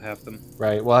just don't have them.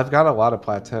 Right. Well, I've got a lot of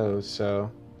plateaus,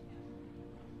 so.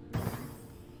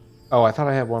 Oh, I thought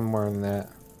I had one more than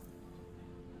that.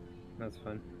 That's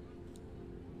fine.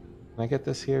 Can I get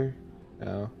this here?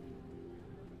 No.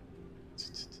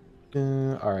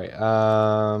 All right.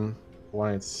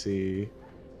 Wanted to see.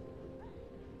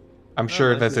 I'm Oh,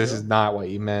 sure that nicely this is built. not what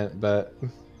you meant, but all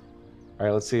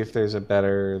right. Let's see if there's a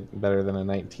better than a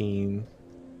 19.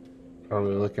 Are we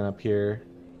Probably not. looking up here?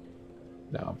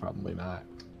 No, probably not.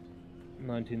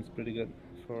 19's pretty good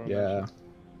for a Yeah. mansion.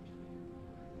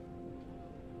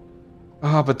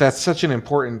 Oh, but that's such an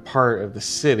important part of the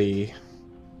city.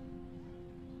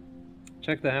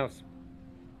 Check the house.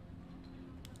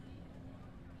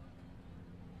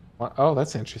 Oh,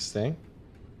 that's interesting.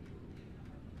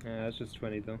 Yeah, it's just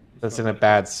 20 though. It's That's not in a much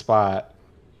better. bad spot.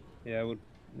 Yeah, I would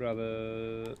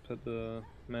rather put the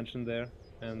mansion there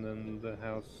and then the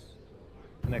house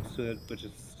next to it, which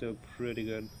is still pretty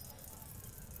good.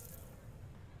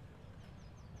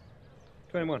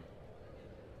 21.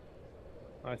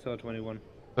 I saw 21.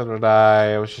 So did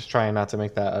I. I was just trying not to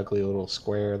make that ugly little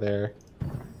square there.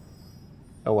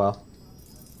 Oh well.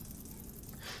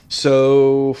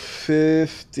 So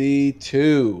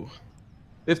 52.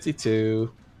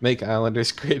 52. Make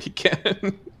Islanders great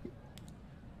again.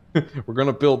 We're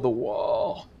gonna build the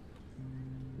wall.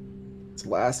 It's the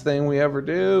last thing we ever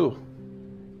do.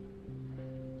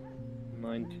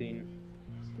 19.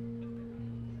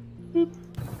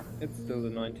 It's still the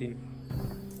 19.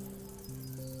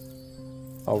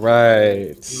 All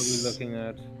right. What are we looking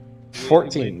at?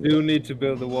 14. We do need to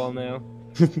build the wall now.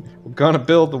 We're gonna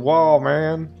build the wall,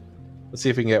 man. Let's see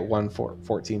if we can get one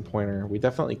 14 pointer. We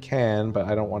definitely can, but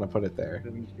I don't want to put it there.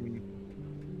 17.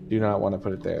 Do not want to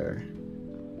put it there.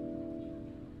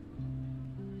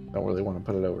 Don't really want to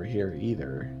put it over here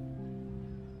either.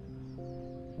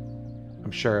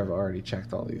 I'm sure I've already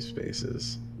checked all these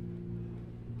spaces.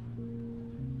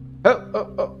 Oh,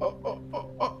 oh, oh, oh, oh,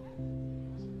 oh, oh.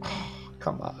 Oh,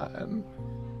 come on.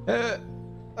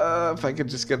 If I could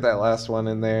just get that last one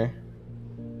in there.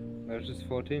 There's just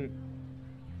 14.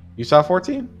 You saw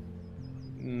 14?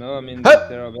 No, I mean, Huh!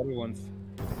 there are better ones.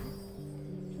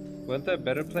 Weren't there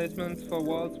better placements for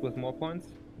walls with more points?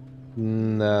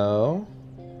 No.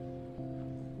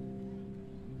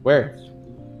 Where?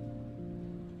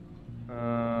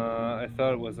 I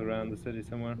thought it was around the city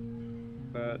somewhere,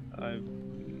 but I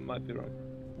might be wrong.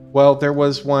 Well, there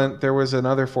was one. There was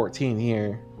another 14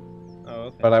 here, Oh,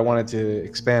 okay. but I wanted to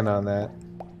expand on that.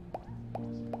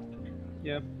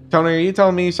 Yeah. Tony, are you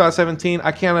telling me you saw 17?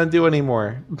 I can't undo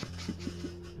anymore.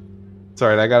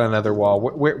 Sorry, I got another wall.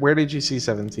 Where did you see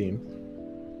 17?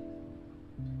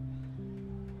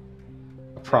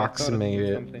 Approximate yeah, I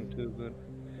it. something too, but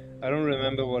I don't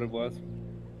remember what it was.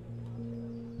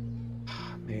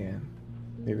 Man,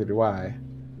 neither do I.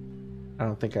 I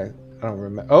don't think I don't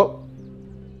remember. Oh,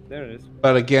 There it is.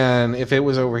 but again, if it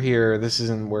was over here, this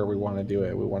isn't where we want to do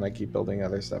it. We want to keep building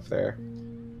other stuff there.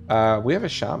 We have a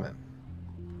shaman.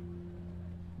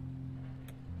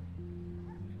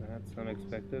 That's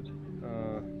unexpected.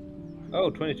 Oh,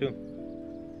 22.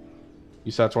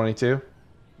 You saw 22?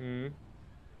 Hmm.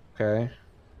 Okay.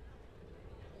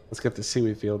 Let's get the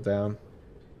seaweed field down.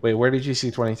 Wait, where did you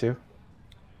see 22?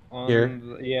 Here?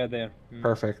 Yeah, there.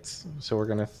 Perfect. So we're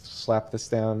going to slap this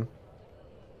down.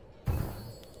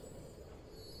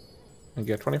 And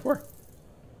get 24.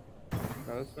 Oh,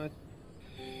 that's nice.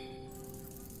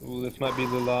 Ooh, this might be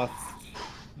the last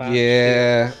batch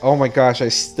Yeah. here. Oh my gosh, I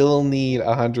still need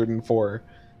 104.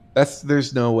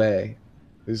 There's no way.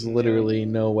 There's literally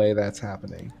no way that's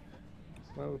happening.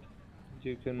 Well,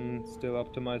 you can still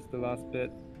optimize the last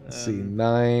bit. Let's see,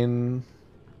 9.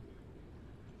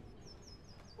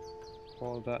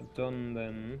 All that done,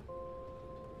 then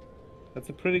That's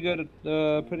a pretty good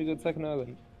second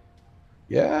island.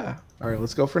 Yeah. All right,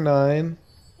 let's go for 9.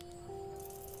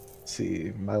 Let's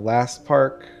see, my last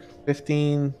park,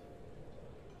 15.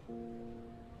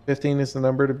 15 is the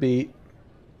number to beat.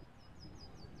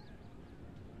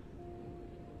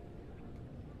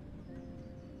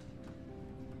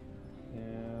 Yeah.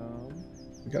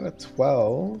 We got a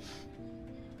 12.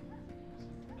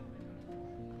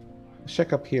 Let's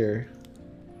check up here.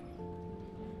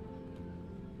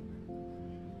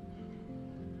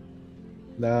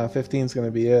 Nah, 15's gonna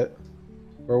be it.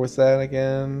 Where was that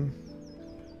again?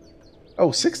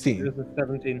 Oh, 16. This is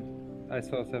 17. I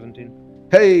saw 17.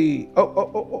 Hey!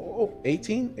 Oh,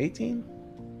 18? 18?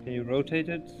 Can you rotate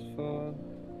it for?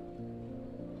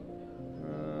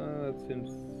 That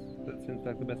seems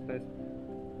like the best place.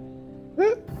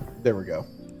 There we go.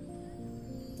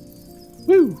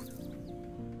 Woo!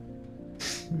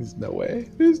 There's no way.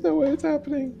 There's no way it's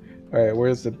happening. All right,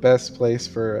 where's the best place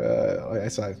for? I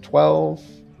saw 12.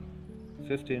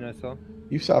 15 I saw.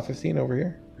 You saw 15 over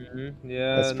here.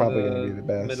 Yeah. That's probably gonna be the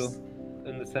best. Middle,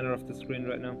 in the center of the screen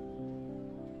right now.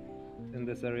 In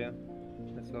this area,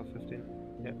 I saw 15.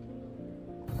 Yeah.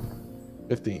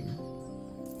 15.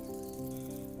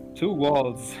 2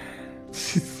 walls.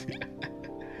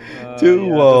 Two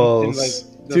yeah, walls.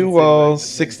 Two walls,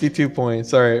 like 62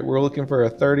 points. All right, we're looking for a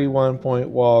 31-point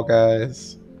wall,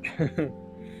 guys.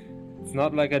 It's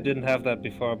not like I didn't have that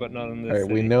before, but not in this. All right,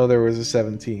 we city. know there was a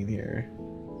 17 here.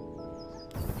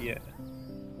 Yeah.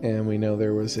 And we know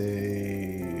there was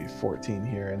a 14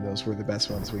 here, and those were the best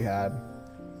ones we had.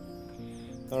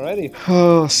 Alrighty.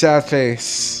 Oh, sad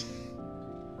face.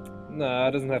 Nah,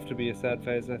 it doesn't have to be a sad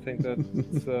face. I think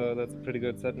that's a pretty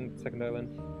good second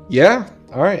island. Yeah.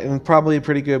 All right, and probably a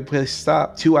pretty good place to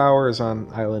stop. 2 hours on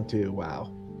Island 2.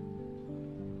 Wow.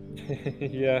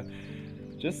 Yeah.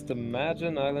 Just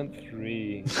imagine Island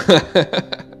 3.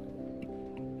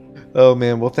 Oh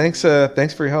man. Well, thanks for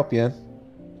your help, Yen.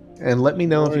 And let me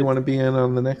know if you want to be in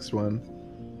on the next one.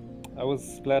 I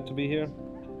was glad to be here.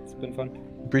 It's been fun.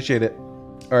 Appreciate it.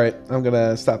 All right, I'm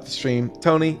gonna stop the stream.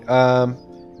 Tony,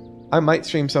 I might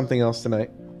stream something else tonight.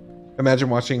 Imagine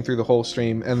watching through the whole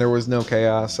stream and there was no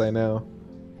chaos. I know.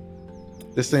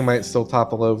 This thing might still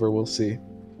topple over. We'll see.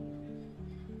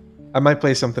 I might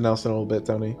play something else in a little bit,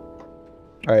 Tony.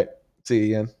 All right. See you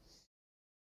again.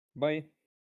 Bye.